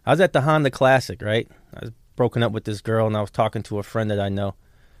 I was at the Honda Classic, right? I was broken up with this girl, and I was talking to a friend that I know,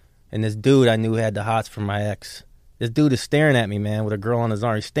 and this dude I knew had the hots for my ex. This dude is staring at me, man, with a girl on his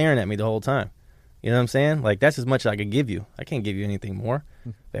arm. He's staring at me the whole time. You know what I'm saying? Like that's as much as I could give you. I can't give you anything more.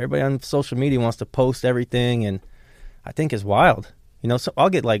 Everybody on social media wants to post everything, and I think it's wild. You know, so I'll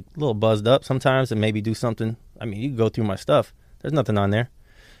get like a little buzzed up sometimes and maybe do something. I mean, you can go through my stuff. There's nothing on there.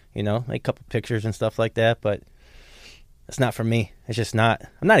 You know, like a couple pictures and stuff like that, but it's not for me. It's just not.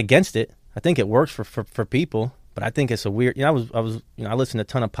 I'm not against it. I think it works for people, but I think it's a weird. You know, I listened to a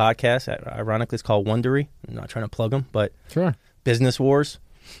ton of podcasts. Ironically, it's called Wondery. I'm not trying to plug them, but Sure. Business Wars.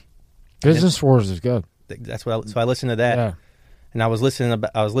 Business Wars is good. That's what. So I listened to that, Yeah. and I was listening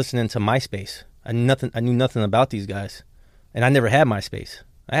to MySpace. I knew nothing about these guys, and I never had MySpace.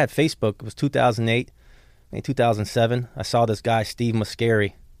 I had Facebook. It was 2008, maybe 2007. I saw this guy, Steve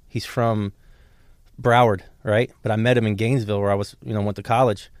Muscari. He's from Broward, right? But I met him in Gainesville, where I was, went to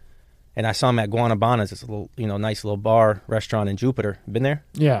college, and I saw him at Guanabanas. It's a little, nice little bar restaurant in Jupiter. Been there,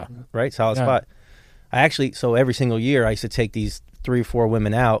 Yeah. right? Solid Yeah. spot. So every single year, I used to take these 3 or 4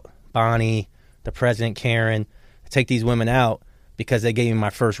 women out. Bonnie, the president, Karen. Take these women out because they gave me my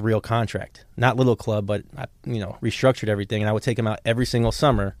first real contract. Not Little Club, but I, restructured everything, and I would take them out every single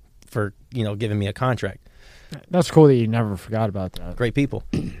summer for, giving me a contract. That's cool that you never forgot about that. Great people.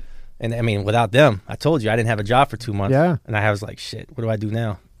 And I mean, without them, I told you I didn't have a job for 2 months. Yeah. And I was like, shit, what do I do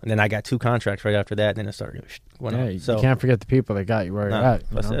now? And then I got 2 contracts right after that, and then it started going Yeah, on. you So can't forget the people that got you where you're at.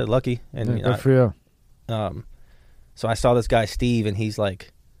 I said lucky. And Yeah, good for you. So I saw this guy Steve, and he's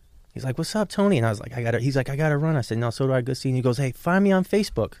like, "What's up, Tony?" And I was like, He's like, "I got to run." I said, "No, so do I." Good seeing you. He goes, "Hey, find me on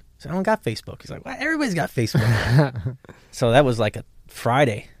Facebook." I said, "I don't got Facebook." He's like, "Well, everybody's got Facebook." So that was like a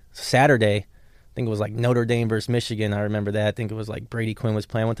Friday. Saturday, I think it was like Notre Dame versus Michigan. I remember that. I think it was like Brady Quinn was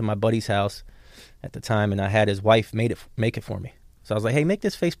playing. I went to my buddy's house at the time, and I had his wife make it for me. So I was like, "Hey, make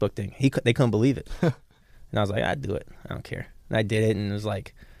this Facebook thing." They couldn't believe it, and I was like, "I'd do it. I don't care." And I did it, and it was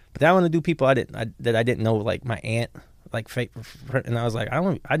like, but I want to do people I didn't know, like my aunt. Like fake, and I was like,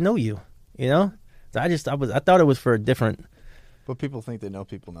 I know you, So I thought it was for a different. But people think they know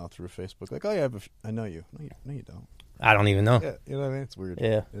people now through Facebook. Like, oh yeah, I know you. No, you don't. I don't even know. Yeah, you know what I mean? It's weird.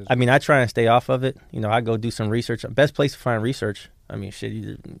 Yeah, I mean, I try and stay off of it. I go do some research. Best place to find research. I mean, shit,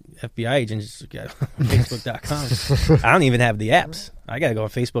 either FBI agents just got Facebook.com. I don't even have the apps. I gotta go on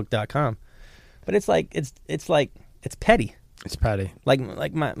Facebook.com. But it's petty. It's petty.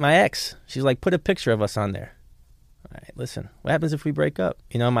 Like my ex, she's like, put a picture of us on there. All right, listen, what happens if we break up?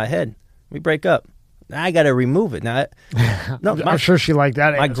 In my head, we break up. Now I got to remove it. Now, no, I'm sure she liked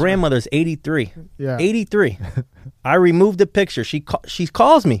that. My answer. grandmother's 83. Yeah. 83. I removed the picture. She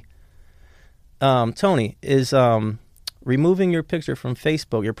calls me. Tony, is removing your picture from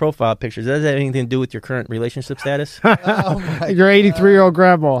Facebook, your profile picture, does that have anything to do with your current relationship status? Your 83-year-old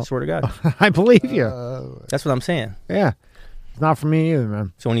grandma. I swear to God. I believe you. That's what I'm saying. Yeah. It's not for me either,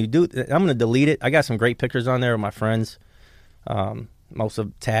 man. So when you do, I'm going to delete it. I got some great pictures on there with my friends, most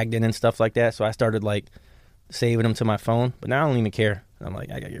of tagged in and stuff like that. So I started like saving them to my phone, but now I don't even care. I'm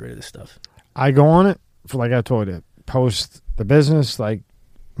like, I got to get rid of this stuff. I go on it for, like I told you, post the business, like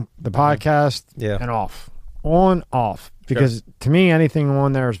the podcast, Yeah. and off. On, off. Because to me, anything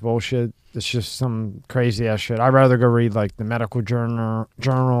on there is bullshit. It's just some crazy ass shit. I'd rather go read like the medical journal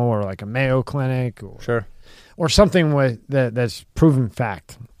or like a Mayo Clinic or something with that's proven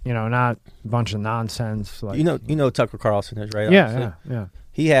fact. Not a bunch of nonsense. Like, You know Tucker Carlson is, right? Yeah.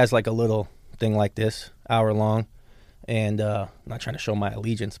 He has like a little thing like this, hour long, and I'm not trying to show my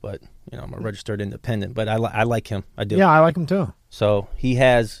allegiance, but I'm a registered independent. But I like him. I do. Yeah, I like him too. So he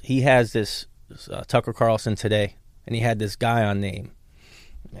has this Tucker Carlson today, and he had this guy on name.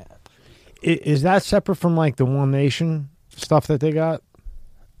 Yeah. Is that separate from like the One Nation stuff that they got?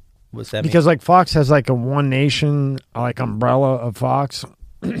 What's that Because like Fox has like a One Nation like umbrella of Fox,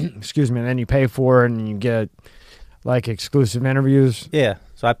 excuse me, and then you pay for it and you get like exclusive interviews. mean? Yeah.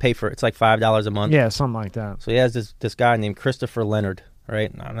 So I pay for it. It's like $5 a month. Yeah, something like that. So he has this guy named Christopher Leonard,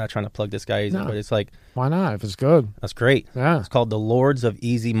 right? I'm not trying to plug this guy either, but it's like, Why not? If it's good. that's great. Yeah. It's called The Lords of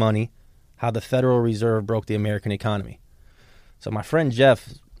Easy Money, How the Federal Reserve Broke the American Economy. So my friend Jeff,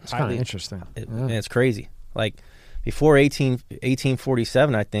 It's kind of interesting. and it's crazy. Like before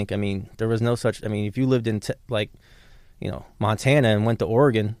 1847, I think, there was no such, if you lived in Montana and went to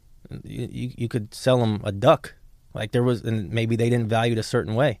Oregon, you could sell them a duck, Like and maybe they didn't value it a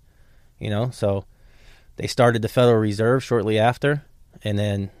certain way, So they started the Federal Reserve shortly after, and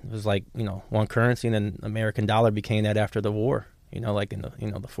then it was like, one currency, and then American dollar became that after the war, like in the,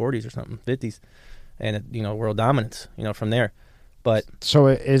 the 40s or something, 50s, and, world dominance, from there. But so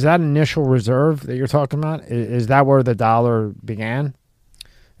is that initial reserve that you're talking about? Is that where the dollar began?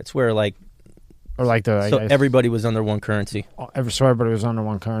 It's where like, or like everybody was under one currency. So everybody was under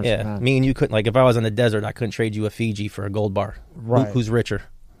one currency. Yeah, man. Me and you couldn't, like, if I was in the desert, I couldn't trade you a Fiji for a gold bar. Right. Who's richer?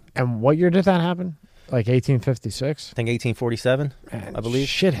 And what year did that happen? Like 1856? I think 1847, Man, I believe.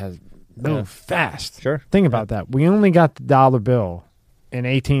 Shit has moved fast. Sure. Think about that. We only got the dollar bill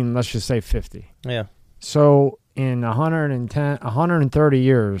in let's just say 50. Yeah. So in 130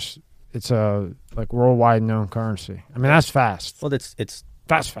 years, it's a like worldwide known currency. I mean, that's fast. Well, that's fast.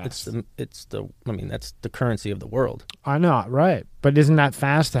 That's the currency of the world. I know, right? But isn't that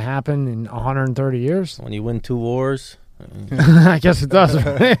fast to happen in 130 years? When you win 2 wars, I guess it does.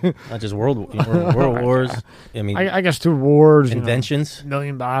 not just world wars. I mean, I guess 2 wars, inventions,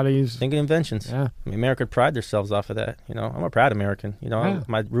 million bodies. Think of inventions. Yeah, I mean, America pride themselves off of that. I'm a proud American. Yeah.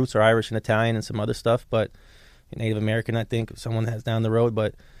 My roots are Irish and Italian and some other stuff, but Native American, I think, someone has down the road.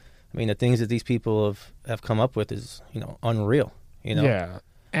 But I mean, the things that these people have come up with is unreal. Yeah,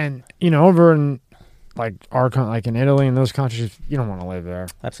 and over in like like in Italy and those countries, you don't want to live there.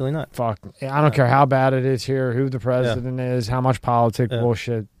 Absolutely not. Fuck, I don't care how bad it is here, who the president is, how much politics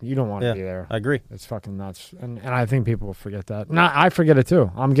bullshit. You don't want to be there. I agree. It's fucking nuts, and I think people will forget that. No, I forget it too.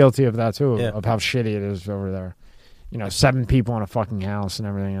 I'm guilty of that too, of how shitty it is over there. 7 people in a fucking house and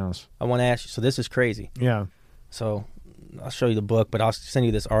everything else. I want to ask you. So this is crazy. Yeah. So I'll show you the book, but I'll send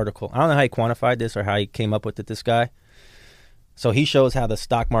you this article. I don't know how he quantified this or how he came up with it. This guy. So he shows how the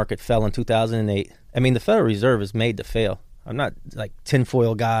stock market fell in 2008. I mean, the Federal Reserve is made to fail. I'm not like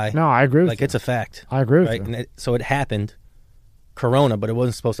tinfoil guy. No, I agree with you. It's a fact. I agree with you. And so it happened, Corona, but it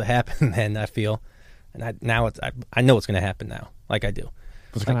wasn't supposed to happen then, I feel. And I know it's going to happen now, like I do.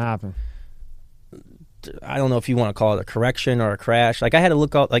 What's going to happen? I don't know if you want to call it a correction or a crash. Like I had to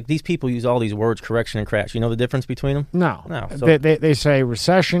look out. Like these people use all these words, correction and crash. You know the difference between them? No. So, they say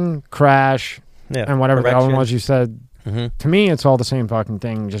recession, crash, and whatever the other ones you said. Mm-hmm. To me, it's all the same fucking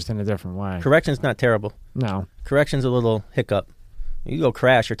thing, just in a different way. Correction's not terrible. No. Correction's a little hiccup. You go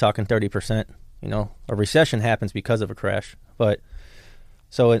crash, you're talking 30%. A recession happens because of a crash. But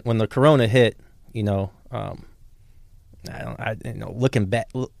so when the Corona hit, looking back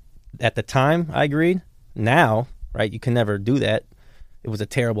at the time, I agreed. Now, right, you can never do that. It was a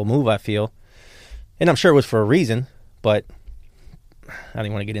terrible move, I feel. And I'm sure it was for a reason, but I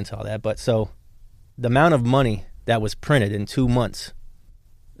didn't want to get into all that. But so the amount of money that was printed in 2 months,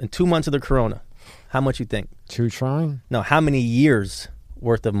 of the Corona, how much you think? $2 trillion? No, how many years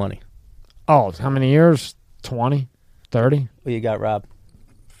worth of money? Oh, how many years? 20? 30? What you got, Rob?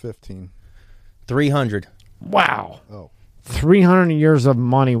 15. 300. Wow. Oh. 300 years of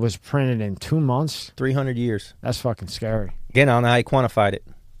money was printed in 2 months? 300 years. That's fucking scary. Again, I don't know how he quantified it.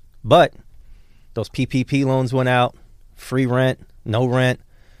 But those PPP loans went out, free rent, no rent.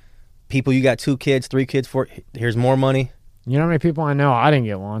 People, you got 2 kids, 3 kids, 4, here's more money. You know how many people I know? I didn't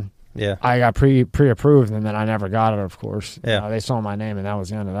get one. Yeah. I got pre-approved, and then I never got it, of course. Yeah. They saw my name, and that was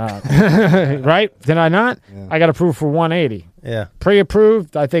the end of that. Right? Did I not? Yeah. I got approved for 180. Yeah.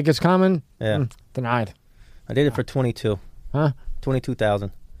 Pre-approved, I think it's coming. Yeah. Denied. I did it for 22. Huh?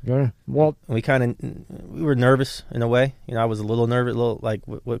 22,000. Good. Well, we were nervous in a way. I was a little nervous, like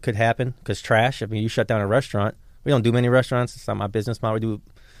what could happen, because trash. I mean, you shut down a restaurant. We don't do many restaurants. It's not my business model. We do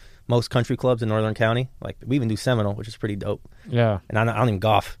most country clubs in Northern County. Like we even do Seminole, which is pretty dope. Yeah. And I don't even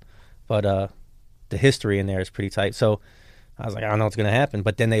golf, but the history in there is pretty tight. So I was like, I don't know what's going to happen.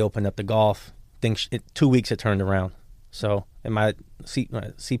 But then they opened up the golf. 2 weeks it turned around. So, and my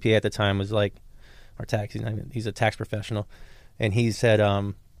CPA at the time was like, or tax, he's a tax professional, and he said,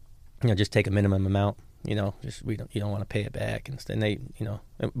 just take a minimum amount. You don't want to pay it back, and they,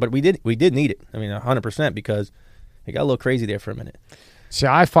 but we did need it. I mean, 100%, because it got a little crazy there for a minute. See,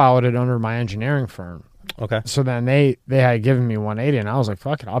 I followed it under my engineering firm. Okay. So then they had given me 180, and I was like,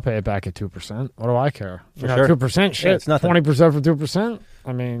 fuck it, I'll pay it back at 2%. What do I care? For sure. 2%, shit. Yeah, it's nothing. 20% for 2%?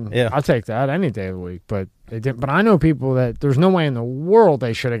 I mean, yeah. I'll take that any day of the week. But they didn't. But I know people that there's no way in the world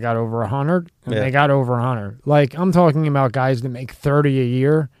they should have got over 100, and they got over 100. Like, I'm talking about guys that make 30 a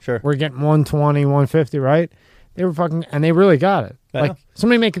year. Sure. We're getting 120, 150, right? They were fucking, and they really got it. Like,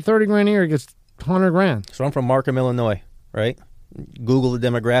 somebody making 30 grand a year gets 100 grand. So I'm from Markham, Illinois, right? Google the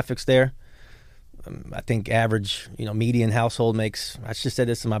demographics there. I think average, median household makes, I just said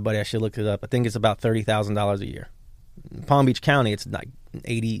this to my buddy, I should look it up. I think it's about $30,000 a year. In Palm Beach County, it's like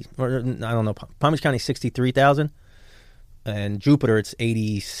 80, or I don't know, Palm Beach County, 63,000. and Jupiter it's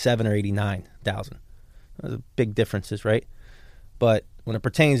 87 or 89,000. Those are big differences, right? But when it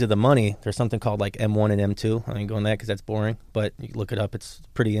pertains to the money, there's something called like M1 and M2. I ain't going that because that's boring, but you can look it up. It's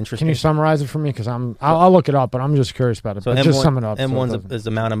pretty interesting. Can you summarize it for me? Because I'll look it up, but I'm just curious about it. So but M1, just sum it up. M1 is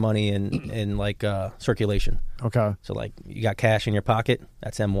the amount of money in like circulation. Okay. So like you got cash in your pocket,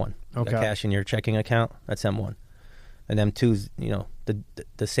 that's M1. You Okay. got cash in your checking account, that's M1. And M2 is,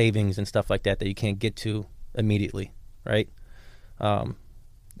 the savings and stuff like that you can't get to immediately, right?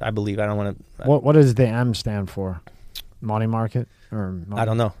 I believe, I don't want to... What does the M stand for? Money market? Or money, I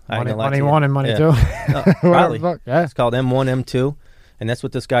don't know. I ain't Money, gonna lie to money you. one and money Yeah. two? No, probably. Yeah. It's called M1, M2, and that's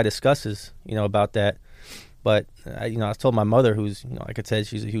what this guy discusses, about that. But, I was told my mother, who's, like I said,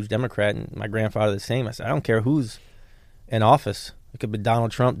 she's a huge Democrat, and my grandfather the same. I said, I don't care who's in office. It could be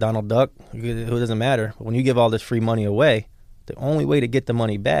Donald Trump, Donald Duck, who doesn't matter. But when you give all this free money away, the only way to get the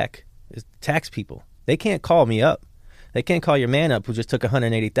money back is tax people. They can't call me up. They can't call your man up who just took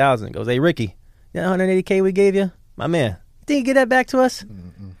 $180,000 and goes, hey, Ricky, that $180K we gave you? My man, you think you get that back to us?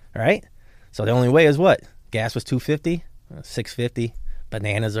 All right? So the only way is what? Gas was $2.50, $6.50.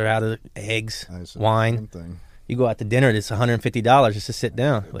 Bananas are out of eggs, wine. Same thing. You go out to dinner, it's $150 just to sit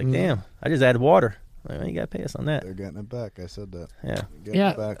down. Like, damn, I just added water. Like, well, you got to pay us on that. They're getting it back. I said that. Yeah.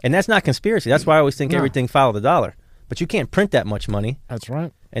 It back. And that's not conspiracy. That's why I always think No. everything follow the dollar. But you can't print that much money That's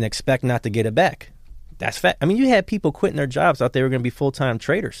right. and expect not to get it back. That's fact. I mean, you had people quitting their jobs out there were going to be full-time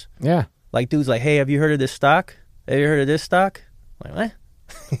traders. Yeah. Like dudes like, hey, have you heard of this stock? Have you heard of this stock? Like,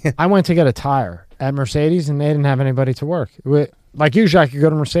 what? I went to get a tire at Mercedes, and they didn't have anybody to work. Like usually I could go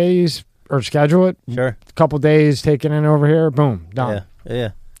to Mercedes or schedule it. Sure. A couple days, take it in over here, boom, done.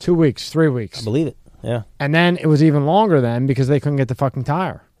 Yeah. 2 weeks, 3 I weeks. believe it. Yeah. And then it was even longer then because they couldn't get the fucking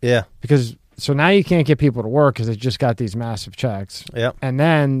tire. Yeah. So now you can't get people to work because they just got these massive checks. Yep. And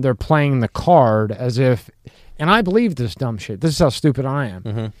then they're playing the card as if, and I believe this dumb shit. This is how stupid I am.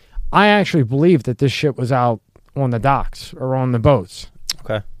 Mm-hmm. I actually believe that this shit was out on the docks or on the boats.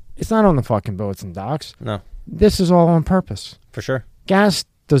 Okay. It's not on the fucking boats and docks. No. This is all on purpose. For sure. Gas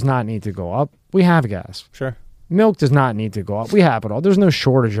does not need to go up. We have gas. Sure. Milk does not need to go up. We have it all. There's no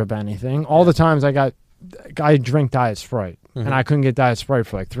shortage of anything. All the times I drink Diet Sprite, and I couldn't get Diet Sprite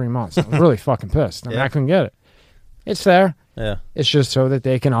for like 3 months. I was really fucking pissed. I mean, Yeah. I couldn't get it. It's there. Yeah. It's just so that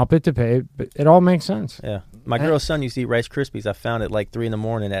they can up it to pay. But it all makes sense. Yeah. My girl's son used to eat Rice Krispies. I found it like 3 a.m.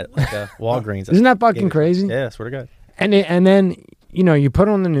 at like Walgreens. Isn't that fucking crazy? Yeah, I swear to God. And then you put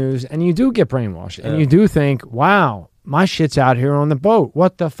on the news and you do get brainwashed and Yeah. you do think, wow, my shit's out here on the boat.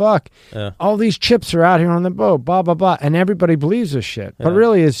 What the fuck? Yeah. All these chips are out here on the boat. Blah blah blah. And everybody believes this shit. But Yeah.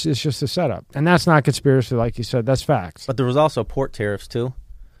 really, it's just a setup. And that's not conspiracy, like you said. That's facts. But there was also port tariffs too.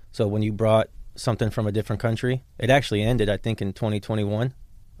 So when you brought something from a different country, it actually ended, I think, in 2021.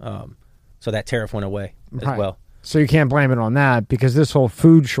 So that tariff went away as Right. well. So you can't blame it on that because this whole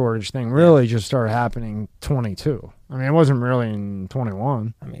food shortage thing really just started happening 22. I mean, it wasn't really in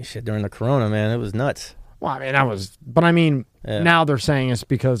 21. I mean, shit, during the corona, man, it was nuts. Well, I mean, but I mean, Yeah. now they're saying it's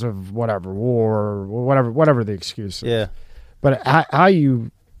because of whatever war or whatever the excuse is. Yeah. But how you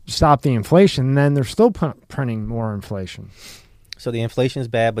stop the inflation, then they're still printing more inflation. So the inflation is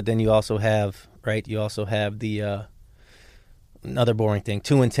bad, but then you also have, right, the another boring thing,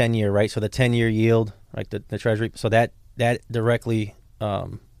 2 and 10 year, right? So the 10-year yield, right, the Treasury, so that directly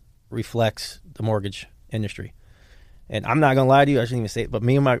reflects the mortgage industry. And I'm not gonna lie to you, I shouldn't even say it, but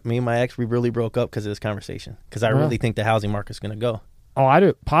me and my ex, we really broke up because of this conversation. Because I really think the housing market's gonna go. Oh, I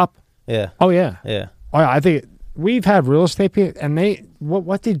do. Pop. Yeah. Oh, yeah. Yeah. Oh, yeah. I think we've had real estate people, and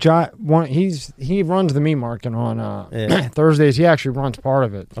what did John want? He runs the meat market on Yeah. Thursdays. He actually runs part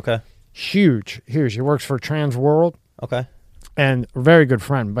of it. Okay. Huge. He works for Trans World. Okay. And a very good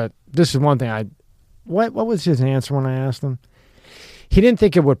friend. But this is one thing what was his answer when I asked him? He didn't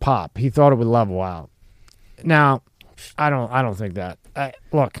think it would pop. He thought it would level out. Now, I don't think that.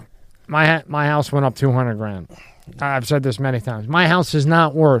 Look, my house went up $200,000. I've said this many times. My house is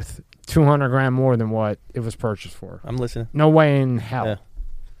not worth $200,000 more than what it was purchased for. I'm listening. No way in hell. Yeah.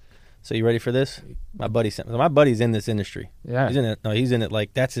 So you ready for this? My buddy's in this industry. Yeah. He's in it. No, he's in it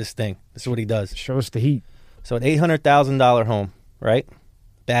like that's his thing. This is what he does. Show us the heat. So an $800,000 home, right?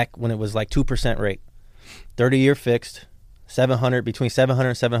 Back when it was like 2% rate, 30-year fixed, between 700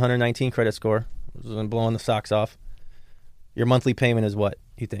 and 719 credit score. This was blowing the socks off. Your monthly payment is what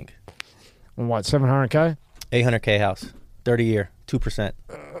you think? What, $700K? $800K house, 30-year, 2%.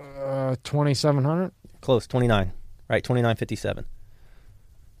 2,700. Close, 29, right? 29.57.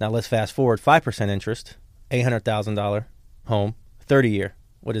 Now let's fast forward, 5% interest, $800,000 home, 30-year.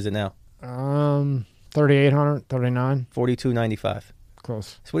 What is it now? 3,800, 39. 42.95.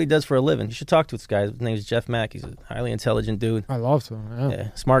 Close. That's what he does for a living. You should talk to this guy. His name is Jeff Mack. He's a highly intelligent dude. I love to. Yeah.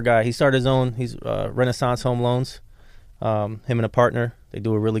 Yeah, smart guy. He started his own. He's Renaissance Home Loans. Him and a partner. They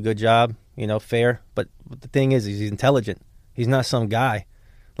do a really good job. Fair. But the thing is, he's intelligent. He's not some guy.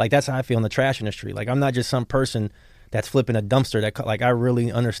 Like, that's how I feel in the trash industry. Like, I'm not just some person that's flipping a dumpster. That like, I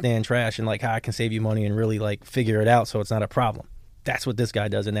really understand trash and like how I can save you money and really like figure it out so it's not a problem. That's what this guy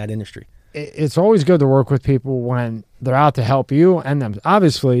does in that industry. It's always good to work with people when they're out to help you and them.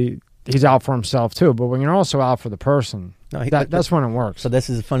 Obviously, he's out for himself too, but when you're also out for the person, that's when it works. So this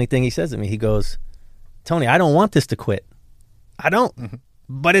is a funny thing he says to me. He goes, Tony, I don't want this to quit. I don't,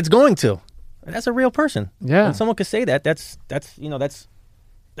 but it's going to. And that's a real person. Yeah. When someone could say that, that's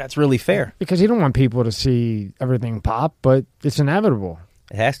really fair. Because you don't want people to see everything pop, but it's inevitable.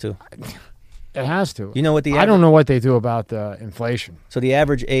 It has to. It has to. You know what I don't know what they do about the inflation. So the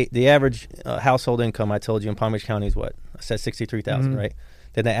average household income I told you in Palm Beach County is what? I said 63,000, right?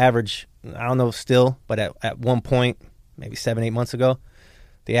 Then the average, I don't know still, but at one point, maybe 7-8 months ago,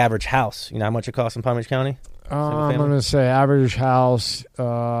 the average house, you know how much it costs in Palm Beach County? I'm going to say average house,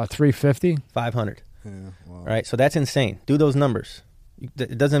 $350. $500. Yeah, wow. Right? So that's insane. Do those numbers.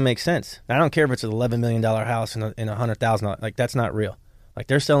 It doesn't make sense. I don't care if it's an $11 million house and a $100,000. Like, that's not real. Like,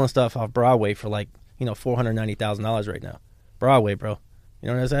 they're selling stuff off Broadway for like, $490,000 right now. Broadway, bro.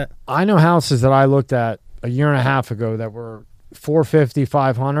 You know what that? I know houses that I looked at a year and a half ago that were $450,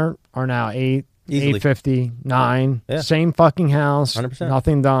 $500 are now Easily. $850, $9. Yeah. Same fucking house, 100%.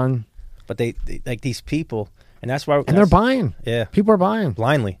 nothing done. But they like these people, and that's why. And they're buying. Yeah. People are buying.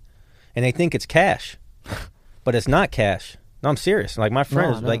 Blindly. And they think it's cash. But it's not cash. No, I'm serious. Like, my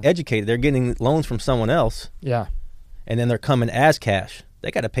friend is like educated. They're getting loans from someone else. Yeah. And then they're coming as cash.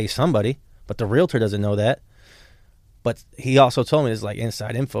 They got to pay somebody, but the realtor doesn't know that. But he also told me, it's like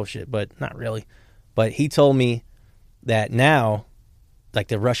inside info shit, but not really. But he told me that now, like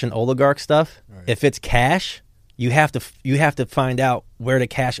the Russian oligarch stuff, right, if it's cash, you have to find out where the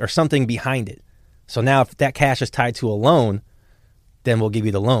cash or something behind it. So now if that cash is tied to a loan, then we'll give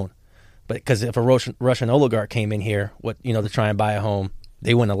you the loan. But because if a Russian oligarch came in here, to try and buy a home,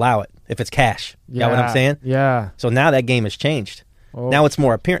 they wouldn't allow it if it's cash. You know what I'm saying? Yeah. So now that game has changed. Oh. Now it's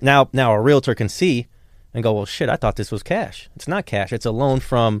more apparent. Now a realtor can see and go, well, shit, I thought this was cash. It's not cash. It's a loan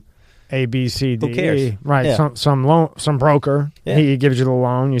from A, B, C, D, who cares? E. Right. Yeah. Some broker. Yeah. He gives you the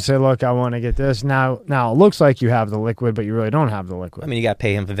loan. You say, look, I want to get this. Now it looks like you have the liquid, but you really don't have the liquid. I mean, you got to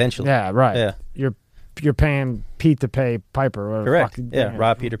pay him eventually. Yeah, right. Yeah. You're paying Pete to pay Piper. Or Correct. fucking, Yeah.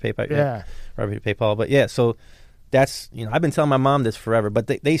 Rob Peter pay Piper. Yeah. Rob Peter pay Paul. But yeah, so that's, I've been telling my mom this forever, but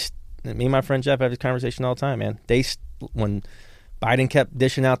they me and my friend Jeff have this conversation all the time, man. When Biden kept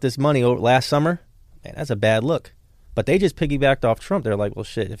dishing out this money last summer, man, that's a bad look. But they just piggybacked off Trump. They're like, well,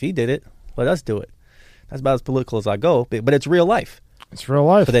 shit, if he did it, let us do it. That's about as political as I go, but it's real life. It's real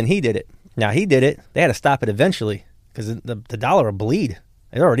life. But then he did it. Now he did it. They had to stop it eventually because the dollar will bleed.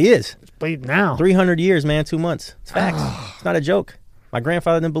 It already is. It's bleeding now. 300 years, man, 2 months. It's facts. It's not a joke. My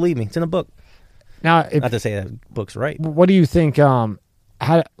grandfather didn't believe me. It's in a book. Now, not to say that book's right. What do you think?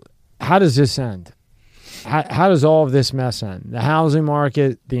 How does this end? How does all of this mess end? The housing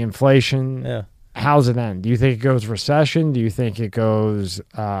market, the inflation. Yeah. How's it end? Do you think it goes recession? Do you think it goes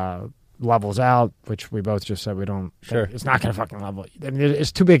levels out? Which we both just said we don't. Sure. It's not going to fucking level. I mean,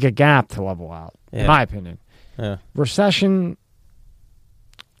 it's too big a gap to level out, in my opinion. Yeah. Recession.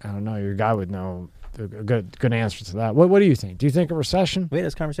 I don't know. Your guy would know a good answer to that. What do you think? Do you think a recession? We had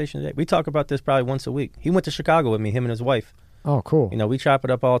this conversation today. We talk about this probably once a week. He went to Chicago with me, him and his wife. Oh, cool. We chop it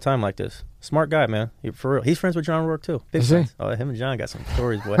up all the time like this. Smart guy, man. For real. He's friends with John Rourke, too. Big Is friends. he? Oh, him and John got some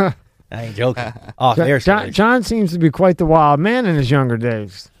stories, boy. I ain't joking. Oh, there's John seems to be quite the wild man in his younger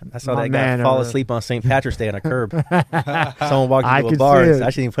days. I saw that guy fall asleep on St. Patrick's Day on a curb. Someone walked into a bar. I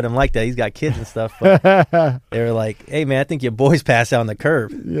shouldn't even put him like that. He's got kids and stuff. But they were like, hey, man, I think your boy's passed out on the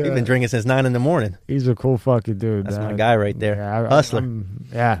curb. Yeah. He's been drinking since 9 a.m. He's a cool fucking dude. That's my guy right there. Yeah, Hustler.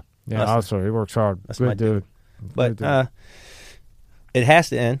 Hustler. He works hard. That's good my dude. But it has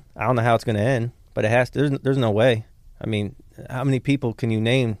to end. I don't know how it's going to end, but it has to. There's no way. I mean, how many people can you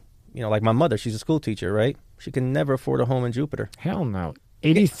name? Like my mother, she's a school teacher, right? She can never afford a home in Jupiter. Hell no.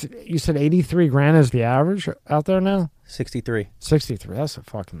 You said 83 grand is the average out there now? 63. 63. That's a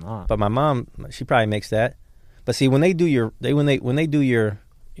fucking lot. But my mom, she probably makes that. But see, when they do your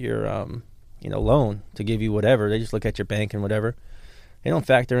loan to give you whatever, they just look at your bank and whatever. They don't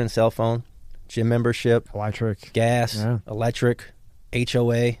factor in cell phone, gym membership, electric, gas, electric,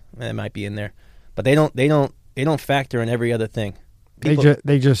 HOA. It might be in there, but they don't factor in every other thing.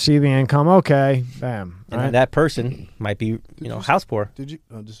 They just see the income. Okay, bam. And that person might be house poor. Did you?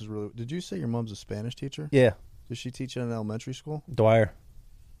 Did you say your mom's a Spanish teacher? Yeah. Does she teach at an elementary school? Dwyer.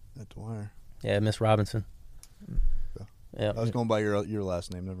 At Dwyer. Yeah, Miss Robinson. Yeah. I was going by your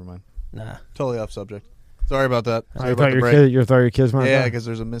last name. Never mind. Nah. Totally off subject. Sorry about that. Sorry I about thought the break. you thought your kids might. Yeah, because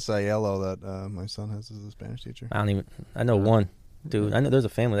there's a Miss Aiello that my son has as a Spanish teacher. I know one. Dude, I know there's a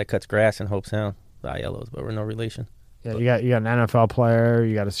family that cuts grass in Hope Sound. The Aiellos, but we're no relation. Yeah, you got an NFL player.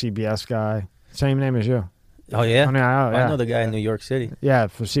 You got a CBS guy. Same name as you. Oh, yeah? I I know the guy in New York City. Yeah,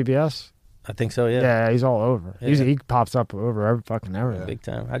 for CBS. I think so, yeah. Yeah, he's all over. Yeah. He pops up over every fucking everything. Big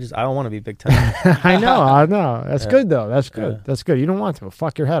time. I don't want to be big time. I know. That's good though. That's good. Yeah. That's good. You don't want to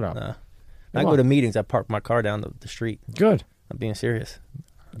fuck your head up. Nah. I go to meetings. I park my car down the street. Good. I'm being serious.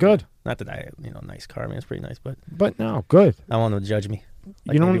 Good. Not that I, nice car. I mean, it's pretty nice, but But no, good. I want them to judge me.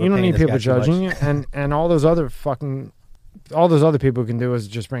 Like you don't maybe we're paying need this people guy too much. judging you, and all those other people can do is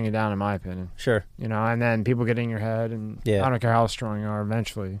just bring you down, in my opinion. Sure. And then people get in your head, and Yeah. I don't care how strong you are.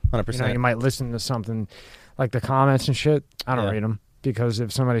 Eventually, 100%. you might listen to something like the comments and shit. I don't Yeah. read them because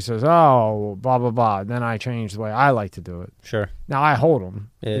if somebody says, "Oh, blah blah blah," then I change the way I like to do it. Sure. Now I hold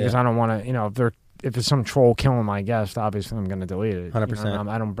them Yeah, because yeah. I don't want to. If it's some troll killing my guest, obviously I'm going to delete it. 100%.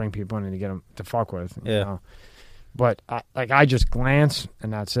 I don't bring people in to get them to fuck with. Yeah. But I just glance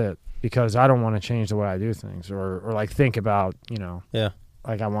and that's it because I don't want to change the way I do things or like think about Yeah.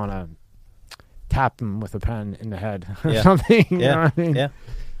 like I want to tap them with a pen in the head or Yeah. something. You Yeah. know what I mean? Yeah.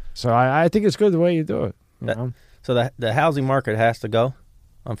 So I think it's good the way you do it. You That- know? So the housing market has to go,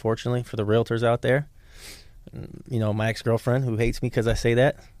 unfortunately, for the realtors out there. My ex-girlfriend who hates me because I say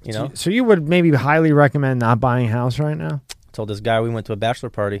that, So you would maybe highly recommend not buying a house right now? told this guy we went to a bachelor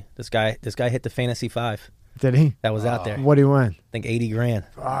party. This guy hit the Fantasy 5 Did he? that was out there. What do you win? I think 80 grand.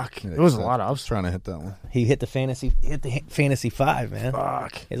 Fuck. Yeah, It was a so lot I of was trying to hit that one. He hit the Fantasy 5, man.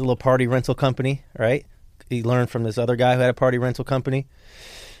 Fuck. He has a little party rental company, right? He learned from this other guy who had a party rental company.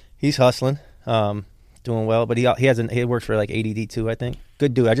 He's hustling, doing well, but he works for like ADD2, I think.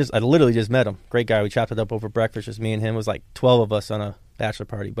 Good dude. I literally just met him. Great guy. We chopped it up over breakfast, just me and him. It was like 12 of us on a bachelor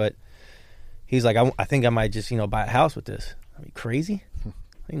party, but he's like, I think I might just buy a house with this. Are you crazy? Are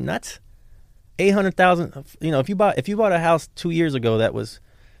you nuts? 800,000. If you bought a house 2 years ago that was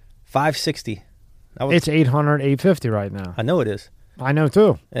 560. It's 800, 850 right now. I know it is. I know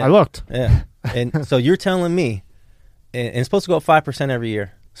too. Yeah. I looked. Yeah. And so you're telling me, and it's supposed to go up 5% every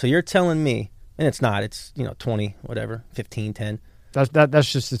year. So you're telling me, and it's not, it's 20, whatever, 15, 10.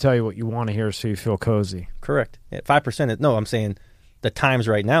 That's just to tell you what you want to hear so you feel cozy. Correct. 5% no, I'm saying the times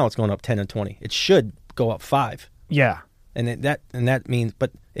right now it's going up 10 and 20. It should go up 5. Yeah. And that means,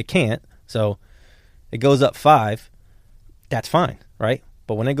 but it can't. So it goes up 5. That's fine, right?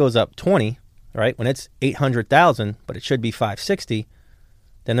 But when it goes up 20, right? When it's 800,000, but it should be 560,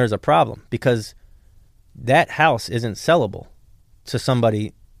 then there's a problem because that house isn't sellable to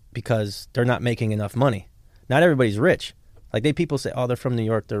somebody because they're not making enough money. Not everybody's rich. Like people say, oh, they're from New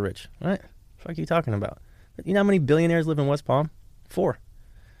York, they're rich. What the fuck are you talking about? You know how many billionaires live in West Palm? 4.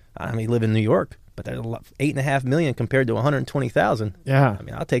 I mean, live in New York, but they're 8.5 million compared to 120,000. Yeah. I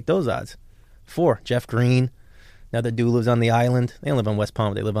mean, I'll take those odds. 4. Jeff Green, another dude lives on the island. They don't live on West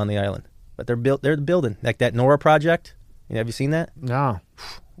Palm, but they live on the island. But they're building like that Nora project. Have you seen that? No.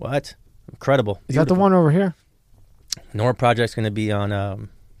 What? Incredible. Is that the one over here? Nora project's going to be on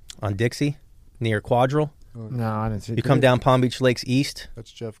Dixie near Quadrille. No, I didn't see. You come down Palm Beach Lakes East. That's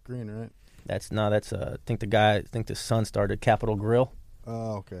Jeff Green, right? That's I think the son started Capitol Grill.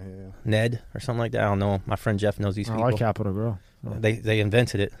 Oh, okay, yeah. Ned or something like that. I don't know. My friend Jeff knows these I people. like Capitol Grill. They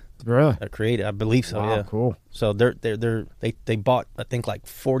invented it. Really? They created. I believe so. Wow, Yeah. cool. So they bought I think like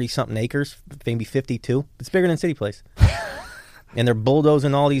 40 something acres, maybe 52. It's bigger than City Place. And they're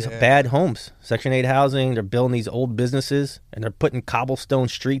bulldozing all these bad homes, Section 8 housing. They're building these old businesses, and they're putting cobblestone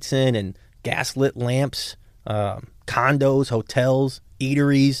streets in and gaslit lamps, condos, hotels,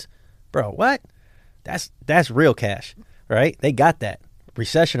 eateries. Bro, what? That's real cash, right? They got that.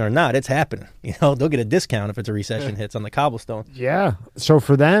 Recession or not, it's happening. They'll get a discount if it's a recession hits on the cobblestone. Yeah. So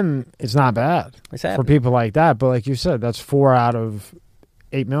for them, it's not bad. It's For happening. people like that. But like you said, that's 4 out of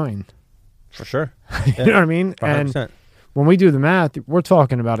 8 million. For sure. You know what I mean? 100%. And when we do the math, we're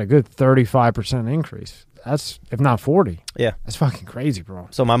talking about a good 35% increase. That's, if not 40. Yeah. That's fucking crazy, bro.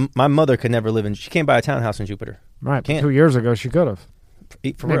 So my mother could never live in. She can't buy a townhouse in Jupiter. Right. Can't. 2 years ago, she could have.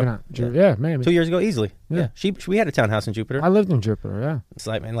 For Maybe real. not. Yeah, maybe. 2 years ago, easily. Yeah. Yeah. We had a townhouse in Jupiter. I lived in Jupiter, yeah. It's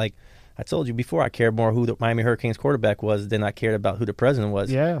like, man, like I told you before, I cared more who the Miami Hurricanes quarterback was than I cared about who the president was.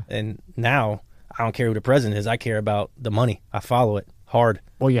 Yeah. And now I don't care who the president is. I care about the money. I follow it hard.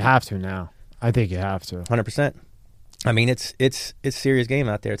 Well, you have to now. I think you have to. 100%. I mean, it's serious game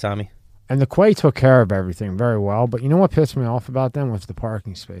out there, Tommy. And the Quay took care of everything very well. But you know what pissed me off about them was the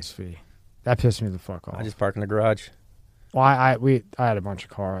parking space fee. That pissed me the fuck off. I just park in the garage. Well, I had a bunch of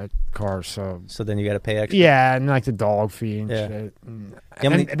cars, so So then you got to pay extra. yeah, and like the dog fee and Yeah. shit. Yeah,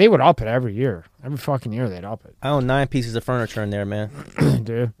 And they would up it every year. Every fucking year they'd up I own 9 pieces of furniture in there, man. it,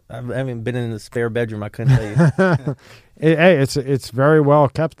 dude. I haven't been in the spare bedroom. I couldn't tell you. Hey, it's very well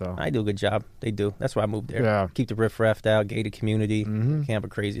kept though. I do a good job. They do. That's why I moved there. Yeah. Keep the riff-raff out, gated community. Mhm. Can't have a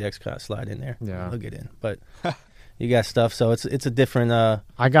crazy X slide in there. Yeah. They'll get in. But you got stuff, so it's a different.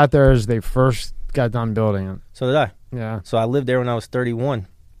 I got there as they first got done building it. So did I. Yeah. So I lived there when I was 31,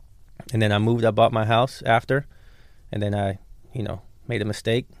 and then I moved. I bought my house after, and then I, made a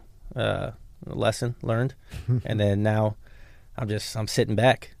mistake, a lesson learned, and then now I'm sitting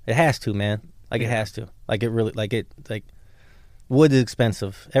back. It has to, man. Like it has to. Like it really. Like wood is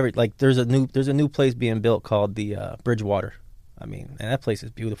expensive. There's a new place being built called the Bridgewater. I mean, and that place is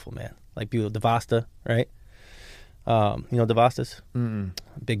beautiful, man. Like beautiful, Devasta, right? Devastas,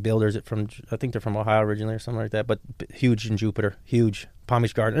 big builders. I think they're from Ohio originally or something like that. But huge in Jupiter, huge Palm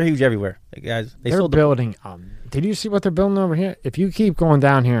Beach Garden. They're huge everywhere. Guys, They're building. Did you see what they're building over here? If you keep going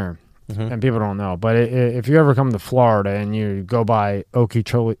down here, Mhm. and people don't know, but if you ever come to Florida and you go by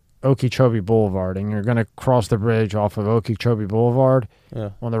Okeechobee Boulevard and you're going to cross the bridge off of Okeechobee Boulevard, Yeah.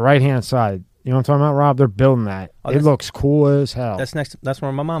 on the right hand side, you know what I'm talking about, Rob? They're building that. Oh, It that's- looks cool as hell. That's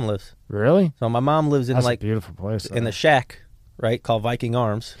where my mom lives. Really? So my mom lives in That's like a beautiful place. in though. the shack, right, called Viking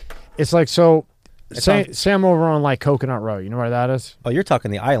Arms. It's like so. It's Say I'm over on like Coconut Road. You know where that is? Oh, you're talking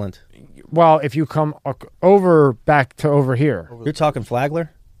the island. Well, if you come back to over here, You're talking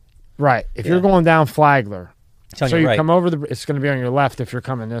Flagler. right? If Yeah. you're going down Flagler, It's on so your you right. come over it's going to be on your left if you're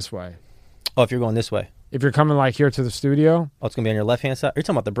coming this way. Oh, if you're going this way. If you're coming like here to the studio, Oh, it's gonna be on your left hand side. You're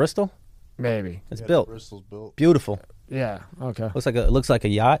talking about the Bristol. maybe. It's Yeah, built. Bristol's built. Beautiful. Yeah. Okay. It looks like a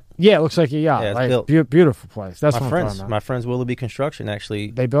yacht. Yeah, it looks like a yacht. Yeah, it's like, built. Beautiful place. That's what I'm talking about. My friends Willoughby Construction actually.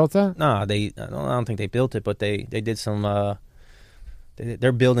 They built that? Nah, I don't think they built it, but they did some.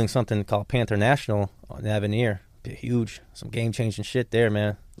 They're building something called Panther National on Avenir. Huge, some game changing shit there,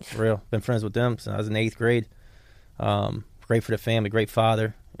 man. For real. Been friends with them since I was in 8th grade. Great for the family, great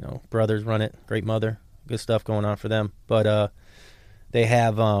father. Brothers run it, great mother. Good stuff going on for them. But they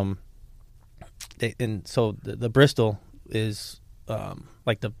have so the Bristol is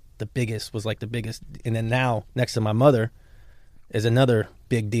like the biggest, and then now next to my mother is another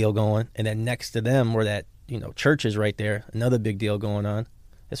big deal going, and then next to them where that church is right there, another big deal going on.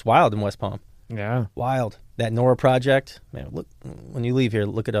 It's wild in West Palm. Yeah. Wild. That Nora project, man. Look, when you leave here,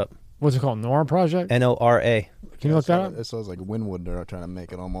 look it up. What's it called? Nora Project? Nora. Can you look that up? It sounds like Wynwood. They're trying to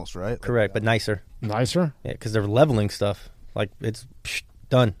make it almost right. Correct, but nicer. Nicer? Yeah, because they're leveling stuff. Like it's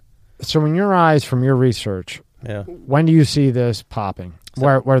done. So in your eyes, from your research, Yeah. when do you see this popping?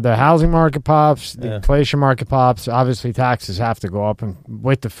 Where the housing market pops, the Yeah. inflation market pops, obviously taxes have to go up and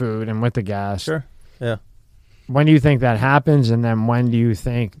with the food and with the gas. Sure. Yeah. When do you think that happens, and then when do you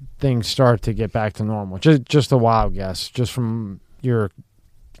think things start to get back to normal? Just a wild guess, just from your,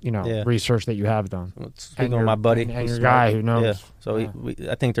 Yeah. research that you have done. Speaking with my buddy and who's your smart. guy who knows. Yeah. So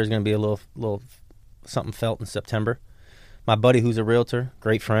I think there's going to be a little something felt in September. My buddy who's a realtor,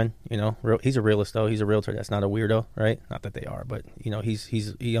 great friend, he's a realist though. He's a realtor. That's not a weirdo, right? Not that they are, but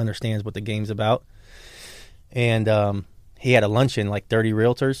he understands what the game's about. And he had a luncheon, like 30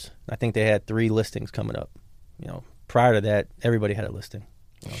 realtors. I think they had 3 listings coming up. Prior to that, everybody had a listing.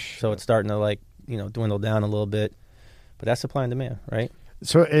 So it's starting to dwindle down a little bit. But that's supply and demand, right?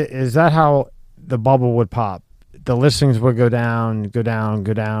 So is that how the bubble would pop? The listings would go down,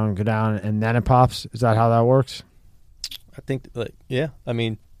 and then it pops? Is that how that works? I think, yeah. I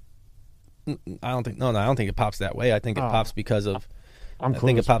mean, I don't think it pops that way. I think it pops because of, I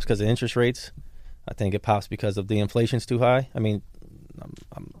think it pops because of interest rates. I think it pops because of the inflation's too high. I mean,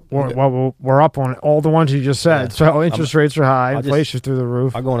 We're up on all the ones you just said. Yeah. So interest rates are high, I'll inflation's through the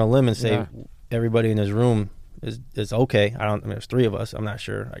roof. I'll go on a limb and say Yeah. everybody in this room is okay. There's 3 of us. I'm not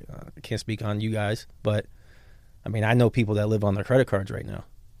sure. I can't speak on you guys, but I mean, I know people that live on their credit cards right now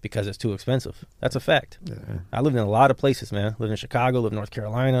because it's too expensive. That's a fact. Yeah. I lived in a lot of places, man. Lived in Chicago, lived in North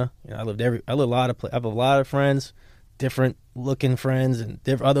Carolina. I lived I have a lot of friends, different looking friends, and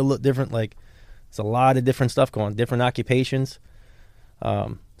different like. It's a lot of different stuff going, different occupations.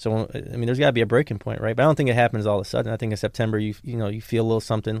 So I mean, there's got to be a breaking point, right? But I don't think it happens all of a sudden. I think in September, you feel a little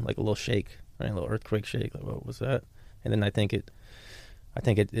something, like a little shake, right? A little earthquake shake. Like, what was that? And then I think it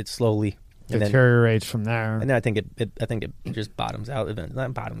slowly Deteriorates from there. and then I think it just bottoms out.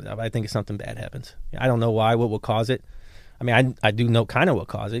 Not bottoms out, but I think something bad happens. I don't know why. What will cause it? I mean, I do know kind of what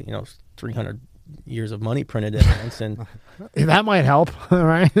caused it. 300 years of money printed at once, and That might help,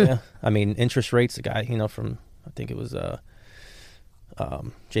 right? yeah, I mean, interest rates. The guy, from I think it was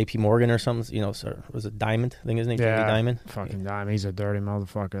J.P. Morgan or something. You know, sir, was it Diamond? I think his name's Jamie Diamond. Fucking Diamond. He's a dirty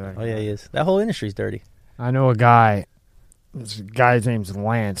motherfucker. Oh yeah, he is. That whole industry's dirty. I know a guy. This guy's name's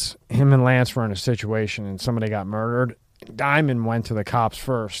Lance. Him and Lance were in a situation, and somebody got murdered. Diamond went to the cops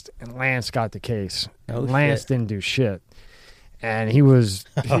first, and Lance got the case. Oh, Lance shit. didn't do shit. And he was,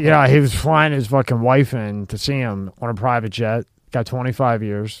 he was flying his fucking wife in to see him on a private jet. Got 25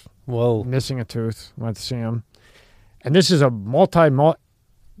 years. Whoa. Missing a tooth. Went to see him. And this is a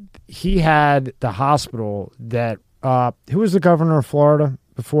he had the hospital that, who was the governor of Florida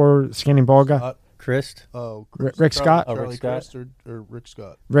before Skinny Ball guy? Christ. Oh, Rick Scott? Charlie Rick Scott. Crist or Rick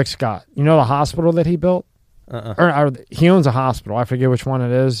Scott? Rick Scott. You know the hospital that he built? Or he owns a hospital. I forget which one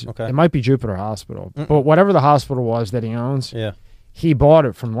it is. Okay. It might be Jupiter Hospital. But whatever the hospital was that he owns, Yeah. he bought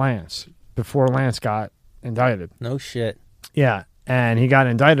it from Lance before Lance got indicted. No shit. Yeah. And he got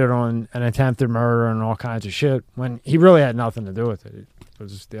indicted on an attempted murder and all kinds of shit when he really had nothing to do with it. It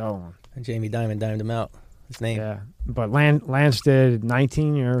was the other one. And Jamie Diamond dimed him out. His name. Yeah. But Lance did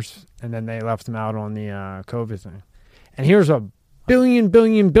 19 years, and then they left him out on the COVID thing. And here's a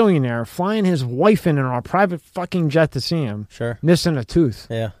billionaire flying his wife in on a private fucking jet to see him, Sure. missing a tooth.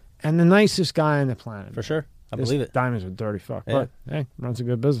 Yeah. And the nicest guy on the planet. For sure. I This believe it. Diamond's a dirty fuck. Yeah. But, hey, runs a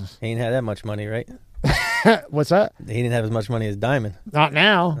good business. He ain't had that much money, right? What's that? He didn't have as much money as Diamond. Not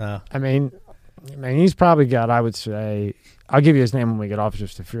now. No. I mean, he's probably got, I would say, I'll give you his name when we get off,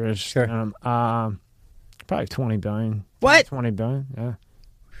 just if you're interested in Sure. him. Probably 20 billion. What? 20 billion, yeah.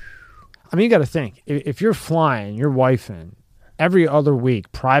 I mean, you got to think. If you're flying your wife in every other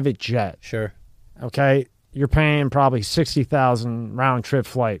week, private jet, Sure. okay, you're paying probably 60,000 round trip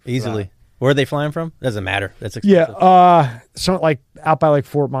flight. for Easily. that. Where are they flying from? Doesn't matter. That's expensive. Yeah, so like out by like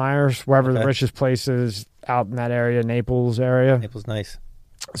Fort Myers, wherever the Okay. richest place is out in that area, Naples area. Naples nice.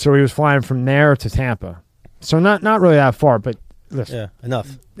 So he was flying from there to Tampa. So not really that far, but listen, Yeah.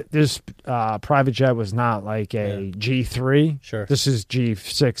 Enough. this private jet was not like a G3. Sure. This is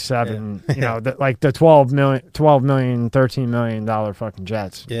G6, 7, you know, like the $12 million, $13 million fucking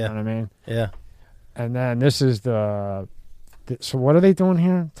jets. Yeah. You know what I mean? Yeah. And then this is so what are they doing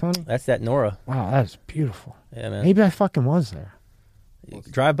here, Tony? That's that Nora. Wow, that is beautiful. Yeah, man. Maybe I fucking was there.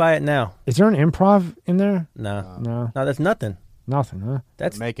 Drive by it now. Is there an improv in there? No. No, No, that's nothing. nothing, huh?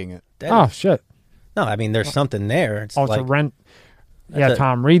 That's Making it. that- Oh, shit. No, I mean there's something there. It's Oh, it's like a rent. That's Yeah, a-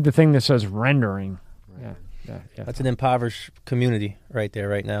 Tom, read the thing that says rendering. Yeah. that's an impoverished community right there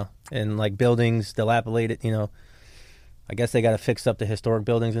right now. And like buildings dilapidated, you know. I guess they got to fix up the historic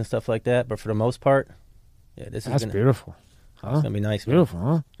buildings and stuff like that, but for the most part, yeah, this is That's gonna, beautiful. it's Huh? going to be nice. Man. Beautiful,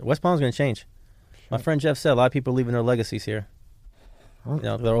 huh? West Palm's going to change. My friend Jeff said a lot of people are leaving their legacies here. Huh? You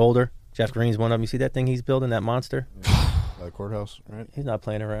know, they're older. Jeff Green's one of them. You see that thing he's building, that monster? By the courthouse, right? He's not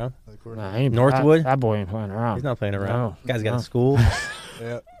playing around. By the courthouse. Nah, he ain't- Northwood? That boy ain't playing around. He's not playing around. No, Guy's got no. a school.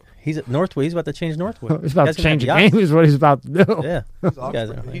 Yeah. He's at Northwood. He's about to change Northwood. He's about Guy's to gonna change the have yachts. game is what he's about to do. Yeah. He's guys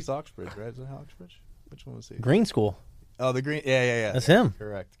Oxbridge. are- He's Oxbridge, right? Is it Oxbridge? Which one was he? Green School. Oh, the green. Yeah. That's him.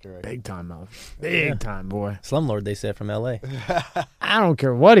 Correct. Big time, mother. Big time, boy. Slumlord, they said, from L.A. I don't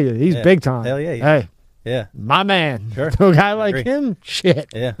care what he is. He's Yeah. big time. Hell yeah, he is. Hey, Yeah. my man. Sure. To a guy like agree. him, shit.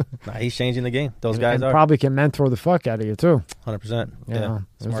 Yeah. Nah, he's changing the game. Those guys and are. probably can mentor the fuck out of you, too. 100%. You Yeah. know,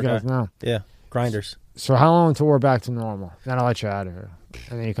 those Smart guys guy. know. Yeah. Grinders. So how long until we're back to normal? Then I'll let you out of here.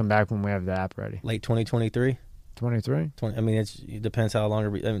 And then you come back when we have the app ready. Late 2023. 23? 20, I mean, it depends how long. I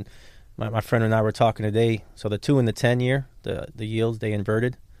mean, my friend and I were talking today. So the 2 and the 10 year, the yields, they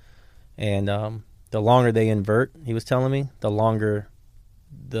inverted. And the longer they invert, he was telling me, the longer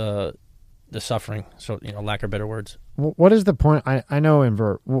the suffering. So, you know, lack of better words. What is the point? I know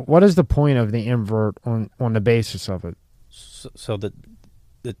invert. What is the point of the invert on the basis of it? So the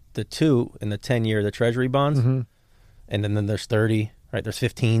 2 and the 10 year, the treasury bonds, Mm-hmm. and then there's 30, right? There's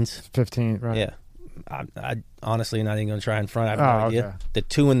 15s. 15, right? Yeah. I honestly not even going to try in front. I have Oh, no idea. okay. The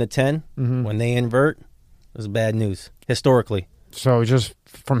 2 and the 10, Mhm. when they invert, is bad news historically. So just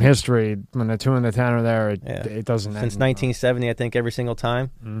from history, when the 2 and the 10 are there, Yeah. it doesn't Since end. 1970, I think every single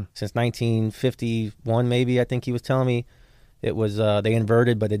time. Mm. Since 1951, maybe, I think he was telling me it was they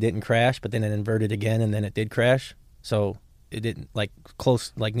inverted, but it didn't crash. But then it inverted again, and then it did crash. So it didn't like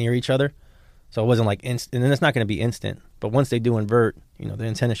close, like near each other. So it wasn't like instant. And then it's not going to be instant. But once they do invert, you know, the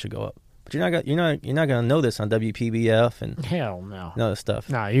antenna should go up. But you're not going to know this on WPBF and Hell no. other stuff.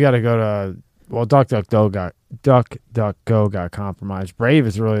 No, you got to go to, well, DuckDuckGo got compromised. Brave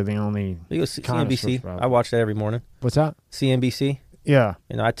is really the only, You go Kind of switch CNBC. about. I watch that every morning. what's that? CNBC. Yeah.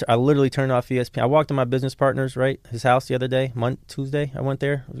 You know, I literally turned off ESPN. I walked to my business partner's his house the other day, Tuesday. I went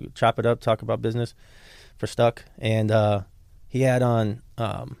there, chop it up, talk about business for Stuck, and he had on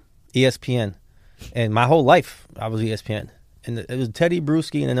ESPN. And my whole life, I was ESPN. and it was Teddy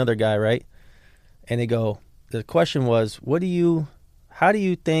Bruschi and another guy, right? And they go, the question was, how do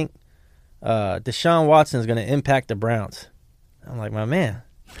you think Deshaun Watson is going to impact the Browns? I'm like, my man,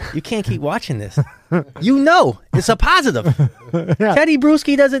 you can't keep watching this. You know, it's a positive. Yeah. Teddy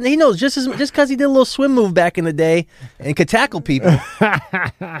Bruschi doesn't. He knows just because he did a little swim move back in the day and could tackle people.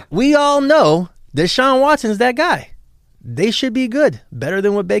 We all know Deshaun Watson's that guy. They should be good, better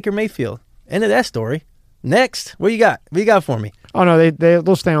than what Baker Mayfield. End of that story. Next, what you got? What you got for me? Oh no,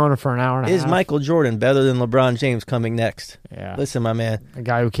 they'll stay on it for an hour and a Is half. Michael Jordan better than LeBron James coming next? Yeah. Listen, my man. A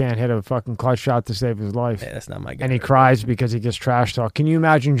guy who can't hit a fucking clutch shot to save his life. Yeah, that's not my guy. And he cries because he gets trash talk. Can you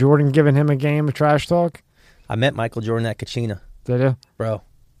imagine Jordan giving him a game of trash talk? I met Michael Jordan at Kachina, Did you? bro.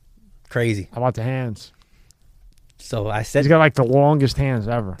 Crazy. How about the hands? So I He's said, got like the longest hands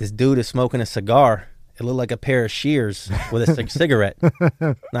ever. this dude is smoking a cigar. It looked like a pair of shears with a cigarette.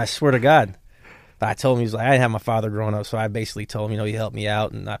 And I swear to God. But I told him, he was like, I didn't have my father growing up, so I basically told him, he helped me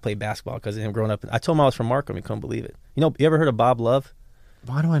out, and I played basketball because of him growing up. I told him I was from Markham. He couldn't believe it. You ever heard of Bob Love?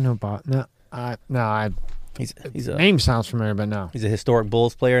 Why do I know Bob? No, He's a name sounds familiar, but no. He's a historic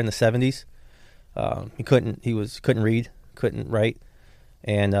Bulls player in the 70s. He couldn't read, couldn't write,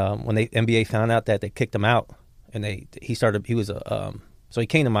 and when the NBA found out that, they kicked him out, and so he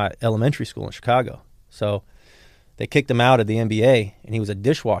came to my elementary school in Chicago. So they kicked him out of the NBA, and he was a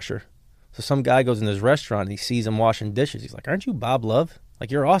dishwasher. So some guy goes in his restaurant and he sees him washing dishes. He's like, "Aren't you Bob Love?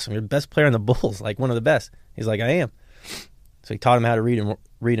 Like, you're awesome. You're the best player in the Bulls, like one of the best." He's like, "I am." So he taught him how to read and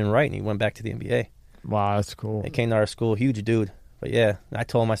write, and he went back to the NBA. Wow, that's cool. He came to our school, huge dude. But yeah, I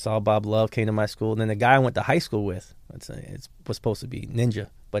told him I saw Bob Love came to my school. And then the guy I went to high school with, it was supposed to be Ninja,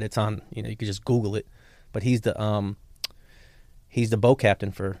 but it's on, you could just Google it. But he's the boat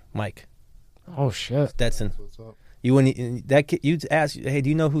captain for Mike Oh shit. Stetson. What's up? You wouldn't, that kid, you'd ask, "Hey, do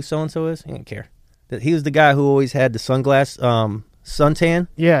you know who so and so is?" He didn't care. He was the guy who always had the suntan.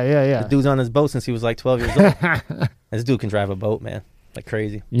 Yeah. The dude's on his boat since he was like 12 years old. This dude can drive a boat, man, like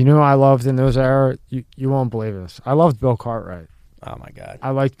crazy. You know, I loved in those era. You won't believe this. I loved Bill Cartwright. Oh my God.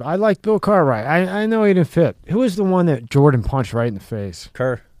 I liked Bill Cartwright. I know he didn't fit. Who was the one that Jordan punched right in the face?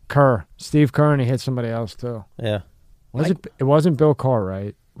 Kerr. Steve Kerr, and he hit somebody else too. Yeah. It wasn't Bill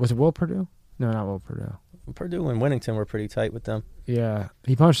Cartwright. Was it Will Purdue? No, not Will Purdue. Purdue and Winnington were pretty tight with them. Yeah,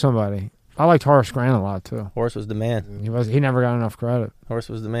 he punched somebody. I liked Horace Grant a lot too. Horace was the man. He never got enough credit. Horace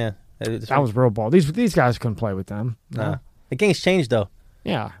was the man. That was real ball. These guys couldn't play with them. Nah. The game's changed though.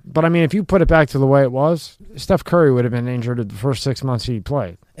 Yeah, but I mean, if you put it back to the way it was, Steph Curry would have been injured the first 6 months he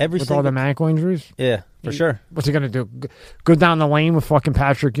played. With all them ankle injuries. Yeah, for sure. What's he gonna do? Go down the lane with fucking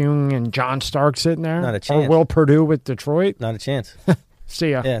Patrick Ewing and John Stark sitting there? Not a chance. Or Will Purdue with Detroit? Not a chance.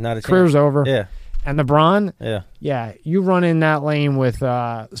 See ya. Yeah, not a chance. Career's over. Yeah. And LeBron? Yeah. Yeah, you run in that lane with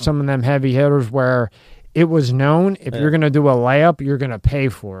some of them heavy hitters where it was known if you're going to do a layup, you're going to pay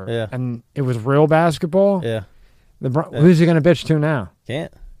for it. Yeah. And it was real basketball. Yeah. Who's he going to bitch to now?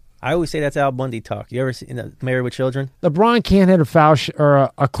 Can't. I always say that's Al Bundy talk. You ever seen Married with Children? LeBron can't hit a foul or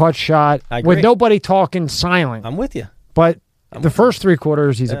a clutch shot with nobody talking silent. I'm with you. But the first 3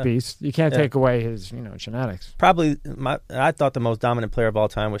 quarters, he's a beast. You can't Yeah. take away his, genetics. Probably, I thought the most dominant player of all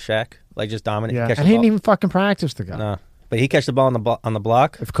time was Shaq. Like, just dominant. Yeah, Catch and the he ball. didn't even fucking practice the guy. No. But he catch the ball on the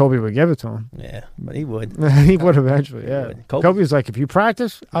block. If Kobe would give it to him. Yeah, but he would. He would eventually, yeah. would. Kobe's like, if you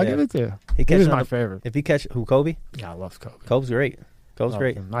practice, I'll Yeah. give it to you. He He catch was it on my the- favorite. If he catch Kobe? Yeah, I love Kobe. Kobe's great. Kobe's Love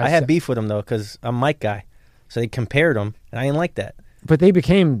great. him. I had beef with him though because I'm Mike guy, so they compared him, and I didn't like that. But they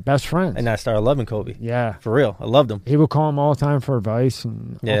became best friends. And I started loving Kobe. Yeah. For real, I loved him. He would call him all the time for advice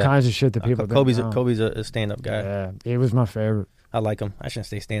and all Yeah. kinds of shit that people Kobe's didn't know. Kobe's a stand-up guy. Yeah, he was my favorite. I like him. I shouldn't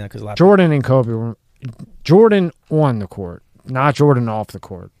say stand-up because a lot. Jordan and Kobe were Jordan on the court, not Jordan off the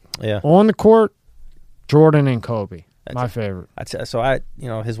court. Yeah. On the court, Jordan and Kobe. That's my it. favorite.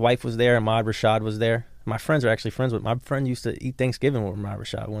 His wife was there, and Ahmad Rashad was there. My friends are actually friends with. My friend used to eat Thanksgiving with Ahmad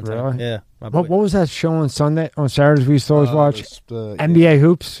Rashad one time. Really? Yeah. What was that show on Sunday? On Saturdays we used to always watch NBA. NBA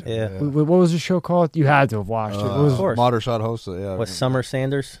hoops. Yeah. What was the show called? You had to have watched it. What was, Of course. Modershot hosted. Yeah. What, Summer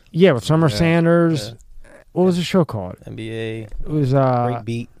Sanders? yeah, with Summer Yeah. Sanders. What was the show called? NBA. It was Great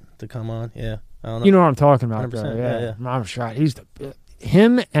beat to come on. Yeah. I don't know. you know what I'm talking about. 100%, Though. yeah. Ahmad Rashad. He's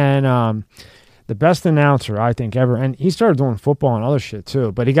him and the best announcer I think ever. And he started doing football and other shit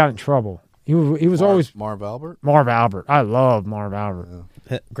too, but he got in trouble. He was always Marv Albert. Marv Albert. I love Marv Albert.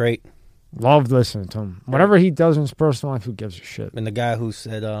 Great. Loved listening to him. Whatever he does in his personal life, who gives a shit? And the guy who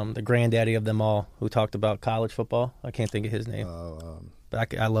said the granddaddy of them all, who talked about college football, I can't think of his name,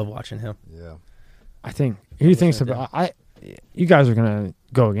 but I love watching him. Yeah. I think he thinks about. You guys are gonna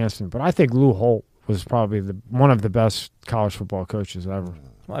go against him, but I think Lou Holt was probably one of the best college football coaches ever.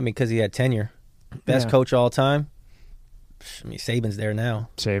 Well, I mean, because he had tenure, best Yeah. coach all time. I mean, Saban's there now.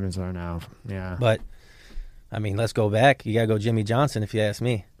 Saban's there now. Yeah. But, I mean, let's go back. You got to go Jimmy Johnson if you ask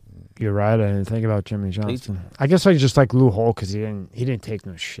me. You're right. I didn't think about Jimmy Johnson. I guess I just like Lou Holt because he didn't take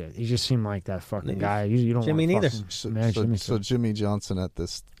no shit. He just seemed like that fucking guy. You don't Jimmy want neither. So Jimmy Johnson at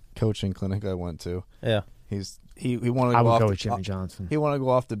this coaching clinic I went to. Yeah. He wanted to I go would off go the, with Jimmy Johnson. He wanted to go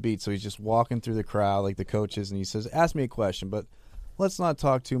off the beat, so he's just walking through the crowd like the coaches, and he says, "Ask me a question, but let's not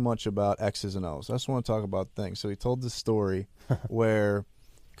talk too much about X's and O's. I just want to talk about things." So he told this story where,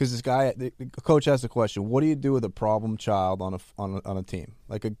 because this guy, the coach asked the question, "What do you do with a problem child on a team?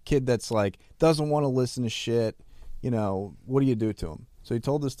 Like a kid that's like doesn't want to listen to shit. You know, what do you do to him?" So he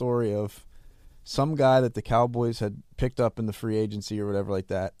told the story of some guy that the Cowboys had picked up in the free agency or whatever like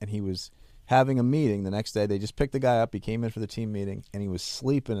that, and he was having a meeting the next day. They just picked the guy up. He came in for the team meeting, and he was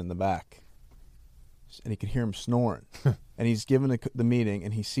sleeping in the back. And he could hear him snoring. And he's giving the meeting,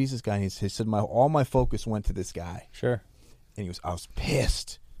 and he sees this guy, and he said, all my focus went to this guy. Sure. And I was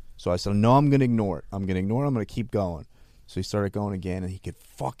pissed. So I said, no, I'm going to ignore it. I'm going to ignore it. I'm going to keep going. So he started going again, and he could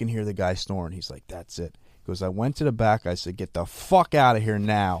fucking hear the guy snoring. He's like, that's it. He goes, I went to the back. I said, get the fuck out of here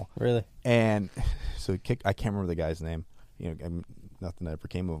now. Really? And so I can't remember the guy's name. You know, nothing ever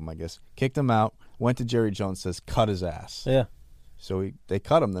came of him, I guess. Kicked him out. Went to Jerry Jones. Says, cut his ass. Yeah. So they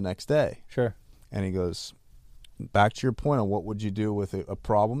cut him the next day. Sure. And he goes, back to your point on what would you do with a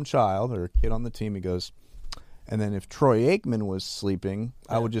problem child or a kid on the team. He goes, and then if Troy Aikman was sleeping,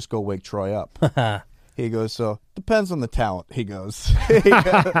 I would just go wake Troy up. He goes, so depends on the talent. He goes.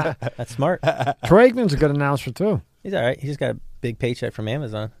 That's smart. Troy Aikman's a good announcer too. He's all right. He just got a big paycheck from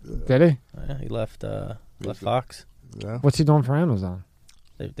Amazon. Did he? Yeah, he left Fox. Yeah. What's he doing for Amazon?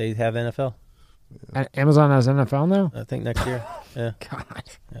 They have NFL. Amazon has NFL now? I think next year. Yeah. God.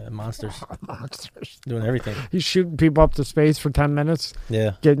 Monsters. Monsters. Doing everything. He's shooting people up to space for 10 minutes,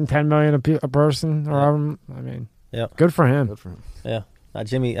 Yeah. getting $10 million a person. Or I mean, Yeah. good for him. Good for him. Yeah.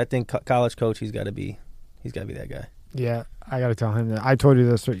 Jimmy, I think college coach, he's got to be that guy. Yeah, I got to tell him that. I told you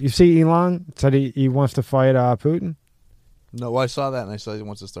this. You see Elon said he wants to fight Putin? No, well, I saw that, and I saw he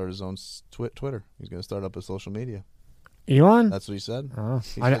wants to start his own Twitter. He's going to start up a social media. Elon? That's what he said. Oh.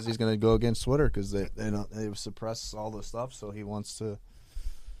 He says he's going to go against Twitter because they suppress all the stuff, so he wants to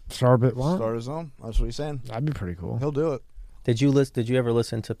start his own. That's what he's saying. That'd be pretty cool. He'll do it. Did you ever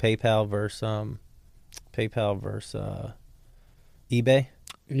listen to PayPal versus eBay?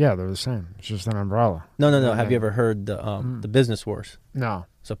 Yeah, they're the same. It's just an umbrella. No. Have you ever heard the business wars? No.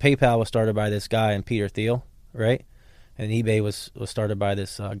 So PayPal was started by this guy and Peter Thiel, right? And eBay was started by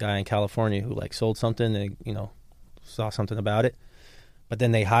this guy in California who like sold something and saw something about it, but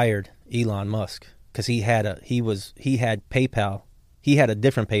then they hired Elon Musk because he had PayPal. He had a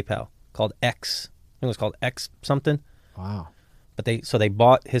different PayPal called X. I think it was called X something. Wow. But they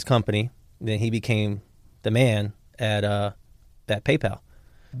bought his company. Then he became the man at that PayPal.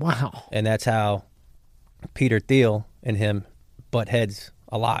 Wow. And that's how Peter Thiel and him butt heads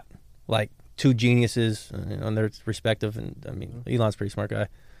a lot. Like two geniuses on their respective. And I mean, Elon's a pretty smart guy.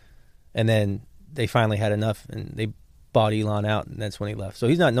 And then they finally had enough, and they bought Elon out, and that's when he left. So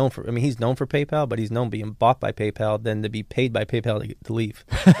he's not known for. I mean, he's known for PayPal, but he's known being bought by PayPal, then to be paid by PayPal to leave.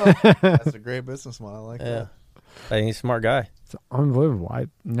 That's a great business model. I like that. I think he's a smart guy. It's unbelievable. I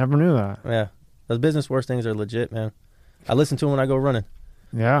never knew that. Yeah, those business wars things are legit, man. I listen to them when I go running.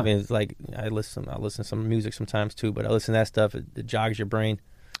 Yeah. I mean, it's like I listen to some music sometimes too, but I listen to that stuff. It jogs your brain.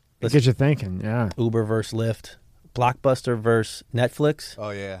 It gets you thinking. Yeah. Uber versus Lyft, Blockbuster versus Netflix. Oh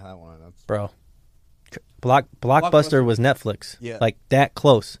yeah, that one. That's... Bro. Blockbuster was Netflix. Yeah. Like that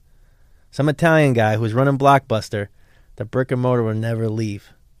close. Some Italian guy who's running Blockbuster, the brick and mortar will never leave.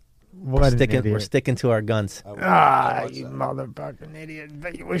 What We're sticking to our guns. You motherfucking idiot.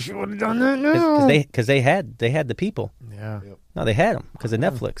 Bet you wish you would have done that now. Because they had the people. Yeah. Yep. No, they had them because of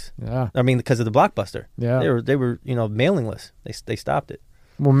Netflix. Yeah. I mean, because of the Blockbuster. Yeah. They were mailing lists. They stopped it.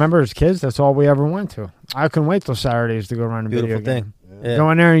 Well, remember as kids, that's all we ever went to. I couldn't wait till Saturdays to go run a Beautiful video game. thing. Yeah.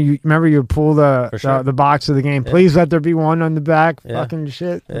 Go in there and you pull For sure. the box of the game. Yeah. Please let there be one on the back. Yeah. Fucking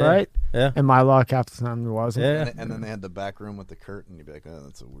shit, Yeah. right? Yeah. And my luck, half the time there wasn't. Yeah. And then they had the back room with the curtain. You'd be like, oh,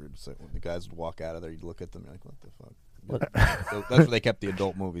 that's a weird sight. When the guys would walk out of there, you'd look at them, you're like, what the fuck? That's where they kept the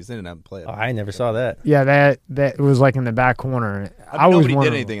adult movies. They didn't have them play it. Oh, I never saw that. Yeah, that was like in the back corner. I mean, nobody was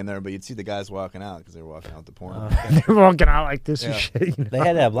did anything in there, but you'd see the guys walking out because they were walking out the porn. They were walking out like this and Yeah. shit. They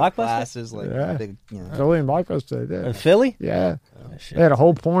had that Blockbuster Glasses, like Yeah. big, Philly and Blockbuster, they in did. Philly. Yeah. Shit. They had a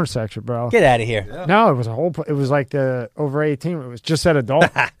whole porn section, bro. Get out of here. Yeah. No, it was a whole. It was like the over 18. It was just said adult.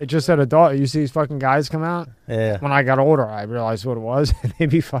 It just said adult. You see these fucking guys come out. Yeah. When I got older, I realized what it was. They'd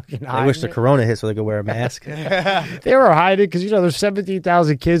be fucking. I wish the hiding corona hit so they could wear a mask. it. They were hiding because there's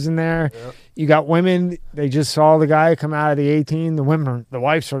 17,000 kids in there. Yep. You got women. They just saw the guy come out of the 18. The women, the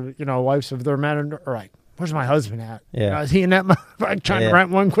wives are wives of their men are like, "Where's my husband at? Yeah. Is he in that? Like trying Yeah. to rent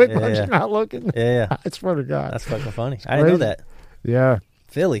one quick Yeah, while yeah. you're not looking." Yeah. I swear to God. That's fucking funny. I didn't know crazy. that. Yeah.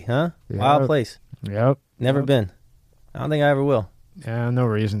 Philly, huh? Yeah. Wild place. Yep. Never Yep. been. I don't think I ever will. Yeah. No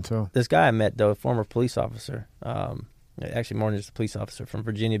reason to. This guy I met, though, a former police officer, actually more than just a police officer from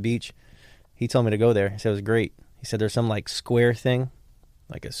Virginia Beach, he told me to go there. He said it was great. He said there's some like square thing,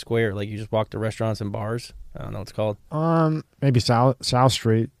 like a square, like you just walk to restaurants and bars. I don't know what it's called. Maybe South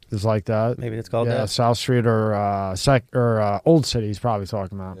Street is like that. Maybe it's called Yeah, that. South Street or Old City. He's probably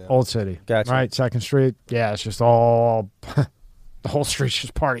talking about Yeah. Old City. Gotcha. Right, Second Street. Yeah, it's just all the whole street's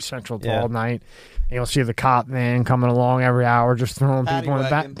just party central Yeah. all night. And you'll see the cop van coming along every hour, just throwing Paddy people in the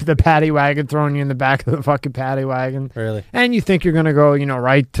back. wagon. The paddy wagon, throwing you in the back of the fucking paddy wagon. Really? And you think you're gonna go,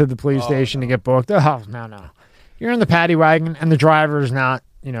 right to the police Oh, station no. to get booked. Oh no. You're in the paddy wagon, and the driver's not,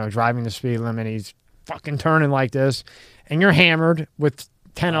 driving the speed limit. He's fucking turning like this, and you're hammered with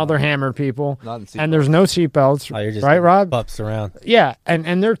 10 other hammered people, Not in and there's no seatbelts, Oh, you're just right, Rob? Pups around. Yeah,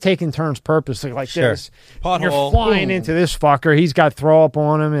 and they're taking turns purposely like Sure. this. And you're Pothole. flying Boom. into this fucker. He's got throw up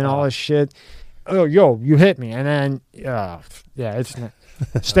on him and all this shit. Oh, yo, you hit me, and then it's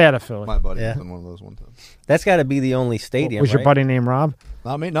stay out of Philly. My buddy Yeah. was in one of those one time. That's got to be the only stadium, Was your right? buddy named Rob?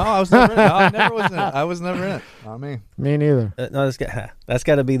 Not me. No, I was never in it. No, I never was in it. I was never in it. Not me. Me neither. No, that's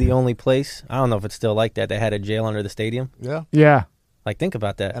got to be the only place. I don't know if it's still like that. They had a jail under the stadium. Yeah. Yeah, Like, think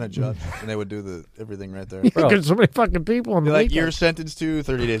about that. And a judge. And they would do everything right there. Bro. there's so many fucking people on Be the like, weekend. you're sentenced to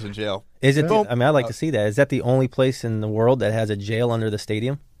 30 days in jail. Is it? Boom. I mean, I'd like to see that. Is that the only place in the world that has a jail under the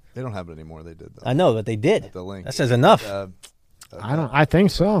stadium? They don't have it anymore. They did, though. I know, but they did. At the link. That says enough. I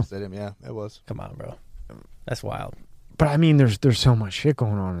think so. Stadium, yeah, it was. Come on, bro. That's wild. But I mean, there's so much shit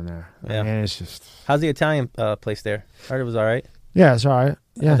going on in there. Yeah. I mean, it's just How's the Italian place there? I heard it was all right. yeah, it's all right.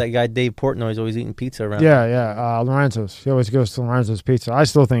 Yeah, That guy Dave Portnoy's always eating pizza around. yeah. Lorenzo's. He always goes to Lorenzo's Pizza. I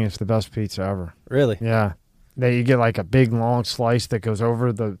still think it's the best pizza ever. Really? Yeah, you get like a big long slice that goes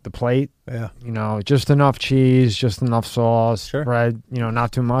over the plate. Yeah. Just enough cheese, just enough sauce, Sure. bread.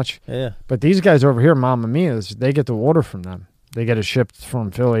 Not too much. Yeah. But these guys over here, Mamma Mia's, they get the order from them. They get it shipped from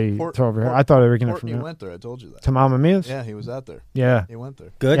Philly to over here. I thought they were getting it from Courtney them. went there. I told you that. To Mamma Mia's? Yeah, he was out there. Yeah. He went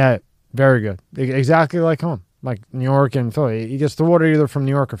there. Good. Yeah, very good. Exactly like home. Like New York and Philly. He gets the order either from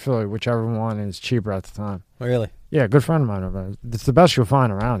New York or Philly, whichever one is cheaper at the time. Really? Yeah, good friend of mine over there. It's the best you'll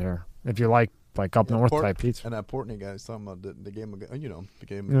find around here if you like up Yeah, north Port- type pizza. And that Portney guy is talking about they gave him a good,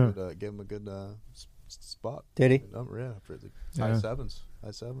 gave him Yeah. a good spot. Did he? Number, yeah, for the Yeah. high sevens.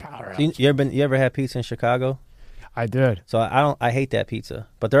 High sevens. So you ever had pizza in Chicago? I did. So I hate that pizza,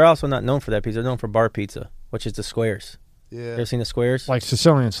 but they're also not known for that pizza. They're known for bar pizza, which is the squares. You Yeah. ever seen the squares? Like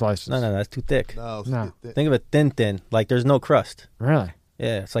Sicilian slices. No, that's too thick. No. No. Think of it thin. Like there's no crust. Really?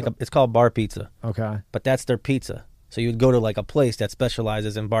 Yeah, it's like it's called bar pizza, Okay. but that's their pizza. So you'd go to like a place that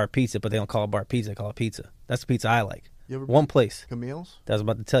specializes in bar pizza, but they don't call it bar pizza. They call it pizza. That's the pizza I like. You ever One place. Camille's? That I was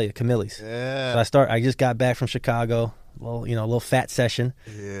about to tell you, Camille's. Yeah. So I just got back from Chicago, little fat session.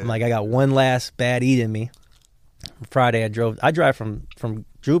 Yeah. I'm like, I got one last bad eat in me. Friday, I drive from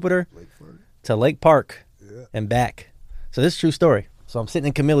Jupiter Lakeford. to Lake Park Yeah. and back. So this is a true story. So I'm sitting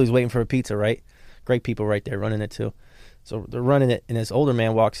in Camille's waiting for a pizza, right? Great people right there running it too. So they're running it, and this older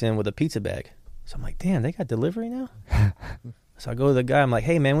man walks in with a pizza bag. So I'm like, damn, they got delivery now? So I go to the guy. I'm like,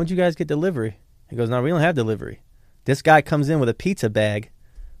 hey, man, when'd you guys get delivery? He goes, no, we don't have delivery. This guy comes in with a pizza bag,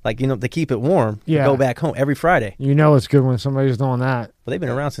 like, to keep it warm, Yeah. to go back home every Friday. It's good when somebody's doing that. But they've been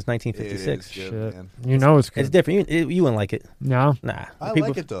around since It 1956. is good, Shit. man. It's good. It's different. You wouldn't like it. No? Nah. I People-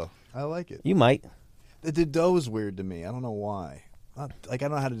 like it, though. I like it. You might. The dough is weird to me. I don't know why. I don't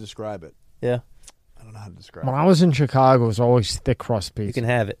know how to describe it. Yeah. I don't know how to describe When it. I was in Chicago, it was always thick crust You pizza. can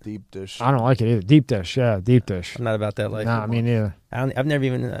have it. Deep dish. I don't like it either. Deep dish. Yeah, deep dish. I'm not about that life. Nah, me neither. I've never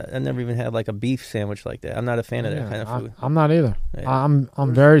even had like a beef sandwich like that. I'm not a fan of that kind of food. I'm not either. Yeah.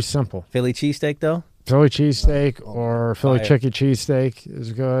 I'm very simple. Philly cheesesteak though. Philly cheesesteak or Philly Fire. chicken cheesesteak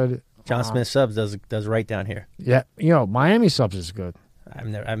is good. John Smith Subs does right down here. Yeah, Miami subs is good. I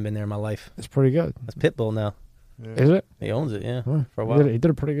haven't been there in my life. It's pretty good. That's Pitbull now. Yeah. Is it? He owns it, yeah, Huh. for a He while. did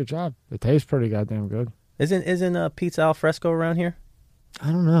a pretty good job. It tastes pretty goddamn good. Isn't Pizza Al Fresco around here?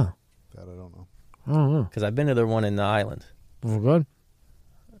 I don't know. That I don't know. I don't know. Because I've been to their one in the island. Well, good.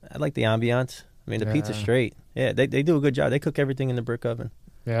 I like the ambiance. I mean, the pizza's Yeah. straight. Yeah, they do a good job. They cook everything in the brick oven.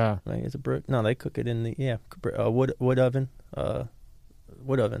 Yeah. Right? It's a brick. No, they cook it in the wood oven.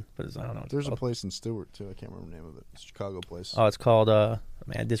 Wood oven, but I don't know. There's a place in Stewart too. I can't remember the name of it. It's a Chicago place. Oh, it's called. Man,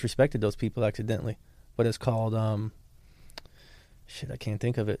 I disrespected those people accidentally, but it's called. Shit, I can't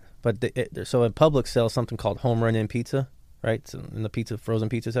think of it. But so at Publix sells something called Home Run In Pizza, right? So in the frozen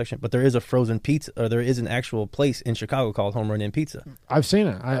pizza section. But there is a frozen pizza, or there is an actual place in Chicago called Home Run In Pizza. I've seen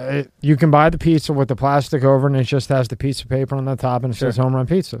it. You can buy the pizza with the plastic over, and it just has the pizza paper on the top, and it says Home Run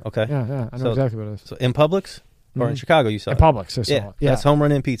Pizza. Okay. Yeah, I know exactly what it is. So in Publix or in Chicago, you saw in it? Publix, I saw it. Yeah, that's Home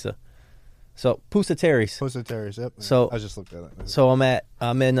Run In Pizza. So Pusateri's. Pusateri's, yep. So I just looked at it. So I'm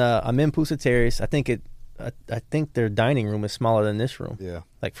in Pusateri's. I think their dining room is smaller than this room. Yeah.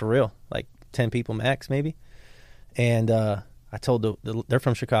 Like for real, like 10 people max maybe. And I told they're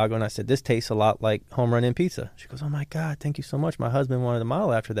from Chicago, and I said, this tastes a lot like Home Run In Pizza. She goes, oh my God, thank you so much. My husband wanted a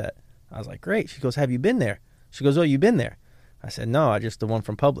model after that. I was like, great. She goes, have you been there? She goes, oh, you been there? I said, no, I just the one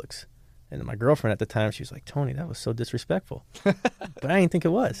from Publix. And my girlfriend at the time, she was like, Tony, that was so disrespectful. But I didn't think it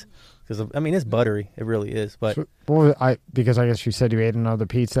was. Because, I mean, it's buttery. It really is. But so, because I guess you said you ate another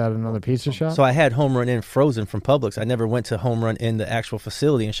pizza at another pizza shop? So I had Home Run In frozen from Publix. I never went to Home Run In the actual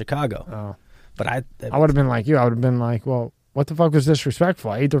facility in Chicago. Oh. But I would have been like you. I would have been like, well, what the fuck was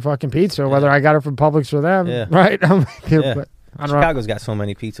disrespectful? I ate their fucking pizza, whether I got it from Publix or them. Yeah. Right? I'm like, yeah. But I don't Chicago's got so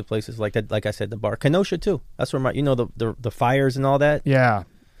many pizza places like that. Like I said, the bar. Kenosha, too. That's where the fires and all that. Yeah.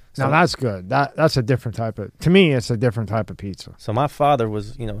 So, now that's good. That's a different type of. To me, it's a different type of pizza. So my father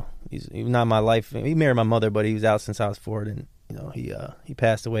was, he's not my life. He married my mother, but he was out since I was 4, and he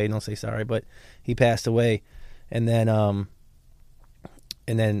passed away. Don't say sorry, but he passed away, and then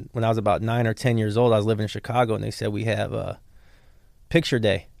when I was about 9 or 10 years old, I was living in Chicago, and they said we have a picture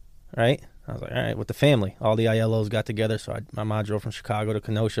day, right? I was like, all right, with the family. All the ILOs got together, so my mom drove from Chicago to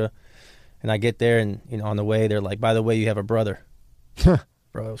Kenosha, and I get there, and on the way, they're like, by the way, you have a brother.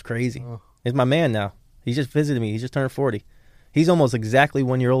 Bro, it was crazy. Oh. He's my man now. He just visited me. He just turned 40. He's almost exactly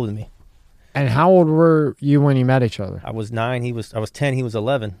 1 year older than me. And how old were you when you met each other? I was 9. I was 10. He was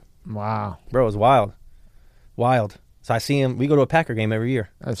 11. Wow. Bro, it was wild. Wild. So I see him. We go to a Packer game every year.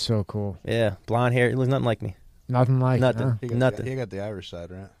 That's so cool. Yeah. Blonde hair. He looks nothing like me. Nothing like nothing. Huh? He got the Irish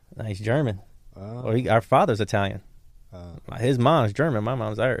side, right? No, he's German. Our father's Italian. His mom's German. My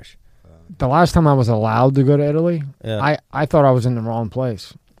mom's Irish. The last time I was allowed to go to Italy, I thought I was in the wrong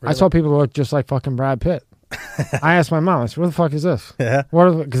place. Really? I saw people look just like fucking Brad Pitt. I asked my mom, I said, what the fuck is this? Yeah.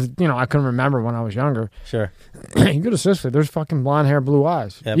 Because, I couldn't remember when I was younger. Sure. You go to Sicily, there's fucking blonde hair, blue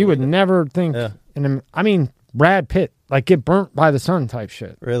eyes. Yeah, you would never think, Brad Pitt, like get burnt by the sun type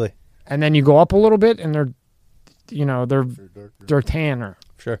shit. Really? And then you go up a little bit and they're tanner.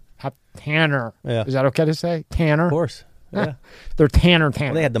 Sure. Tanner. Yeah. Is that okay to say? Tanner? Of course. Yeah. They're tanner.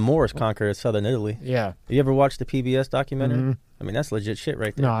 Well, they had the Moors conquer southern Italy. Yeah. You ever watched the PBS documentary? Mm-hmm. I mean, that's legit shit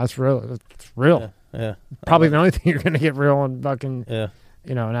right there. No, that's real. It's real. Yeah. Probably the only thing you're going to get real on fucking,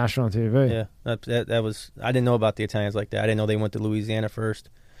 national TV. Yeah. That was, I didn't know about the Italians like that. I didn't know they went to Louisiana first.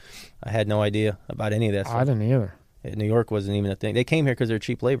 I had no idea about any of that stuff. I didn't either. New York wasn't even a thing. They came here because they're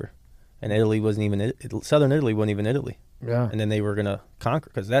cheap labor. And Italy wasn't even, southern Italy wasn't even Italy. Yeah. And then they were going to conquer,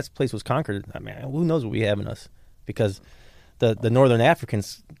 because that place was conquered. I mean, who knows what we have in us? Because the Northern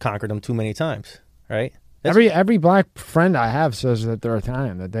Africans conquered them too many times, right? Every black friend I have says that they're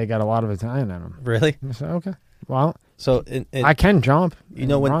Italian, that they got a lot of Italian in them. Really? I say, okay. Well, so I can jump. You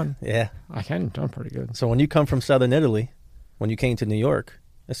know when? Run. Yeah, I can jump pretty good. So when you come from Southern Italy, when you came to New York,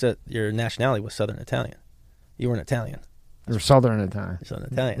 it said your nationality was Southern Italian. You were an Italian. You're Southern Italian. You're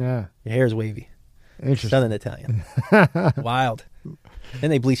Southern Italian. Yeah. Your hair's wavy. Interesting. Southern Italian. Wild.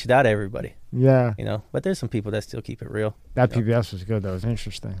 Then they bleached it out of everybody. Yeah. But there's some people that still keep it real. That PBS was good. That was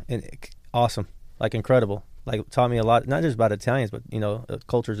interesting. And awesome. Like incredible. Like taught me a lot, not just about Italians, but,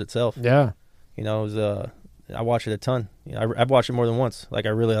 cultures itself. Yeah. It was, I watch it a ton. I've watched it more than once. Like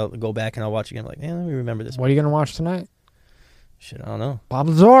I'll go back and I'll watch it again. Like, man, let me remember this. What are you going to watch tonight? Shit, I don't know. Bob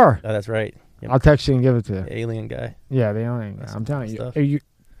Lazar. Oh, that's right. Yep. I'll text you and give it to you. The alien guy. Yeah, the alien guy. I'm telling you.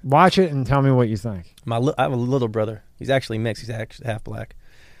 Watch it and tell me what you think. I have a little brother. He's actually mixed. He's actually half black.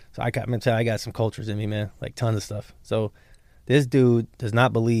 So I got some cultures in me, man. Like tons of stuff. So this dude does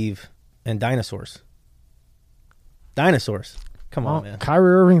not believe in dinosaurs. Dinosaurs. Come on, man.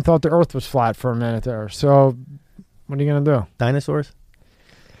 Kyrie Irving thought the earth was flat for a minute there. So what are you going to do? Dinosaurs?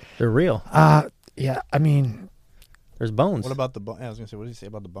 They're real. Yeah, I mean, there's bones. What about the bones? I was going to say, what did he say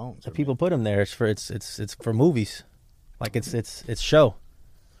about the bones? People put them there. It's for movies. Like it's show.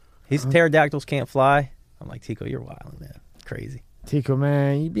 These pterodactyls can't fly. I'm like, Tico, you're wild, man. Crazy. Tico,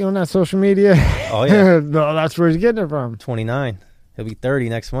 man, you be on that social media? Oh, yeah. No, that's where he's getting it from. 29. He'll be 30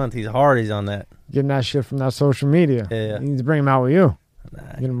 next month. He's hard. He's on that. Getting that shit from that social media. Yeah. You need to bring him out with you. Nah,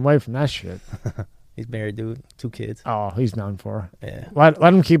 Get him away from that shit. he's married, dude. 2 kids. Oh, he's done for. Yeah. Let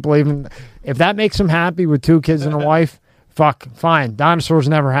him keep believing. If that makes him happy with 2 kids and a wife, fine. Dinosaurs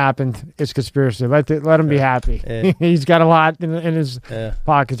never happened. It's conspiracy. Let him be happy. Yeah. He's got a lot in his Yeah.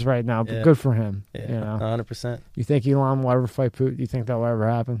 pockets right now, but Yeah. good for him. Yeah. You know, 100%. you think Elon will ever fight Putin? You think that will ever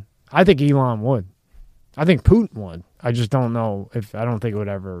happen? I think Elon would. I think Putin would. I just don't know if I don't think it would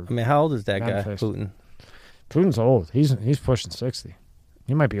ever. I mean, how old is that guy, Manifest. Putin? Putin's old. He's pushing 60.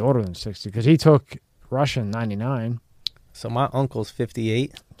 He might be older than 60 because he took Russia in 99. So my uncle's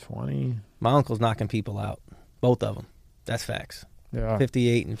 58. 20. My uncle's knocking people out. Both of them. That's facts. Yeah.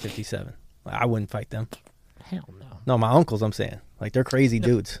 58 and 57. I wouldn't fight them. Hell no. No, my uncles, I'm saying. Like, they're crazy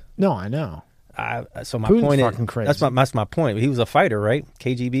dudes. No, I know. So my Putin's point fucking is, crazy. that's my point. He was a fighter, right?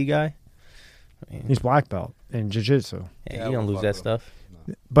 KGB guy. I mean, He's black belt in jiu-jitsu. yeah, you don't lose that stuff.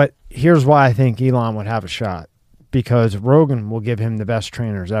 But here's why I think Elon would have a shot. Because Rogan will give him the best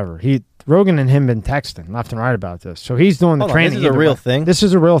trainers ever. Rogan and him been texting left and right about this. So he's doing the Hold on, training. this is a real thing? This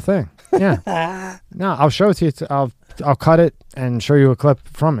is a real thing. Yeah. No, I'll show it to you. I'll cut it and show you a clip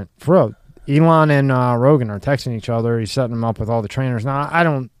from it. For real. Elon and Rogan are texting each other. He's setting them up with all the trainers. Now,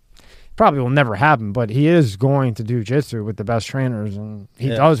 probably will never happen, but he is going to do jiu-jitsu with the best trainers, and he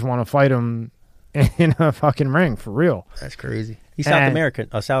does want to fight them in a fucking ring, for real. That's crazy. He's South American.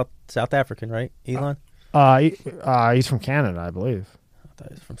 South African, right, Elon? He's from Canada, I believe. I thought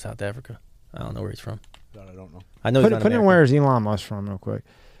he was from South Africa. I don't know where he's from. That I don't know. I know he's not Put in American. where's Elon Musk from real quick.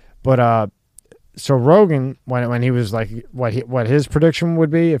 But so Rogan, when he was like what his prediction would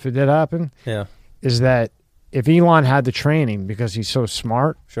be if it did happen, Yeah, is that if Elon had the training because he's so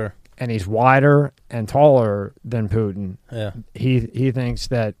smart sure. and he's wider and taller than Putin, Yeah, he thinks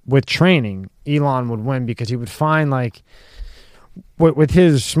that with training Elon would win because he would find like with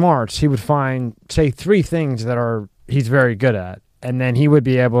his smarts he would find say 3 things that he's very good at, and then he would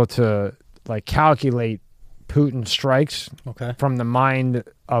be able to like calculate Putin's strikes okay. from the mind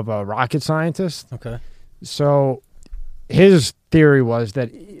of a rocket scientist. Okay. So his theory was that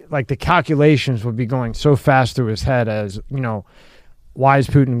like the calculations would be going so fast through his head as, you know, why is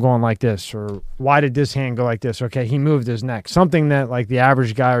Putin going like this? Or why did this hand go like this? Okay, he moved his neck. Something that like the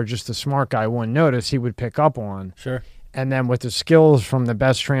average guy or just a smart guy wouldn't notice, he would pick up on. Sure. And then with the skills from the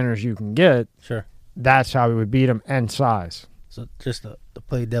best trainers you can get, Sure. that's how he would beat him, and size. So just to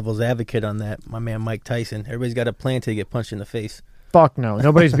play devil's advocate on that, my man Mike Tyson, everybody's got a plan till you get punched in the face. Fuck no.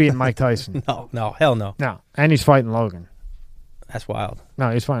 Nobody's beating Mike Tyson. No, hell no. No. And he's fighting Logan. That's wild.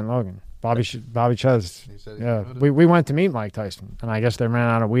 No, he's fighting Logan. Bobby Chez. He said he Yeah, would. we went to meet Mike Tyson, and I guess they ran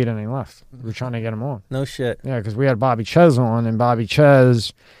out of weed and he left. We were trying to get him on. No shit. Yeah, because we had Bobby Chez on, and Bobby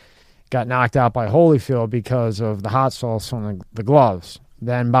Chez got knocked out by Holyfield because of the hot sauce on the gloves.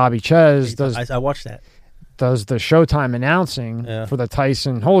 Then Bobby Chez I watched that. does the Showtime announcing Yeah. for the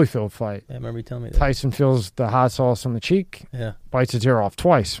Tyson Holyfield fight. Yeah, I remember you telling me that. Tyson feels the hot sauce on the cheek, Yeah, bites his ear off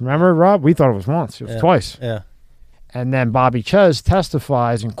twice. Remember, Rob? We thought it was once. It was twice. yeah. And then Bobby Chez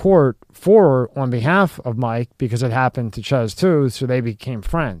testifies in court on behalf of Mike because it happened to Chez too, so they became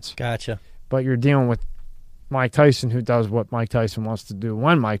friends. Gotcha. But you're dealing with Mike Tyson, who does what Mike Tyson wants to do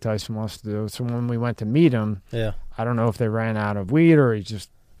when Mike Tyson wants to do. So when we went to meet him, Yeah. I don't know if they ran out of weed or he just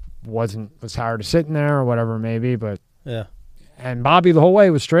was tired of sitting there or whatever it may be. But Yeah. and Bobby the whole way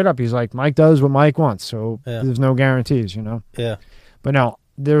was straight up. He's like, Mike does what Mike wants, so Yeah. there's no guarantees, you know. Yeah. But no,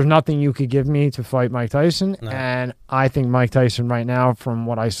 there's nothing you could give me to fight Mike Tyson. No. And I think Mike Tyson right now, from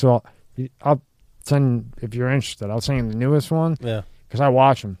what I saw, I'll send, if you're interested, I'll send you the newest one Yeah. because I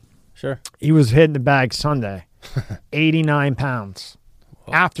watch him. Sure. He was hitting the bag Sunday, 89 pounds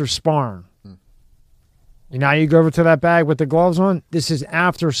after sparring. You know how you go over to that bag with the gloves on? This is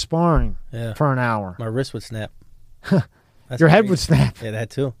after sparring Yeah. for an hour. My wrist would snap. That's Your head crazy. would snap. Yeah, that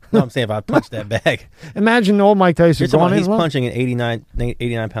too. No, I'm saying if I punched that bag. Imagine old Mike Tyson You're talking going about in. he's look. punching an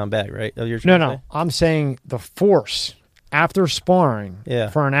 89 pound bag, right? That what you're No, trying to no. say? I'm saying the force after sparring Yeah.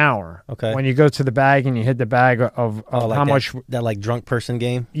 for an hour. Okay. When you go to the bag and you hit the bag of Oh, like how that, much. that like drunk person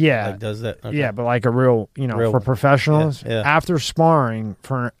game? Yeah. Like does that? Okay. Yeah, but like a real, Real for one. professionals. Yeah, yeah. After sparring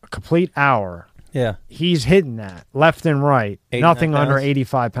for a complete hour, Yeah. he's hitting that left and right. 89 Nothing under pounds?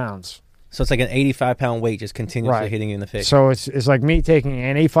 85 pounds. So it's like an 85 pound weight just continuously Right. hitting you in the face. So it's like me taking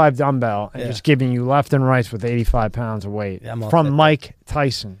an 85 dumbbell and Yeah. just giving you left and rights with 85 pounds of weight Yeah, I'm all from set. Mike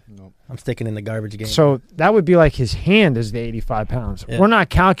Tyson. Nope. I'm sticking in the garbage game. So that would be like his hand is the 85 pounds. Yeah. We're not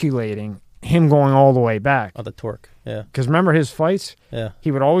calculating him going all the way back. Oh, the torque. Yeah. Because remember his fights? Yeah.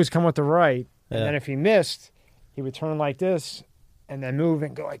 He would always come with the right, and Yeah. then if he missed, he would turn like this and then move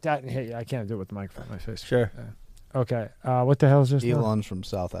and go like that and hit you. I can't do it with the microphone in my face. Sure. Yeah. Okay. What the hell is this? now? Elon's from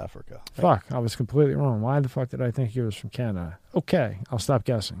South Africa. Fuck, I was completely wrong. Why the fuck did I think he was from Canada? Okay, I'll stop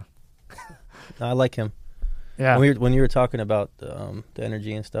guessing. No, I like him. Yeah. When you were talking about the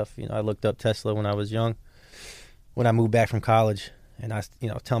energy and stuff, I looked up Tesla when I was young. When I moved back from college, and I,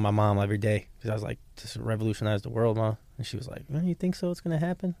 tell my mom every day, because I was like, "This revolutionized the world, Mom." And she was like, "Well, you think so? It's going to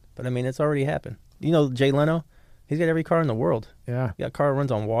happen?" But I mean, it's already happened. Jay Leno, he's got every car in the world. Yeah. He got a car that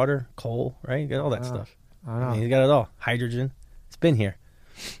runs on water, coal, right? He got all that stuff. I know. He's got it all. Hydrogen. It's been here.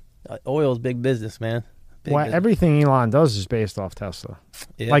 Oil's big business, man. Big business. Everything Elon does is based off Tesla.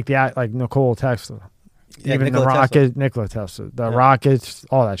 Yeah. Like Nicole Tesla. Yeah, Even Nikola the Tesla. rocket, Nikola Tesla, the rockets,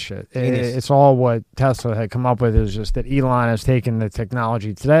 all that shit. Genius. It's all what Tesla had come up with. Is just that Elon has taken the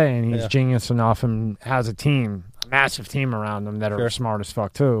technology today, and he's genius enough, and has a massive team around him that are smart as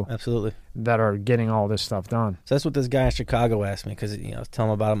fuck too, Absolutely. that are getting all this stuff done. So that's what this guy in Chicago asked me, because I was telling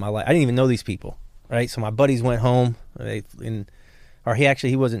him about my life. I didn't even know these people, right? So my buddies went home, he didn't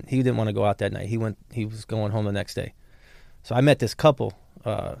want to go out that night. He was going home the next day. So I met this couple,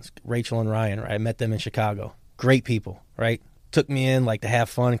 Rachel and Ryan. Right? I met them in Chicago. Great people, right? Took me in to have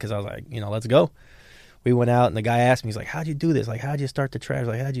fun, because I was like, let's go. We went out, and the guy asked me, he's like, "How'd you do this? Like, how'd you start the trash?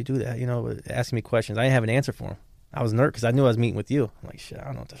 Like, how'd you do that?" Asking me questions. I didn't have an answer for him. I was nervous because I knew I was meeting with you. I'm like, shit, I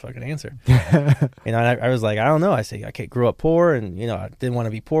don't know what to fucking answer. I was like, I don't know. I say, I grew up poor, and I didn't want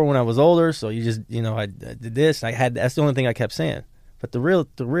to be poor when I was older. So you just, I did this. That's the only thing I kept saying. But the real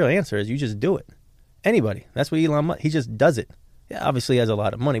answer is you just do it. Anybody. That's what Elon Musk. He just does it. Yeah, obviously he has a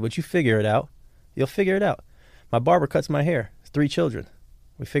lot of money, but you figure it out. You'll figure it out. My barber cuts my hair. 3 children.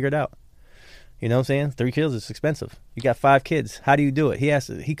 We figured it out. You know what I'm saying? 3 kids is expensive. You got 5 kids. How do you do it?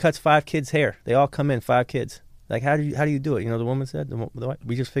 He cuts 5 kids' hair. They all come in, 5 kids. Like, how do you do it? The woman said,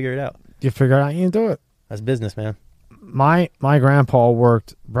 we just figure it out. You figure out you do it. That's business, man. My grandpa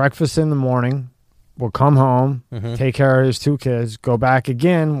worked breakfast in the morning, would come home, take care of his 2 kids, go back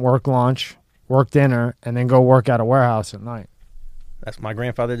again, work lunch, work dinner, and then go work at a warehouse at night. That's my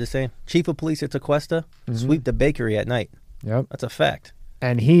grandfather the same. Chief of police at Tequesta, sweep the bakery at night. Yep. That's a fact.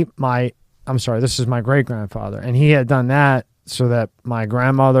 And this is my great-grandfather, and he had done that so that my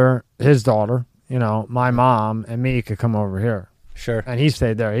grandmother, his daughter, my mom, and me could come over here. Sure. And he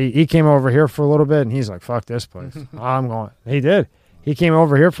stayed there. He came over here for a little bit, and he's like, fuck this place. I'm going. He did. He came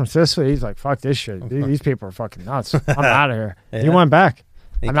over here from Sicily. He's like, fuck this shit. These people are fucking nuts. I'm out of here. Yeah. He went back.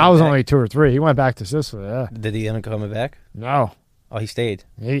 I was back. only 2 or 3. He went back to Sicily, yeah. Did he end up coming back? No. Oh, he stayed.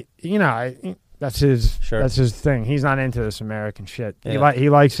 That's his Sure. That's his thing. He's not into this American shit. Yeah. He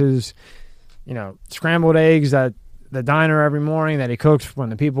likes his, scrambled eggs at the diner every morning that he cooks when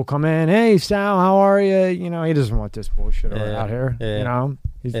the people come in. Hey, Sal, how are you? He doesn't want this bullshit out here. Yeah.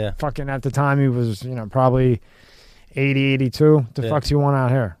 He's fucking, at the time he was, probably 80, 82. The fuck's he want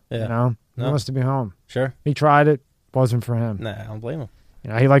out here? Yeah. He wants to be home. Sure. He tried it. Wasn't for him. Nah, I don't blame him.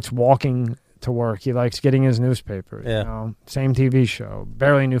 He likes walking to work. He likes getting his newspaper. Yeah. Same TV show.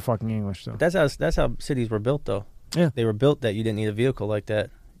 Barely knew fucking English though. That's how cities were built, though. Yeah. They were built that you didn't need a vehicle like that.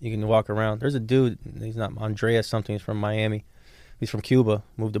 You can walk around. There's a dude, he's not Andreas something, he's from Miami. He's from Cuba,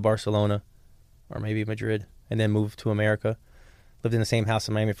 moved to Barcelona, or maybe Madrid, and then moved to America. Lived in the same house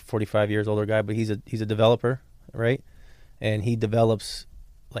in Miami for 45 years, older guy, but he's a developer, right? And he develops,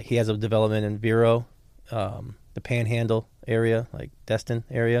 he has a development in Vero, the Panhandle area, like Destin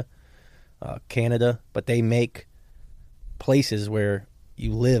area, Canada, but they make places where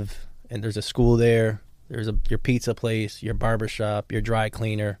you live, and there's a school there. There's your pizza place, your barber shop, your dry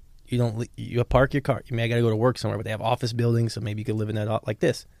cleaner. You park your car. You may gotta go to work somewhere, but they have office buildings, so maybe you could live in that like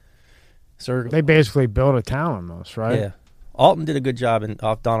this. So they basically built a town almost, right? Yeah. Alton did a good job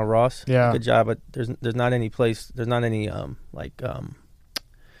off Donald Ross. Yeah, good job. But there's not any place. There's not any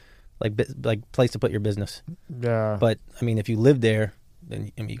place to put your business. Yeah. But I mean, if you live there,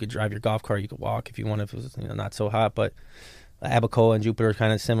 then you could drive your golf cart. You could walk if you want. If it was not so hot, but Abacoa and Jupiter are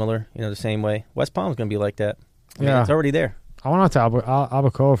kind of similar, the same way. West Palm's going to be like that. I mean, it's already there. I went out to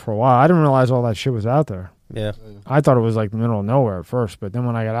Abacoa for a while. I didn't realize all that shit was out there. Yeah. I thought it was like the middle of nowhere at first, but then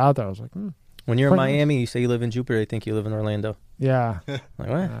when I got out there, I was like, When you're in Miami, you say you live in Jupiter, they think you live in Orlando. Yeah. Like,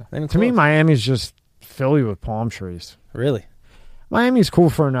 what? Yeah. To me, Miami's just Philly with palm trees. Really? Miami's cool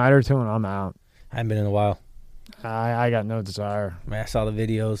for a night or two, and I'm out. I haven't been in a while. I got no desire. I mean, I saw the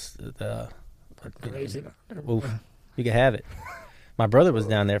videos. Crazy. Oof. You can have it. My brother was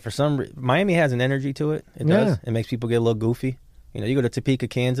down there. For some reason, Miami has an energy to it. It does. It makes people get a little goofy. You go to Topeka,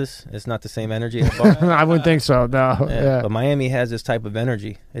 Kansas, it's not the same energy. I wouldn't think so, no. Yeah. But Miami has this type of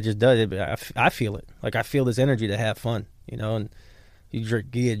energy. It just does. I feel it. Like, I feel this energy to have fun, and you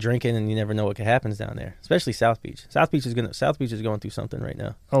get drinking, and you never know what happens down there, especially South Beach. South Beach is going through something right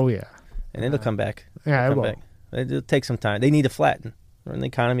now. Oh, yeah. And it'll come back. Yeah, it will. Back. It'll take some time. They need to flatten. When the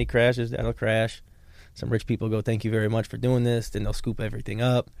economy crashes, that'll crash. Some rich people go, thank you very much for doing this. Then they'll scoop everything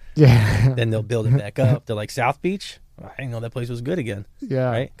up. Yeah. Then they'll build it back up. They're like, South Beach? I didn't know that place was good again. Yeah.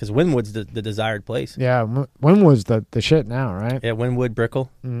 Right? Because Wynwood's the desired place. Yeah. Wynwood's the shit now, right? Yeah, Wynwood, Brickell.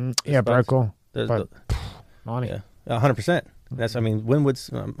 Yeah, Brickell. The, Money. yeah, 100%. That's, I mean,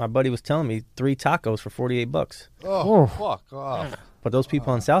 Wynwood's, my buddy was telling me 3 tacos for $48. Oh, Oh. fuck off. But those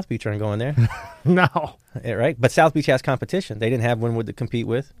people on South Beach aren't going there. No. Yeah, right? But South Beach has competition. They didn't have Wynwood to compete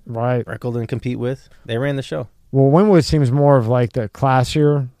with. Right. Brickell didn't compete with. They ran the show. Well, Wynwood seems more of like the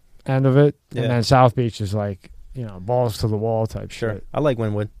classier end of it, Yeah. and then South Beach is like, you know, balls to the wall type Sure. shit. I like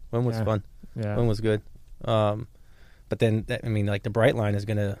Wynwood. Wynwood's Yeah. fun. Yeah. Wynwood's good. But then, I mean, like the Bright Line is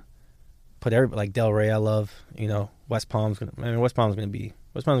going to put everybody, like Delray, I love, you know, West Palm's going to, West Palm's going to be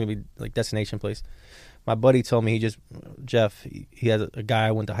like destination place. My buddy told me Jeff, he has a guy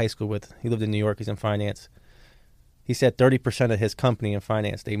I went to high school with. He lived in New York. He's in finance. He said 30% of his company in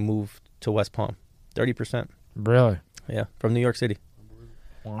finance, they moved to West Palm. 30%. Really? Yeah, from New York City.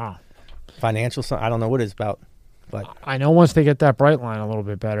 Wow. Financial, I don't know what it's about, but I know once they get that Bright Line a little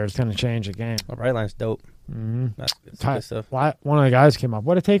bit better, it's going to change the game. Bright Line's dope. Mm-hmm. That's good stuff. One of the guys came up.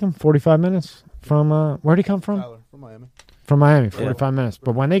 What did it take him? 45 minutes from where'd he come from? Tyler from Miami. From Miami. 45 minutes.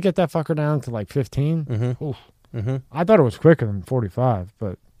 But when they get that fucker down to like 15, Mm-hmm. oof. Mm-hmm. I thought it was quicker than 45,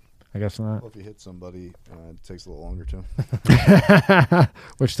 but I guess not. Well, if you hit somebody, it takes a little longer too.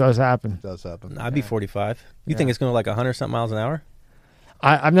 Which does happen. It does happen. I'd be 45. You Yeah. think it's going to like 100-something miles an hour?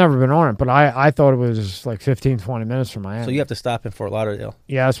 I've never been on it, but I thought it was like 15, 20 minutes from Miami. So you have to stop in Fort Lauderdale,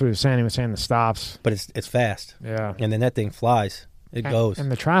 Yeah, that's what he was saying. He was saying the stops. but it's fast, Yeah. and then that thing flies. It goes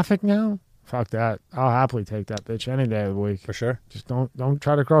And the traffic now? Fuck that. I'll happily take that bitch any day of the week. for sure. Just don't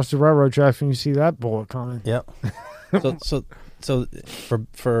try to cross the railroad tracks when you see that bullet coming. Yep. so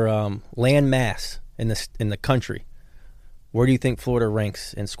for land mass in the country, where do you think Florida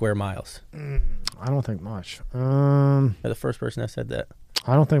ranks in square miles? I don't think much. You're the first person that said that.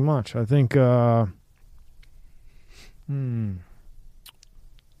 I don't think much. I think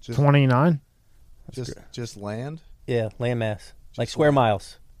Just, 29. just land. Yeah, land mass, like Just square land.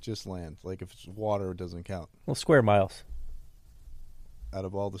 miles. Just land. Like if it's water, it doesn't count. Well, square miles. Out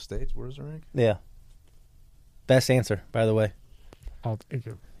of all the states, where's the rank? Yeah. Best answer, by the way. I'll take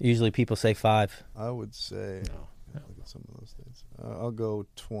it. Usually people say 5. I would say. Look at some of those states. I'll go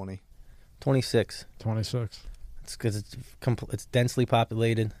 20. 26. 26. It's because it's densely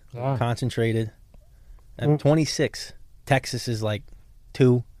populated, Yeah. concentrated. Well- And 26. Texas is like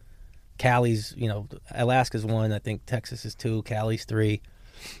 2. Cali's, Alaska's 1. I think Texas is 2. Cali's 3.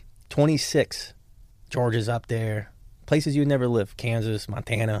 26. Georgia's up there. Places you'd never live. Kansas,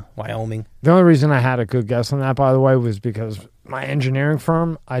 Montana, Wyoming. The only reason I had a good guess on that, by the way, was because my engineering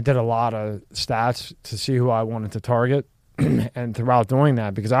firm, I did a lot of stats to see who I wanted to target. And throughout doing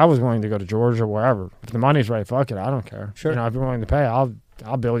that, because I was willing to go to Georgia, wherever. If the money's right, fuck it, I don't care. Sure. If you're willing to pay, I'll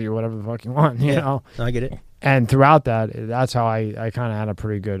bill you whatever the fuck you want, you know? No, I get it. And throughout that, that's how I kind of had a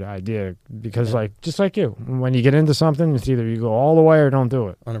pretty good idea. Because, just like you, when you get into something, it's either you go all the way or don't do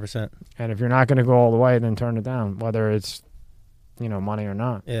it. 100%. And if you're not going to go all the way, then turn it down, whether it's, money or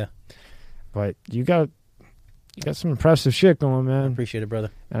not. Yeah. But you got some impressive shit going, I man. appreciate it,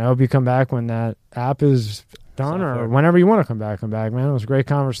 brother. And I hope you come back when that app is done Sounds or fair. whenever you want to come back, man. It was a great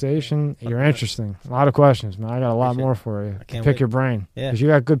conversation. You're 100%. interesting. A lot of questions, man. I got a lot Appreciate more it. for you. I can't Pick wait. your brain. Yeah. Because you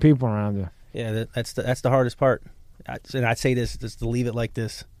got good people around you. Yeah, that's the hardest part. And I'd say this, just to leave it like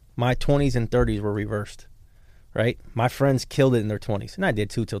this. My 20s and 30s were reversed, right? My friends killed it in their 20s, and I did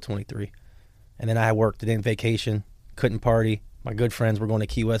too till 23. And then I worked, didn't vacation, couldn't party. My good friends were going to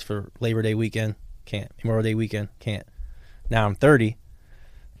Key West for Labor Day weekend. Can't. Memorial Day weekend. Can't. Now I'm 30,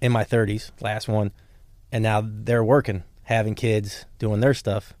 in my 30s, last one, and now they're working, having kids, doing their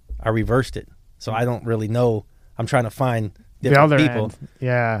stuff. I reversed it. So I don't really know. I'm trying to find The different other people. end.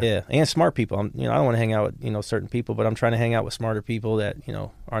 Yeah. Yeah, and smart people. I don't want to hang out with certain people, but I'm trying to hang out with smarter people that are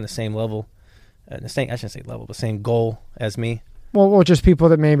on the same level, I shouldn't say level, but same goal as me. Well, just people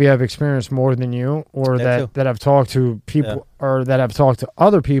that maybe have experienced more than you, or That too. that have talked to people, or that have talked to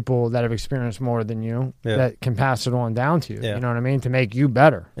other people that have experienced more than you, Yeah. that can pass it on down to you. Yeah. You know what I mean? To make you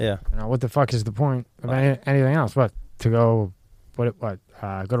better. Yeah, What the fuck is the point of Right. anything else? What to go? What?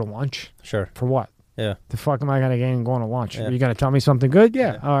 Go to lunch sure. for what? Yeah, The fuck am I gonna gain going to lunch? Yeah. Are you gonna tell me something good?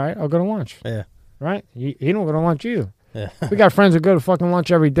 Yeah. Yeah. All right, I'll go to lunch. yeah, Right? You don't go to lunch either. yeah. We got friends that go to fucking lunch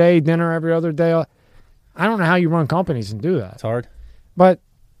every day, dinner every other day. I don't know how you run companies and do that. It's hard. But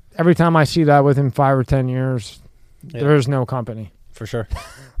every time I see that within 5 or 10 years, Yeah. there is no company. For sure.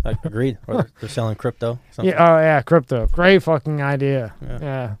 I agreed. Or they're selling crypto. Something. Yeah, oh yeah, crypto. Great fucking idea. Yeah.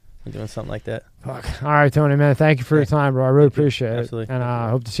 Yeah. We're doing something like that. Fuck. All right, Tony, man. Thank you for your time, bro. I really appreciate it. Absolutely. And I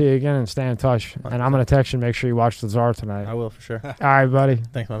hope to see you again and stay in touch. And I'm going to text you and make sure you watch the Czar tonight. I will for sure. All right, buddy.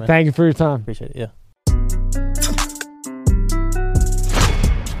 Thanks, my man. Thank you for your time. Appreciate it. Yeah.